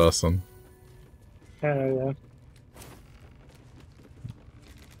hold person. Yeah.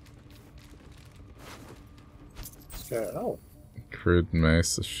 Oh. Crude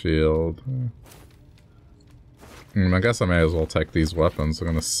mace, a shield. I guess I may as well take these weapons. I'm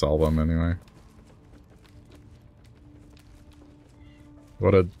gonna sell them anyway.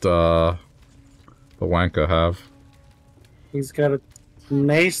 What did the wanker have? He's got a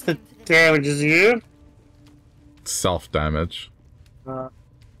mace that damages you. Self-damage. An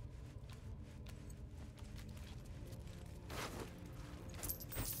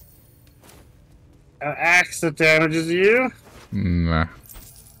axe that damages you. Nah.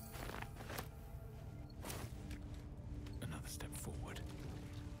 Another step forward.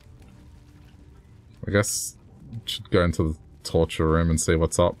 I guess should go into the torture room and see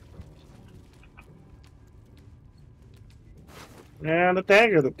what's up. And a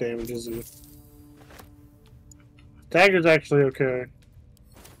dagger that damages you. Dagger's actually okay.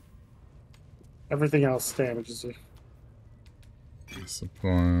 Everything else damages you. There's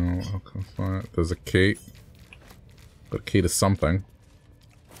a key. Got a key to something.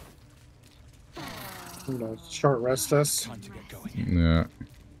 You know, short rest us. Yeah.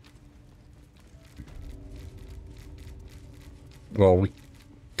 Well, we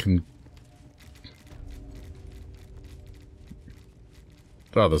can...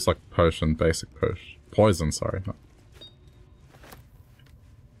 Oh, there's like potion, basic potion. Poison, sorry.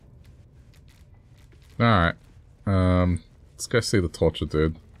 Alright. Let's go see the torture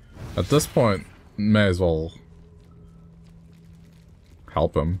dude. At this point, may as well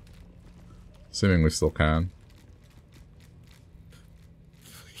help him. Assuming we still can.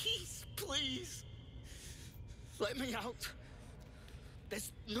 Please. Let me out.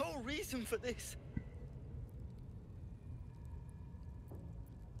 There's no reason for this.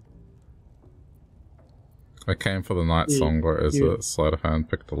 I came for the night song. Where is it? Sleight of hand,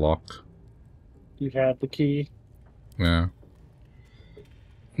 pick the lock. You have the key. Yeah.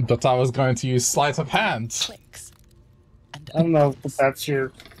 But I was going to use sleight of hand. I don't know if that's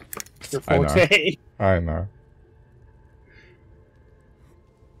your forte. I know.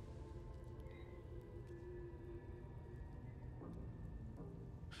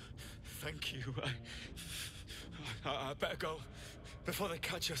 Thank you. I better go before they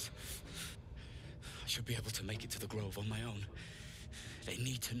catch us. I should be able to make it to the grove on my own. They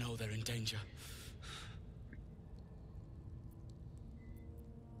need to know they're in danger.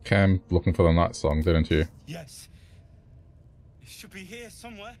 Came looking for the night song, didn't you? Yes. It should be here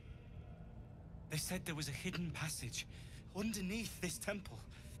somewhere. They said there was a hidden passage underneath this temple.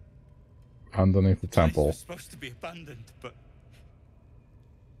 Underneath the The place temple. was supposed to be abandoned, but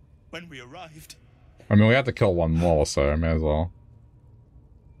when we arrived, I mean, we had to kill one more, so I may as well.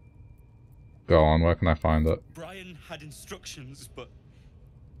 Go on, where can I find it? Brian had instructions, but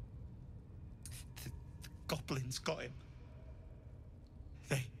the goblins got him.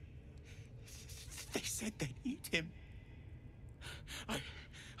 They said they'd eat him.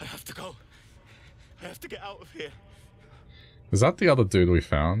 I have to go. I have to get out of here. Is that the other dude we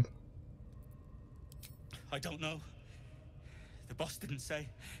found? I don't know. The boss didn't say.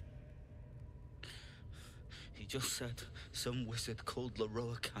 He just said some wizard called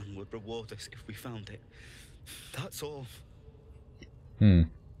Leroycan would reward us if we found it. That's all. Hmm.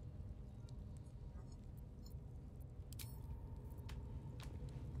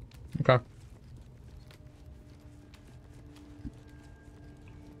 Okay.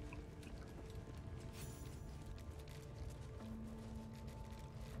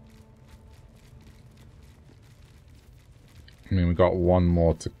 I mean, we got one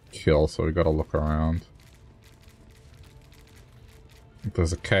more to kill, so we gotta look around.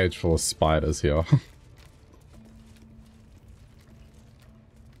 There's a cage full of spiders here.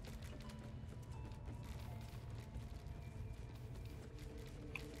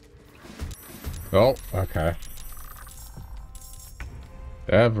 Oh, okay.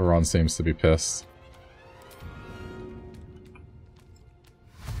 Everyone seems to be pissed.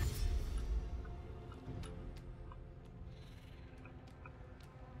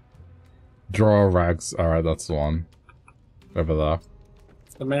 Draw rags. Alright, that's the one. Over there.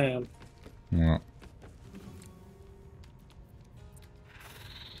 It's the man. Yeah.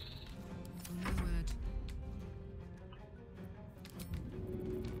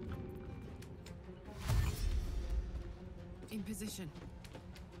 In position.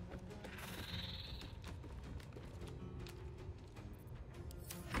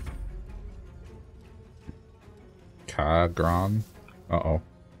 Tagron. Uh-oh.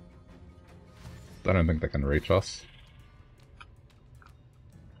 I don't think they can reach us.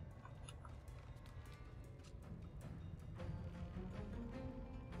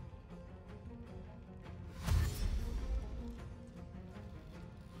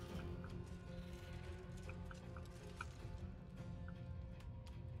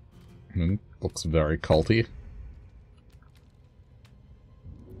 Looks very culty.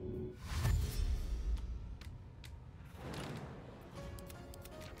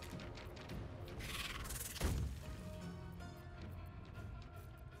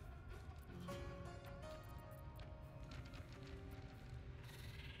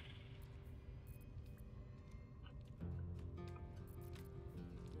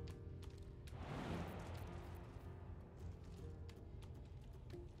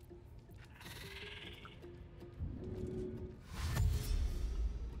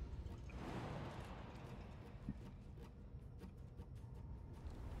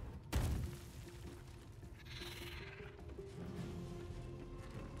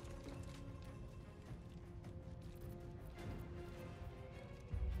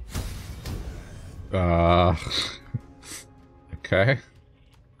 Okay.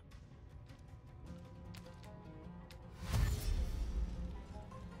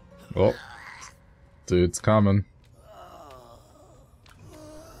 Oh, dude's coming.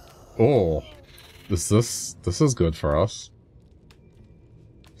 Oh, this is good for us.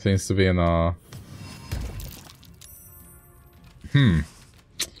 Seems to be in a...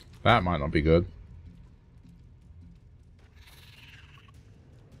 That might not be good.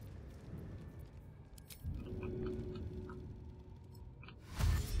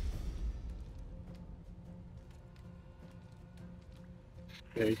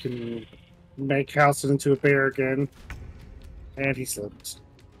 Yeah, you can make House into a bear again. And he slipped.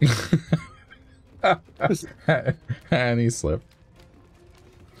 And he slipped.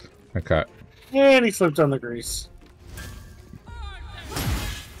 Okay. And he slipped on the grease.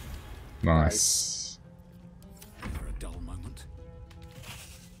 Nice. For a dull moment.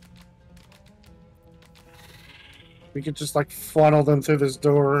 We could just, like, funnel them through this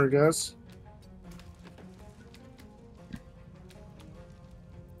door, I guess.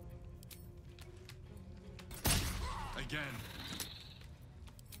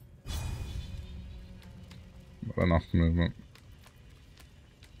 Not enough movement.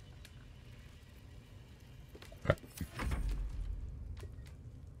 Okay.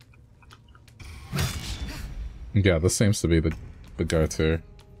 Yeah, this seems to be the go-to.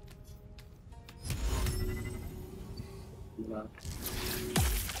 No.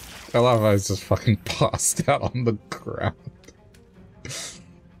 I love how he's just fucking passed out on the ground.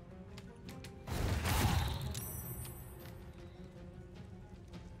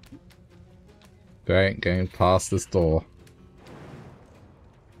 They ain't getting past this door.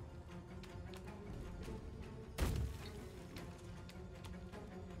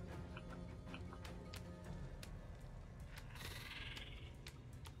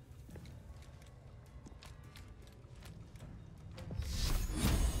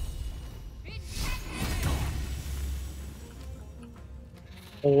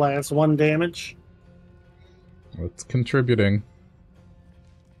 Last 1 damage. It's contributing.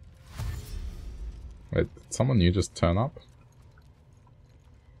 Wait, did someone new just turn up?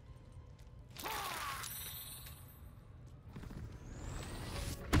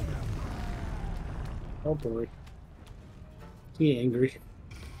 Oh boy. He angry.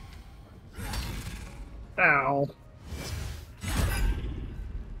 Ow.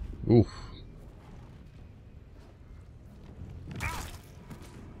 Oof.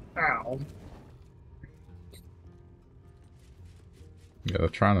 Ow. Yeah, they're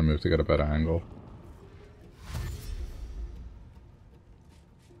trying to move to get a better angle.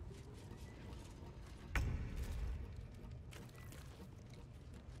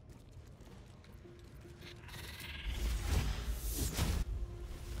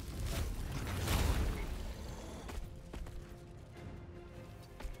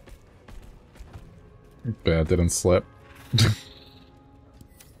 Bear didn't slip.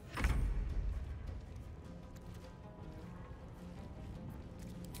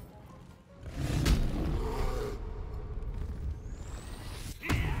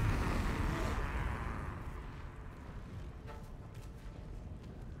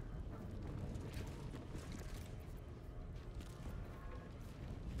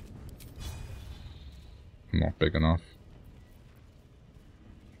 Not big enough.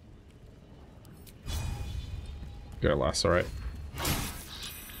 Go lacerate.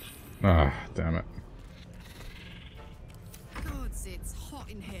 Ah, damn it. Gods, it's hot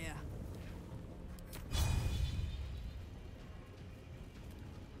in here.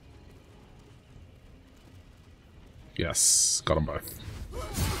 Yes, got them both.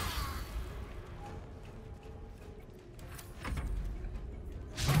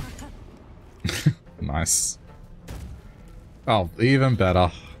 Nice. Oh, even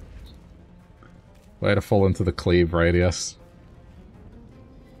better. Way to fall into the cleave radius.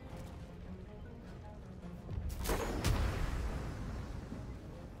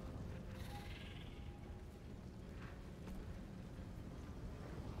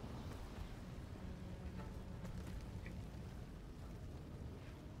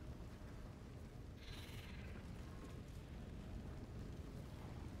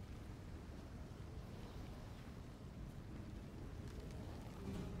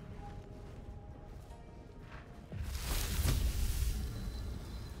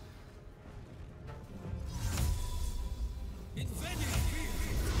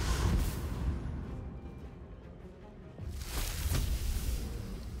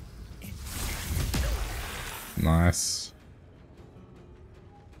 Nice.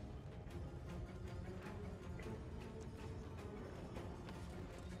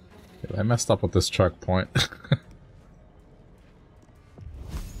 Yeah, they messed up with this choke point.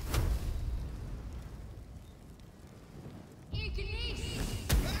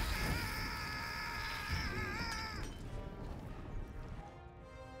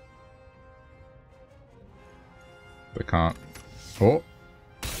 They can't. Oh.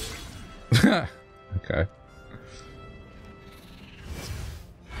 Okay.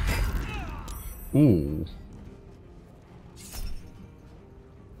 Ooh.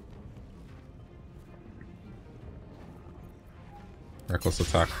 Reckless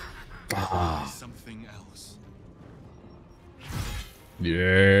attack. Ah. Something else.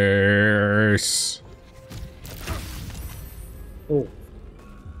 Yes. Oh.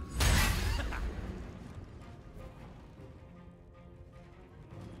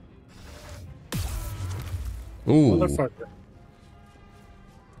 Ooh. Motherfucker.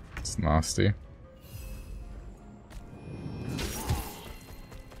 It's nasty.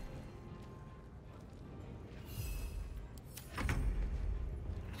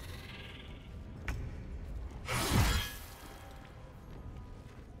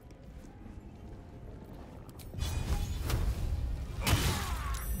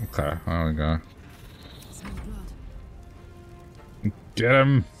 Okay, there we go. Get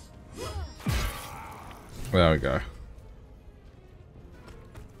him! There we go.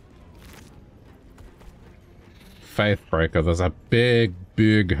 Faithbreaker, there's a big,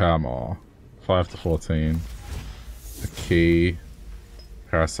 big hammer. 5 to 14. A key.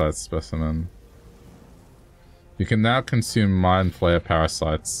 Parasite specimen. You can now consume Mind Flayer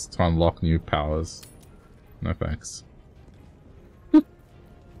parasites to unlock new powers. No thanks.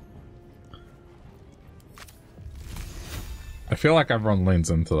 I feel like everyone leans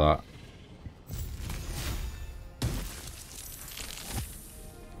into that.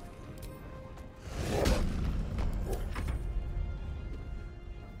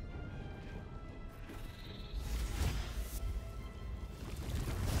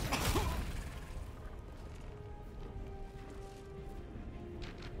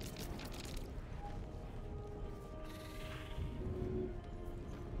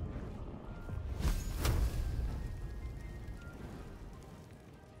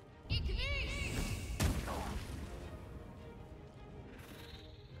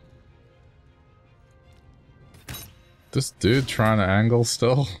 This dude trying to angle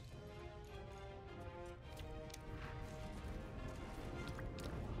still?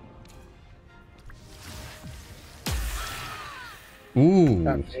 Ooh.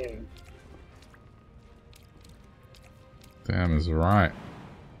 Damn is right.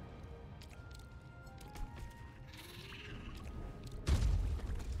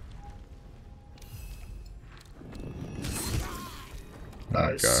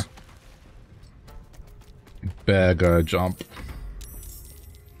 Nice. Okay. Bear go jump.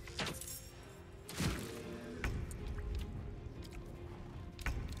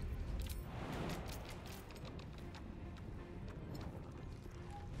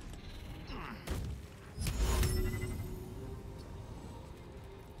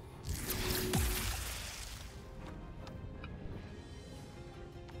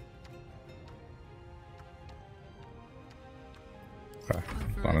 Okay,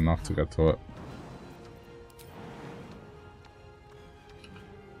 not enough to get to it.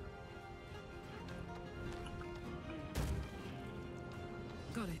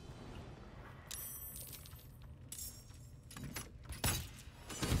 Got it.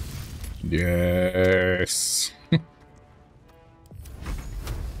 Yes.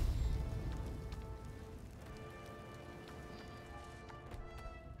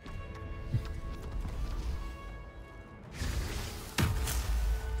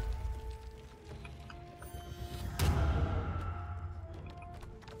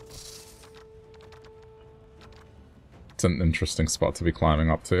 It's an interesting spot to be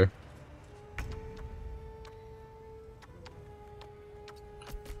climbing up to.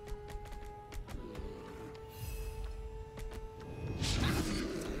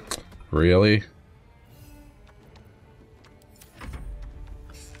 Really?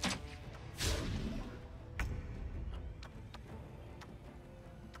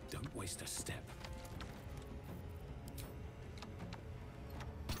 Don't waste a step.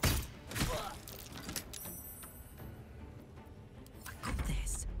 I got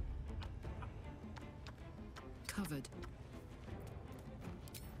this. Covered.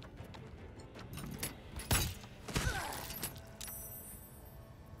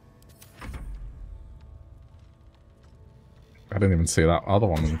 I didn't even see that other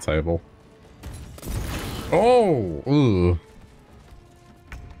one on the table. Oh! Ugh.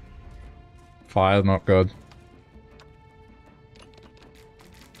 Fire, not good.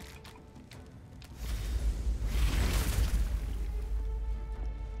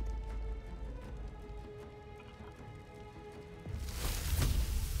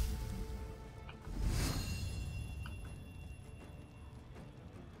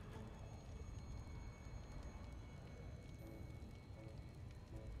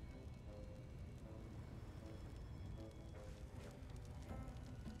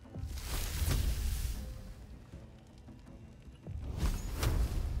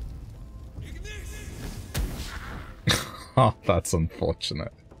 Oh, that's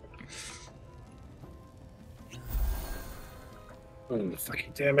unfortunate. Oh,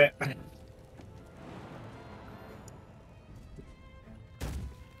 fucking damn it.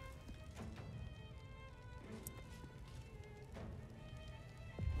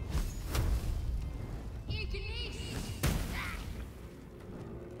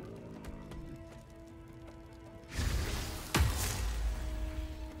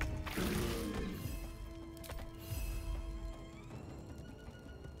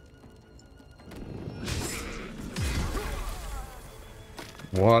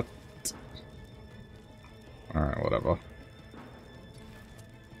 What? Alright, whatever.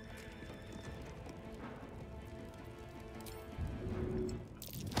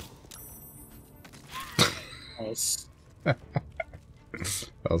 Nice. That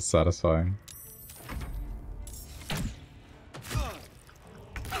was satisfying.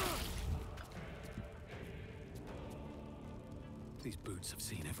 These boots have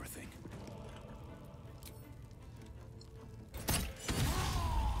seen everything.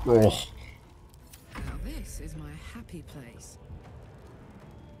 Oh. Now this is my happy place.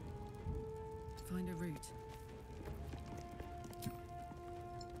 Find a route.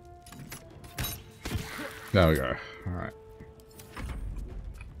 There we go. Alright.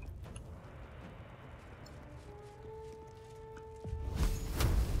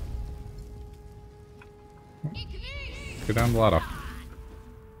 Go down the ladder.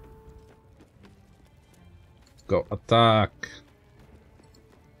 Go attack.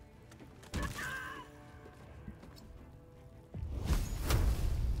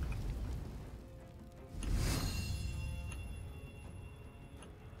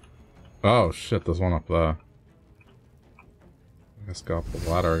 Oh shit, there's one up there. Let's go up the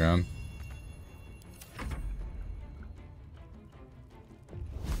ladder again.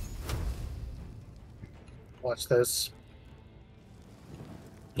 Watch this.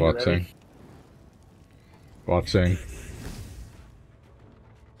 Watching. Watching.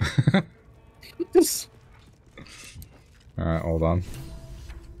 This. Alright, hold on.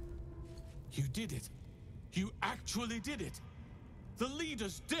 You did it. You actually did it. The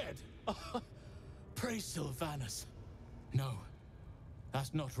leader's dead. Praise Sylvanus. No,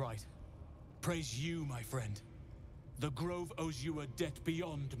 that's not right. Praise you, my friend. The Grove owes you a debt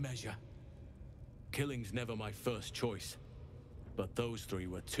beyond measure. Killing's never my first choice, but those three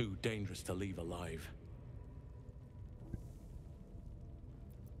were too dangerous to leave alive.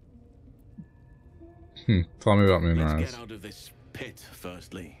 Tell me about Let's Moonrise. get out of this pit,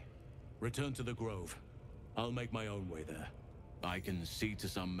 firstly. Return to the Grove. I'll make my own way there. I can see to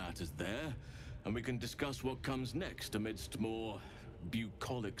some matters there, and we can discuss what comes next amidst more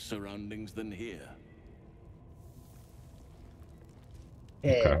bucolic surroundings than here.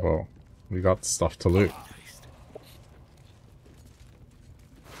 Okay, well, we got stuff to loot.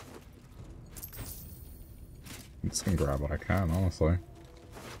 I'm just gonna grab what I can, honestly.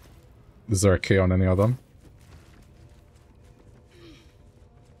 Is there a key on any of them?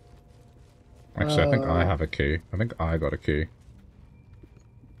 Actually, I think I have a key. I think I got a key.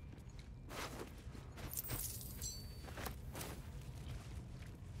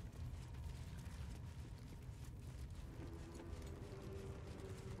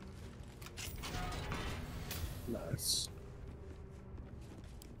 Nice.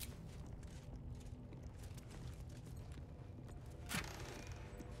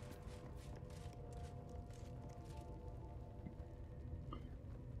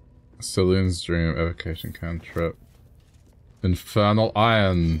 Saloon's Dream, Evocation Cantrip. Infernal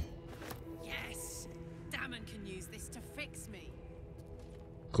Iron. Yes! Damon can use this to fix me.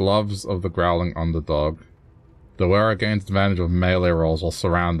 Gloves of the Growling Underdog. The wearer gains advantage of melee rolls while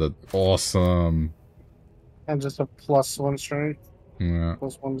surrounded. Awesome. And just a +1 strength. Yeah.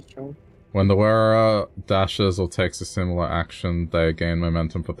 +1 strength. When the wearer dashes or takes a similar action, they gain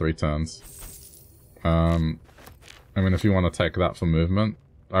momentum for 3 turns. I mean, if you want to take that for movement,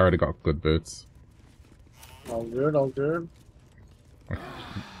 I already got good boots. All good, all good.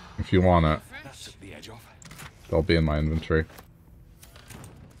 If you want it, That took the edge off. they'll be in my inventory.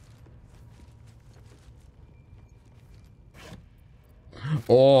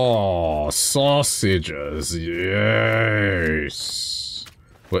 Oh, sausages! Yes!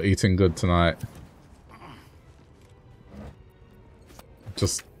 We're eating good tonight.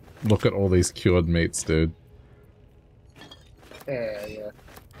 Just look at all these cured meats, dude. Yeah.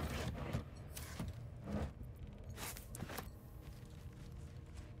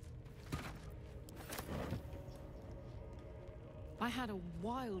 I had a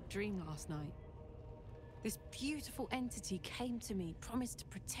wild dream last night. This beautiful entity came to me, promised to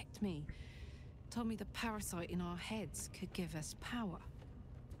protect me, told me the parasite in our heads could give us power.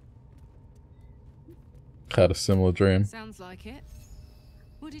 Had a similar dream. Sounds like it.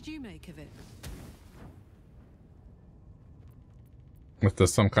 What did you make of it? If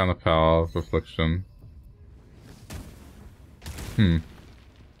there's some kind of power of affliction.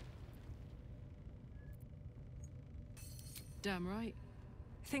 Damn right.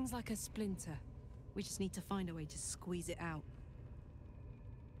 Things like a splinter. We just need to find a way to squeeze it out.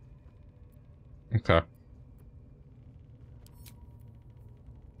 Okay.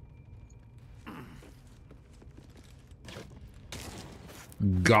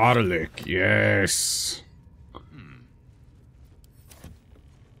 Garlic, yes.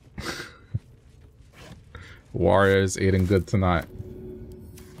 Warriors eating good tonight.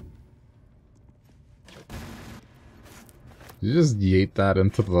 You just yeet that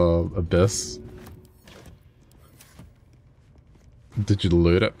into the abyss. Did you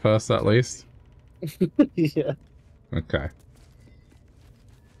loot it first, at least? Yeah. Okay.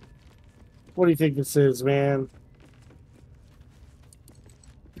 What do you think this is, man?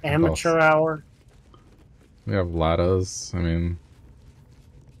 Amateur hour? We have ladders, I mean...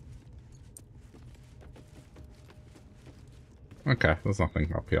 Okay, there's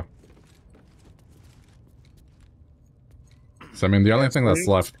nothing up here. So, I mean, the only thing that's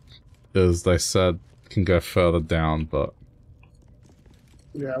left is they said can go further down, but...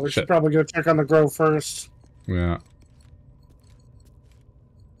 Yeah, we should probably go check on the grove first. Yeah.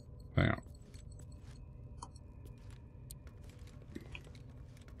 Hang on.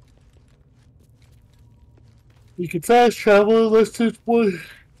 You can fast travel unless this one...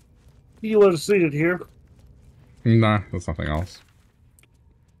 You want to see it here. No, there's nothing else.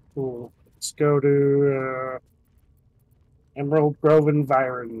 Cool. Let's go to Emerald Grove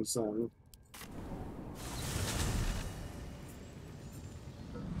Environs then.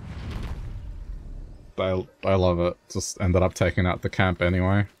 I love it. Just ended up taking out the camp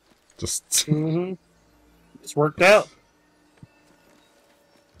anyway. Just... It's worked out.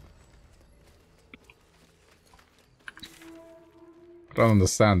 I don't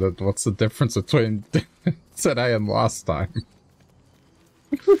understand it. What's the difference between today and last time?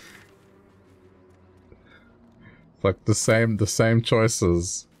 Like the same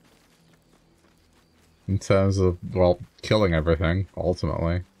choices in terms of, well, killing everything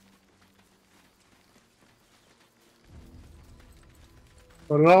ultimately.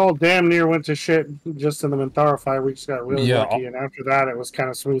 But it all damn near went to shit just in the Minthara fight. We just got really Yeah. lucky, and after that, it was kind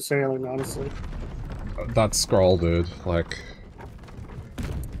of smooth sailing, honestly. That scroll, dude. Like,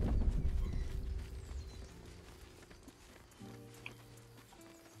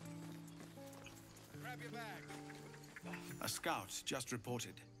 A scout just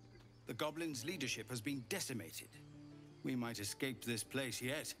reported. The goblins' leadership has been decimated. We might escape this place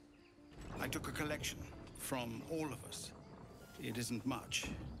yet. I took a collection from all of us. It isn't much,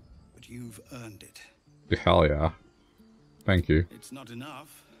 but you've earned it. hell yeah. Thank you. It's not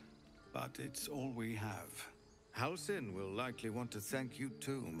enough, but it's all we have. Halsin will likely want to thank you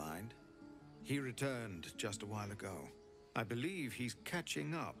too, Mind. He returned just a while ago. I believe he's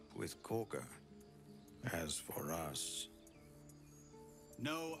catching up with Korga. As for us...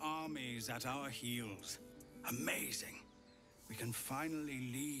 No armies at our heels. Amazing. We can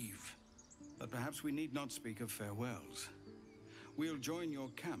finally leave. But perhaps we need not speak of farewells. We'll join your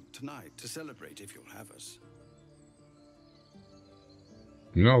camp tonight to celebrate if you'll have us.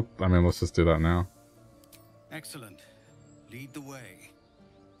 You know, I mean, let's just do that now. Excellent. Lead the way.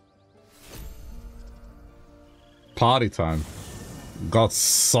 party time. Got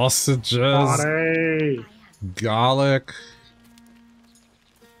sausages, Party. garlic.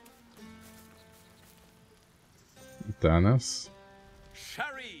 Dennis?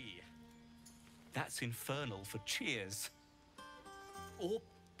 Sherry! That's infernal for cheers. Or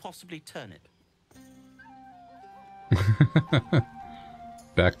possibly turnip.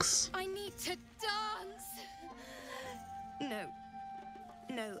 Bex. I need to dance. No.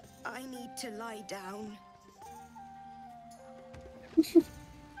 No, I need to lie down.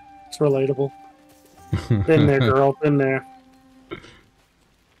 It's relatable. Been there, girl. Been there.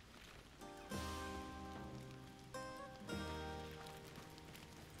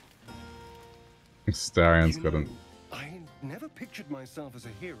 Starion's got an... I never pictured myself as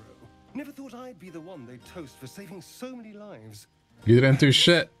a hero. Never thought I'd be the one they'd toast for saving so many lives. You didn't do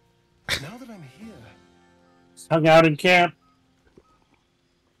shit. Now that I'm here... Hung out in camp.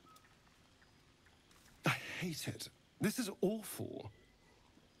 I hate it. This is awful.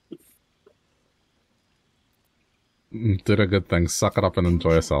 Did a good thing. Suck it up and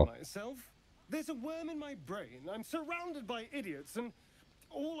enjoy yourself. There's a worm in my brain. I'm surrounded by idiots, and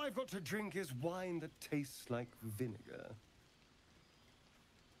all I've got to drink is wine that tastes like vinegar.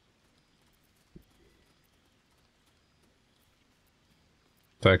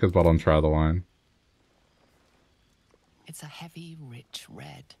 Take his bottle and try the wine. It's a heavy, rich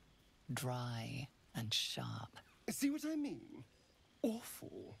red, dry and sharp. See what I mean?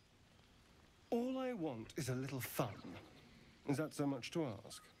 Awful. All I want is a little fun. Is that so much to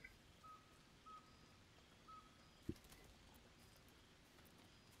ask?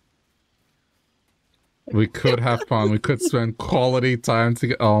 We could have fun. We could spend quality time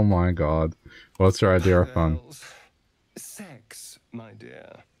together. Oh my god. What's your idea of fun? Sex, my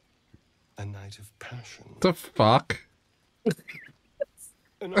dear. A night of passion. The fuck?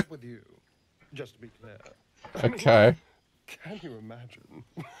 Not with you, just to be clear. I mean, Okay. can you imagine?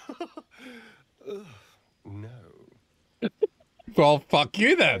 Ugh, no. Well, fuck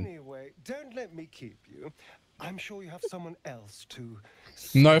you then. Anyway, don't let me keep you. I'm sure you have someone else to...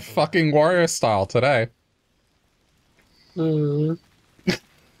 No fucking warrior style today. Mm.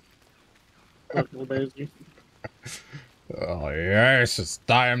 Oh yes, it's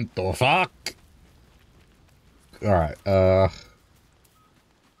time to fuck. Alright,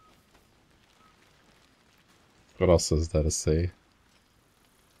 what else is there to see?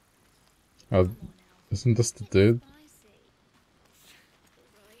 Oh, isn't this the dude?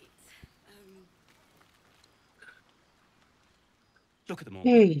 Look at them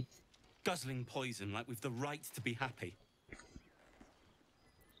all. Guzzling poison like we've the right to be happy.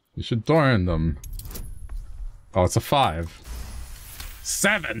 You should join them. Oh, it's a 5.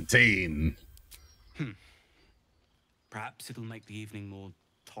 17! Perhaps it'll make the evening more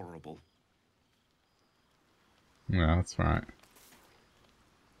tolerable. Yeah, that's right.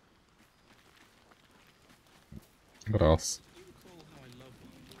 What else?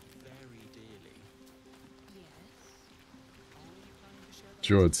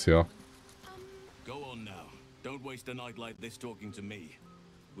 Druid's here. Go on now. Don't waste a night like this talking to me.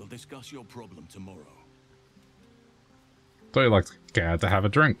 We'll discuss your problem tomorrow. Thought you liked Gad to have a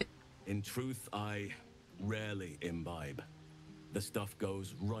drink. In truth, I rarely imbibe. The stuff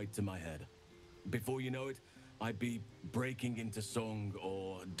goes right to my head. Before you know it, I'd be breaking into song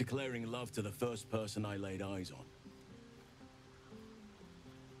or declaring love to the first person I laid eyes on.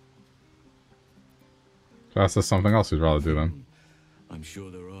 That's just something else you'd rather do then. I'm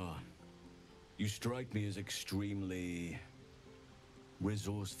sure there are. You strike me as extremely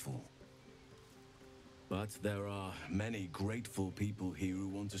resourceful. But there are many grateful people here who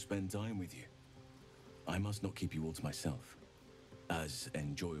want to spend time with you. I must not keep you all to myself, as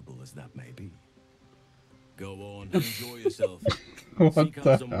enjoyable as that may be. Go on, enjoy yourself. What Seek out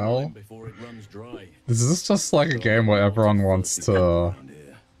the some hell? wine before it runs dry. Is this just like a game where everyone wants to...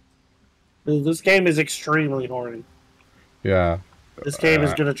 This game is extremely horny. Yeah. This game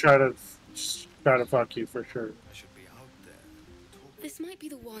is gonna try to fuck you for sure. This might be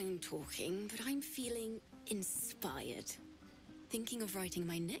the wine talking, but I'm feeling inspired. Thinking of writing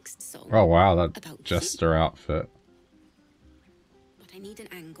my next song. Oh wow, that about jester outfit. But I need an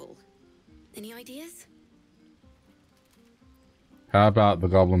angle. Any ideas? How about the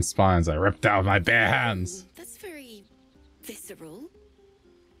goblin spines I ripped out with my bare hands? That's very visceral.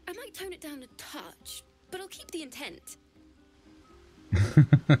 I might tone it down a touch, but I'll keep the intent.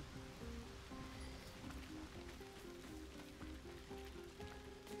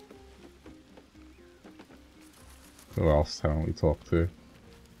 Who else haven't we talked to?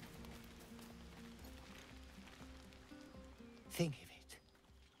 Think of it.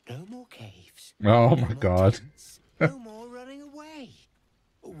 No more caves. Oh my god. No more running away.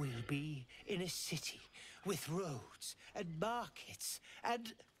 We'll be in a city with roads and markets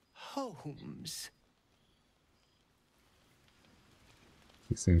and homes.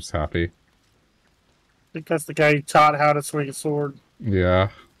 He seems happy. I think that's the guy who taught how to swing a sword. Yeah.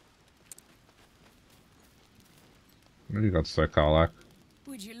 What do you got to say, Karlak?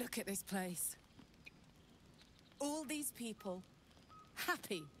 Would you look at this place? All these people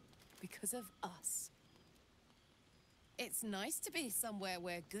happy because of us. It's nice to be somewhere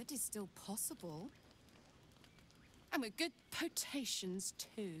where good is still possible. And with good potations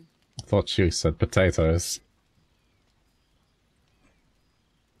too. I thought she said potatoes.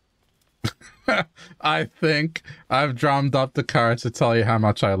 I think I've drummed up the courage to tell you how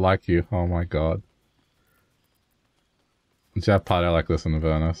much I like you. Oh my god. Do you have party like this in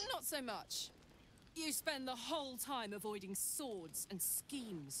Avernus? Not so much. You spend the whole time avoiding swords and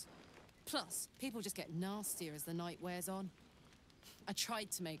schemes. Plus, people just get nastier as the night wears on. I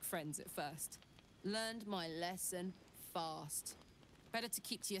tried to make friends at first. Learned my lesson fast. Better to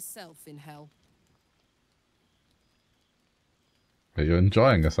keep to yourself in hell. Are you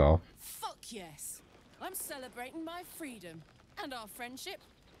enjoying yourself? Fuck yes. I'm celebrating my freedom and our friendship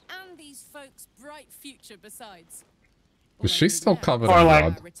and these folks' bright future besides. Is she still covered in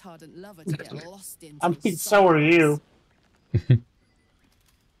blood? I mean, so are you.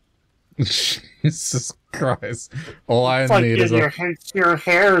 Jesus Christ. All I It's like need is your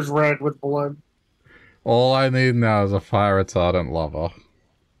hair is red with blood. All I need now is a fire retardant lover.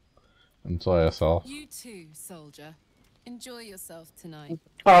 Enjoy yourself. You too, soldier. Enjoy yourself tonight.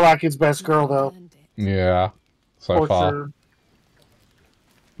 Karlak is best girl, though. Yeah. So For far. sure.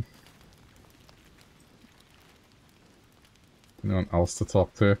 Anyone else to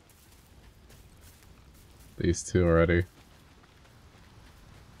talk to? These two already.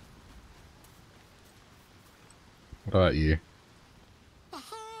 What about you?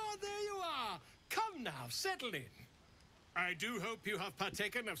 Aha, there you are. Come now, settle in. I do hope you have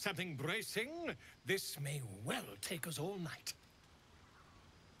partaken of something bracing. This may well take us all night.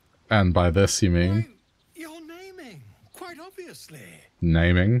 And by this you mean? You're naming, quite obviously.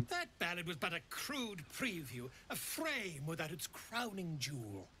 Naming? That ballad was but a crude preview, a frame without its crowning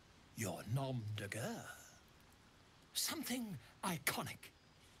jewel. Your nom de guerre. Something iconic,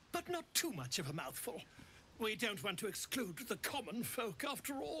 but not too much of a mouthful. We don't want to exclude the common folk,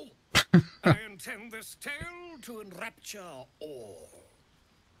 after all. I intend this tale to enrapture all.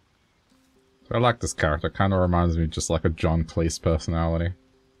 I like this character. Kind of reminds me just like a John Cleese personality.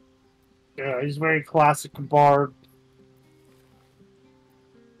 Yeah, he's very classic bard.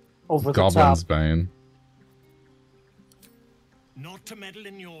 Over the Goblin's top. Bane. Not to meddle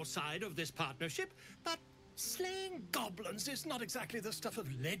in your side of this partnership, but slaying goblins is not exactly the stuff of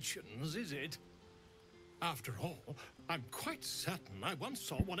legends, is it? After all, I'm quite certain I once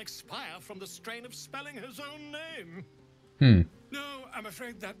saw one expire from the strain of spelling his own name. No, I'm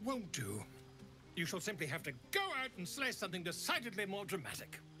afraid that won't do. You shall simply have to go out and slay something decidedly more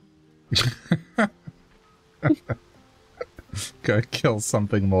dramatic. Go kill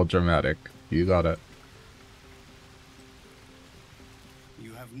something more dramatic. You got it.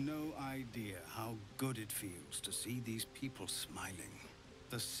 You have no idea how good it feels to see these people smiling.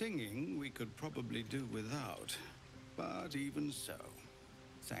 The singing we could probably do without, but even so,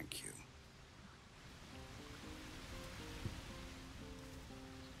 thank you.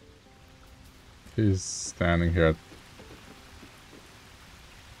 He's standing here.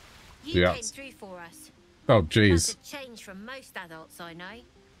 You came Yes. through for us. Oh, jeez. That's a change from most adults I know.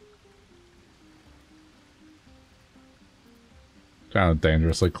 Kind of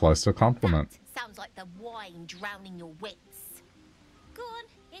dangerously close to a compliment. Sounds like the wine drowning your wits. Go on,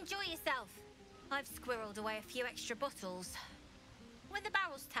 enjoy yourself. I've squirreled away a few extra bottles. When the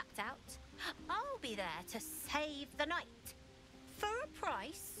barrel's tapped out, I'll be there to save the night. For a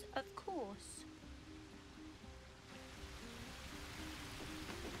price, of course.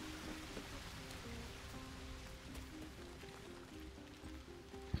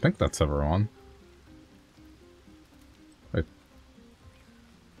 I think that's everyone. Wait.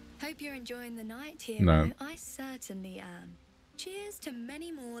 Hope you're enjoying the night, hero. No. I certainly am. Cheers to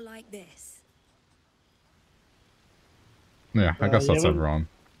many more like this. Yeah, I guess that's yeah, everyone.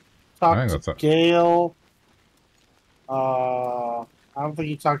 Talk I think to that's it. Gale. I don't think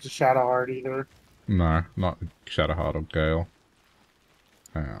you talked to Shadowheart either. No, not Shadowheart or Gale.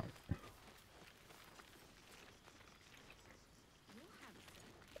 Hang on.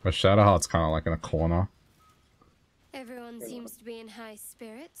 But Shadowheart's kind of like in a corner. Everyone seems to be in high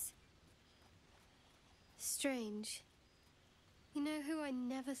spirits. Strange. You know who I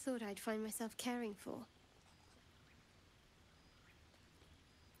never thought I'd find myself caring for?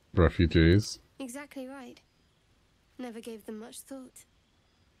 refugees. Exactly right. Never gave them much thought.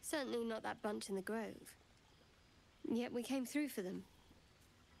 Certainly not that bunch in the grove. Yet we came through for them.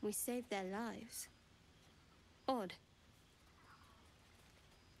 We saved their lives. Odd.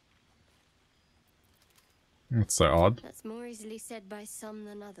 That's so odd. That's more easily said by some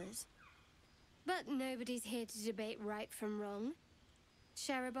than others. But nobody's here to debate right from wrong.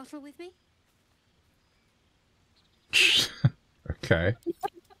 Share a bottle with me? Okay.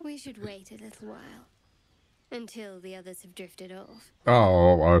 We should wait a little while. Until the others have drifted off.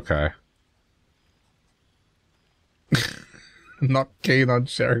 Oh, okay. Not keen on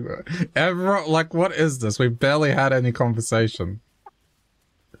sharing that. Everyone, like, what is this? We barely had any conversation.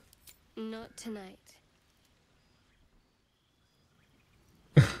 Not tonight.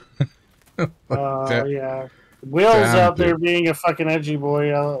 Yeah. Will's out there being a fucking edgy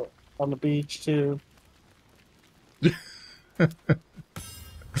boy out on the beach, too.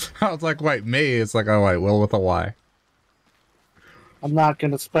 I was like, wait, me? It's like, oh, wait, Will with a Y. I'm not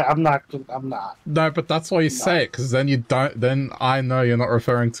gonna I'm not. No, but that's why you say it, because then you don't, then I know you're not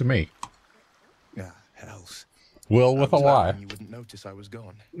referring to me. Yeah, hells. Will with a Y. You wouldn't notice I was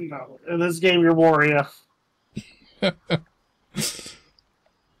gone. No, in this game, you're warrior.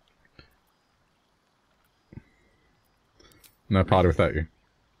 No party without you.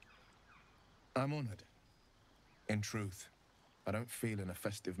 I'm honored. In truth, I don't feel in a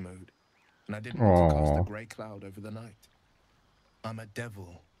festive mood, and I didn't want to cast a grey cloud over the night. I'm a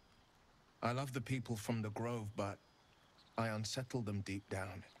devil. I love the people from the grove, but I unsettle them deep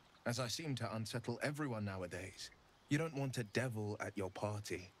down, as I seem to unsettle everyone nowadays. You don't want a devil at your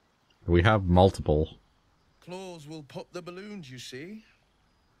party. We have multiple. Claws will pop the balloons, you see.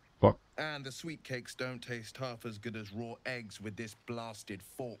 What? And the sweet cakes don't taste half as good as raw eggs with this blasted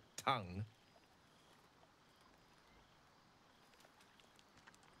forked tongue.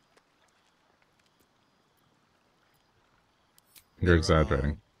 You're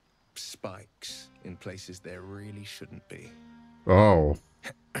exaggerating. Spikes in places there really shouldn't be. Oh.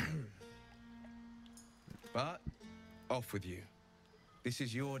 But off with you. This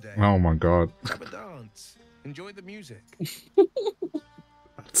is your day. Oh my god. Have a dance. Enjoy the music.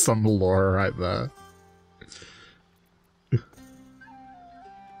 Some lore right there.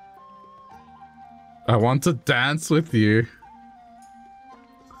 I want to dance with you.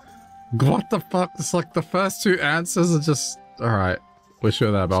 What the fuck? It's like the first two answers are just... Alright. Wish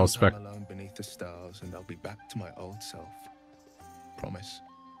you that, but I'll spec... I'm alone beneath the stars and I'll be back to my old self. Promise.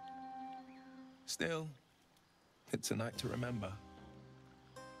 Still, it's a night to remember.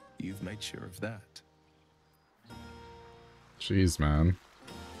 You've made sure of that. Jeez, man.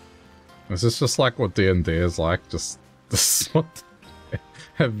 This is just like what D&D is like. Just... This is what...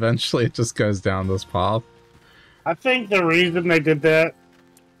 Eventually it just goes down this path. I think the reason they did that,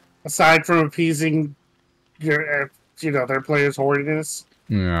 aside from appeasing your, their players' horniness,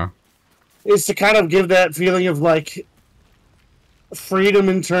 Yeah. is to kind of give that feeling of, like, freedom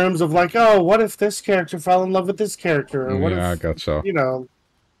in terms of, like, oh, what if this character fell in love with this character? Or what Yeah, if, I gotcha.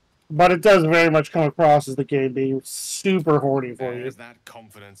 But it does very much come across as the game being super horny for you. There's that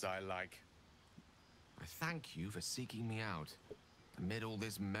confidence I like. I thank you for seeking me out. Amid all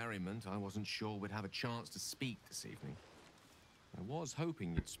this merriment, I wasn't sure we'd have a chance to speak this evening. I was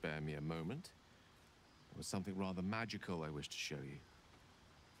hoping you'd spare me a moment. There was something rather magical I wish to show you.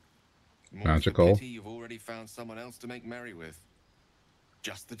 Magical? More's the pity you've already found someone else to make merry with.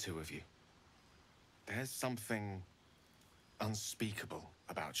 Just the two of you. There's something unspeakable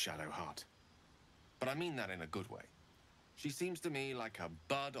about Shadowheart. But I mean that in a good way. She seems to me like a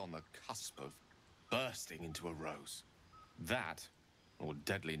bud on the cusp of bursting into a rose. That, or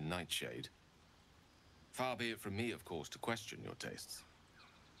deadly nightshade. Far be it from me, of course, to question your tastes.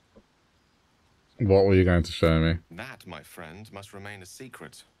 What were you going to show me? That, my friend, must remain a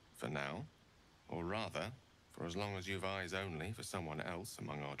secret for now. Or rather, for as long as you've eyes only for someone else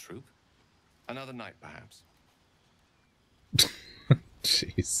among our troop. Another night, perhaps.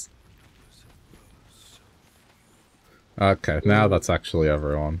 Jeez. Okay, now that's actually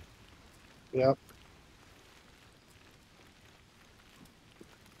everyone. Yep.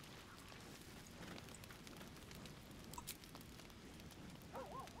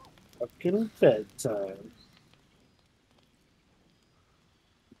 Fucking bedtime.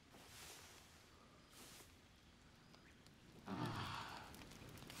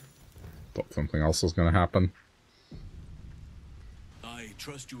 Thought something else was going to happen. I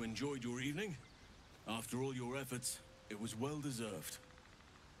trust you enjoyed your evening. After all your efforts, it was well deserved.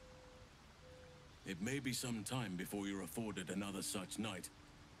 It may be some time before you're afforded another such night.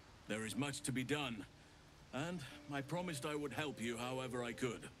 There is much to be done, and I promised I would help you however I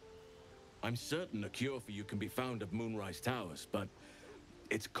could. I'm certain a cure for you can be found at Moonrise Towers, but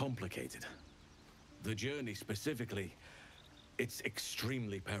it's complicated. The journey specifically, it's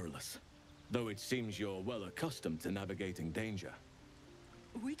extremely perilous. Though it seems you're well accustomed to navigating danger.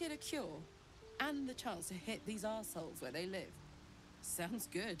 We get a cure and the chance to hit these arseholes where they live. Sounds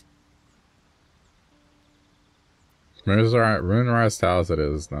good. Moonrise Towers it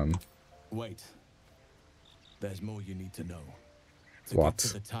is, then. Wait. There's more you need to know. To What? get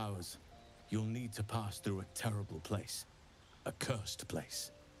to the towers, you'll need to pass through a terrible place. A cursed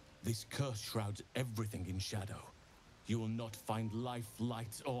place. This curse shrouds everything in shadow. You will not find life,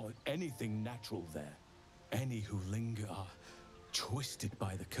 light, or anything natural there. Any who linger are twisted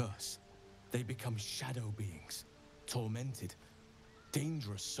by the curse. They become shadow beings, tormented,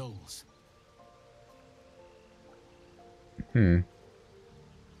 dangerous souls.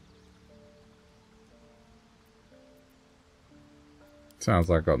 Sounds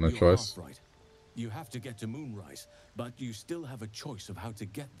like I got no You're choice. half right. You have to get to Moonrise, but you still have a choice of how to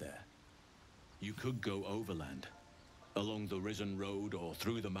get there. You could go overland, along the Risen Road or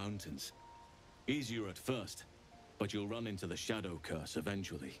through the mountains. Easier at first, but you'll run into the Shadow Curse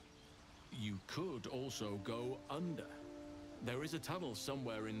eventually. You could also go under. There is a tunnel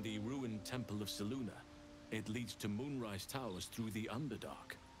somewhere in the ruined Temple of Selûne. It leads to Moonrise Towers through the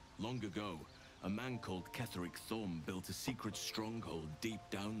Underdark. Long ago, a man called Ketheric Thorm built a secret stronghold deep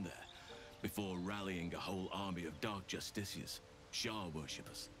down there, before rallying a whole army of Dark Justiciars, Shah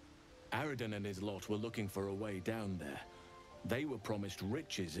worshippers. Aradin and his lot were looking for a way down there. They were promised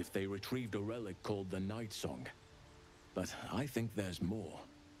riches if they retrieved a relic called the Night Song. But I think there's more.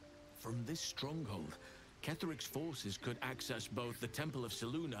 From this stronghold, Ketheric's forces could access both the Temple of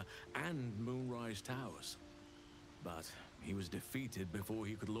Selûne and Moonrise Towers. But he was defeated before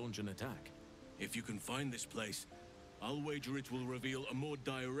he could launch an attack. If you can find this place, I'll wager it will reveal a more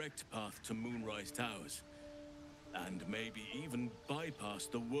direct path to Moonrise Towers. And maybe even bypass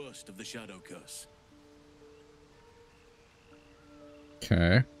the worst of the Shadow Curse.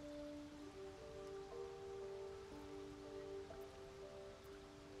 Okay.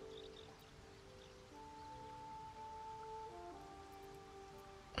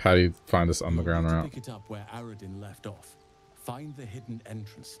 How do you find this underground You'll need route? to pick it up where Aradin left off. Find the hidden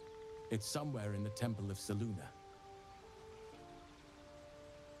entrance. It's somewhere in the Temple of Selûne.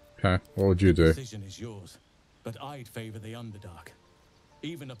 Okay, what would you The do? decision is yours, but I'd favor the Underdark.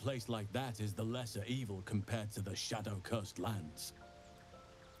 Even a place like that is the lesser evil compared to the shadow-cursed lands.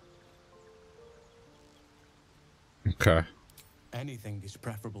 Okay. Anything is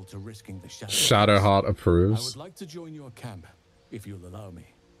preferable to risking the shadow. Shadowheart I approves. would like to join your camp, if you'll allow me.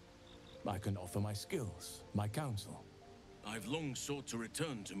 I can offer my skills, my counsel. I've long sought to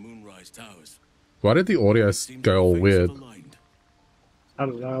return to Moonrise Towers. Why did the audio go all weird? I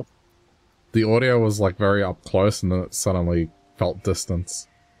don't know. The audio was like very up close and then it suddenly felt distance.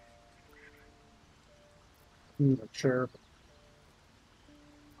 I'm not sure.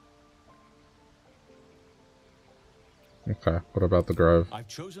 Okay, what about the Grove? I've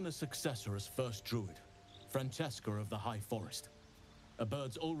chosen a successor as first druid, Francesca of the High Forest. A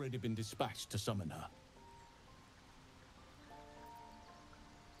bird's already been dispatched to summon her.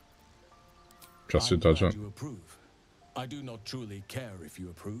 Trust your I'm glad judgment. you approve. I do not truly care if you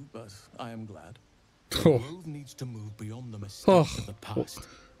approve, but I am glad. The Grove needs to move beyond the mistakes of the past.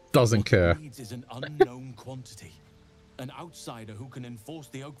 Doesn't What care. it needs is an unknown quantity. An outsider who can enforce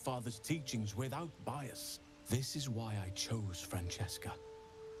the Oakfather's teachings without bias. This is why I chose Francesca.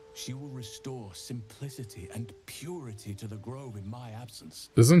 She will restore simplicity and purity to the Grove in my absence.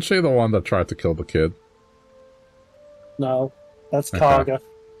 Isn't she the one that tried to kill the kid? No, that's Okay. Kaga.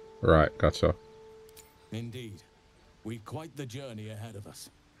 Right, gotcha. Indeed. We've quite the journey ahead of us.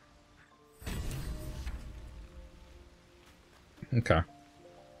 Okay.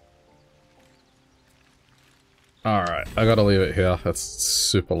 Alright, I gotta leave it here. It's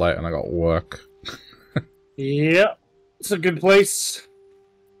super late and I got work. Yep, it's a good place.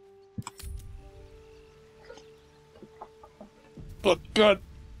 But good.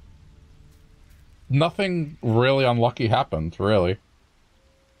 Nothing really unlucky happened, really.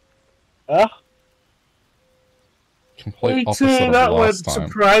 Huh? Complete Me opposite too, of that went last time.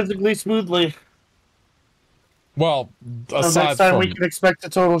 surprisingly smoothly. Well, So aside next time from... we can expect a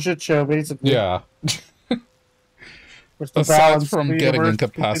total shit show, basically. Yeah. With the Aside balance from the getting universe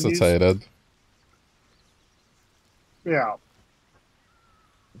continues. incapacitated. Yeah.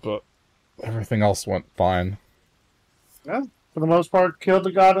 But everything else went fine. Yeah. For the most part, killed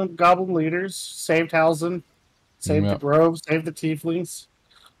the goblin leaders, saved Halsin, saved the Yep. Grove, saved the Tieflings.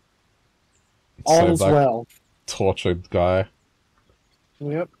 All Saved is that well. tortured guy.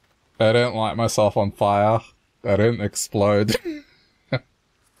 Yep. I didn't light myself on fire. I didn't explode.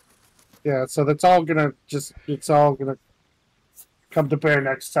 Yeah, so it's all gonna come to bear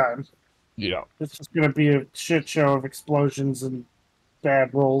next time. Yeah. It's just gonna be a shit show of explosions and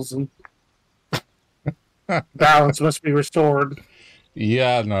bad rolls, and balance must be restored.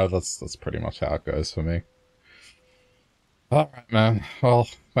 Yeah, no, that's pretty much how it goes for me. Alright, man. Well,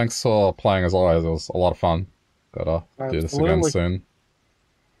 thanks for playing as always. It was a lot of fun. Gotta do this again soon.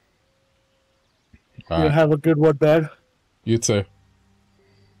 You have a good one, Ben. You too.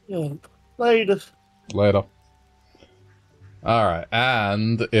 Yeah. Later. Later. Alright,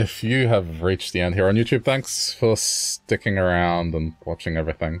 and if you have reached the end here on YouTube, thanks for sticking around and watching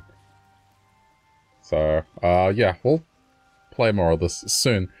everything. So, yeah, we'll play more of this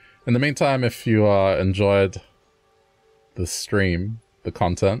soon. In the meantime, if you enjoyed the stream, the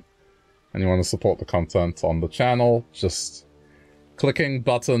content, and you want to support the content on the channel, just clicking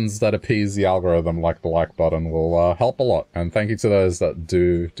buttons that appease the algorithm, like the like button, will help a lot. And thank you to those that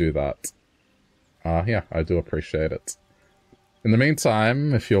do that. Yeah, I do appreciate it. In the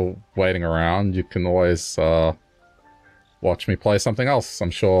meantime, if you're waiting around, you can always watch me play something else.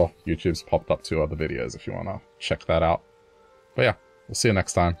 I'm sure YouTube's popped up 2 other videos if you want to check that out. But yeah, we'll see you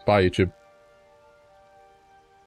next time. Bye, YouTube.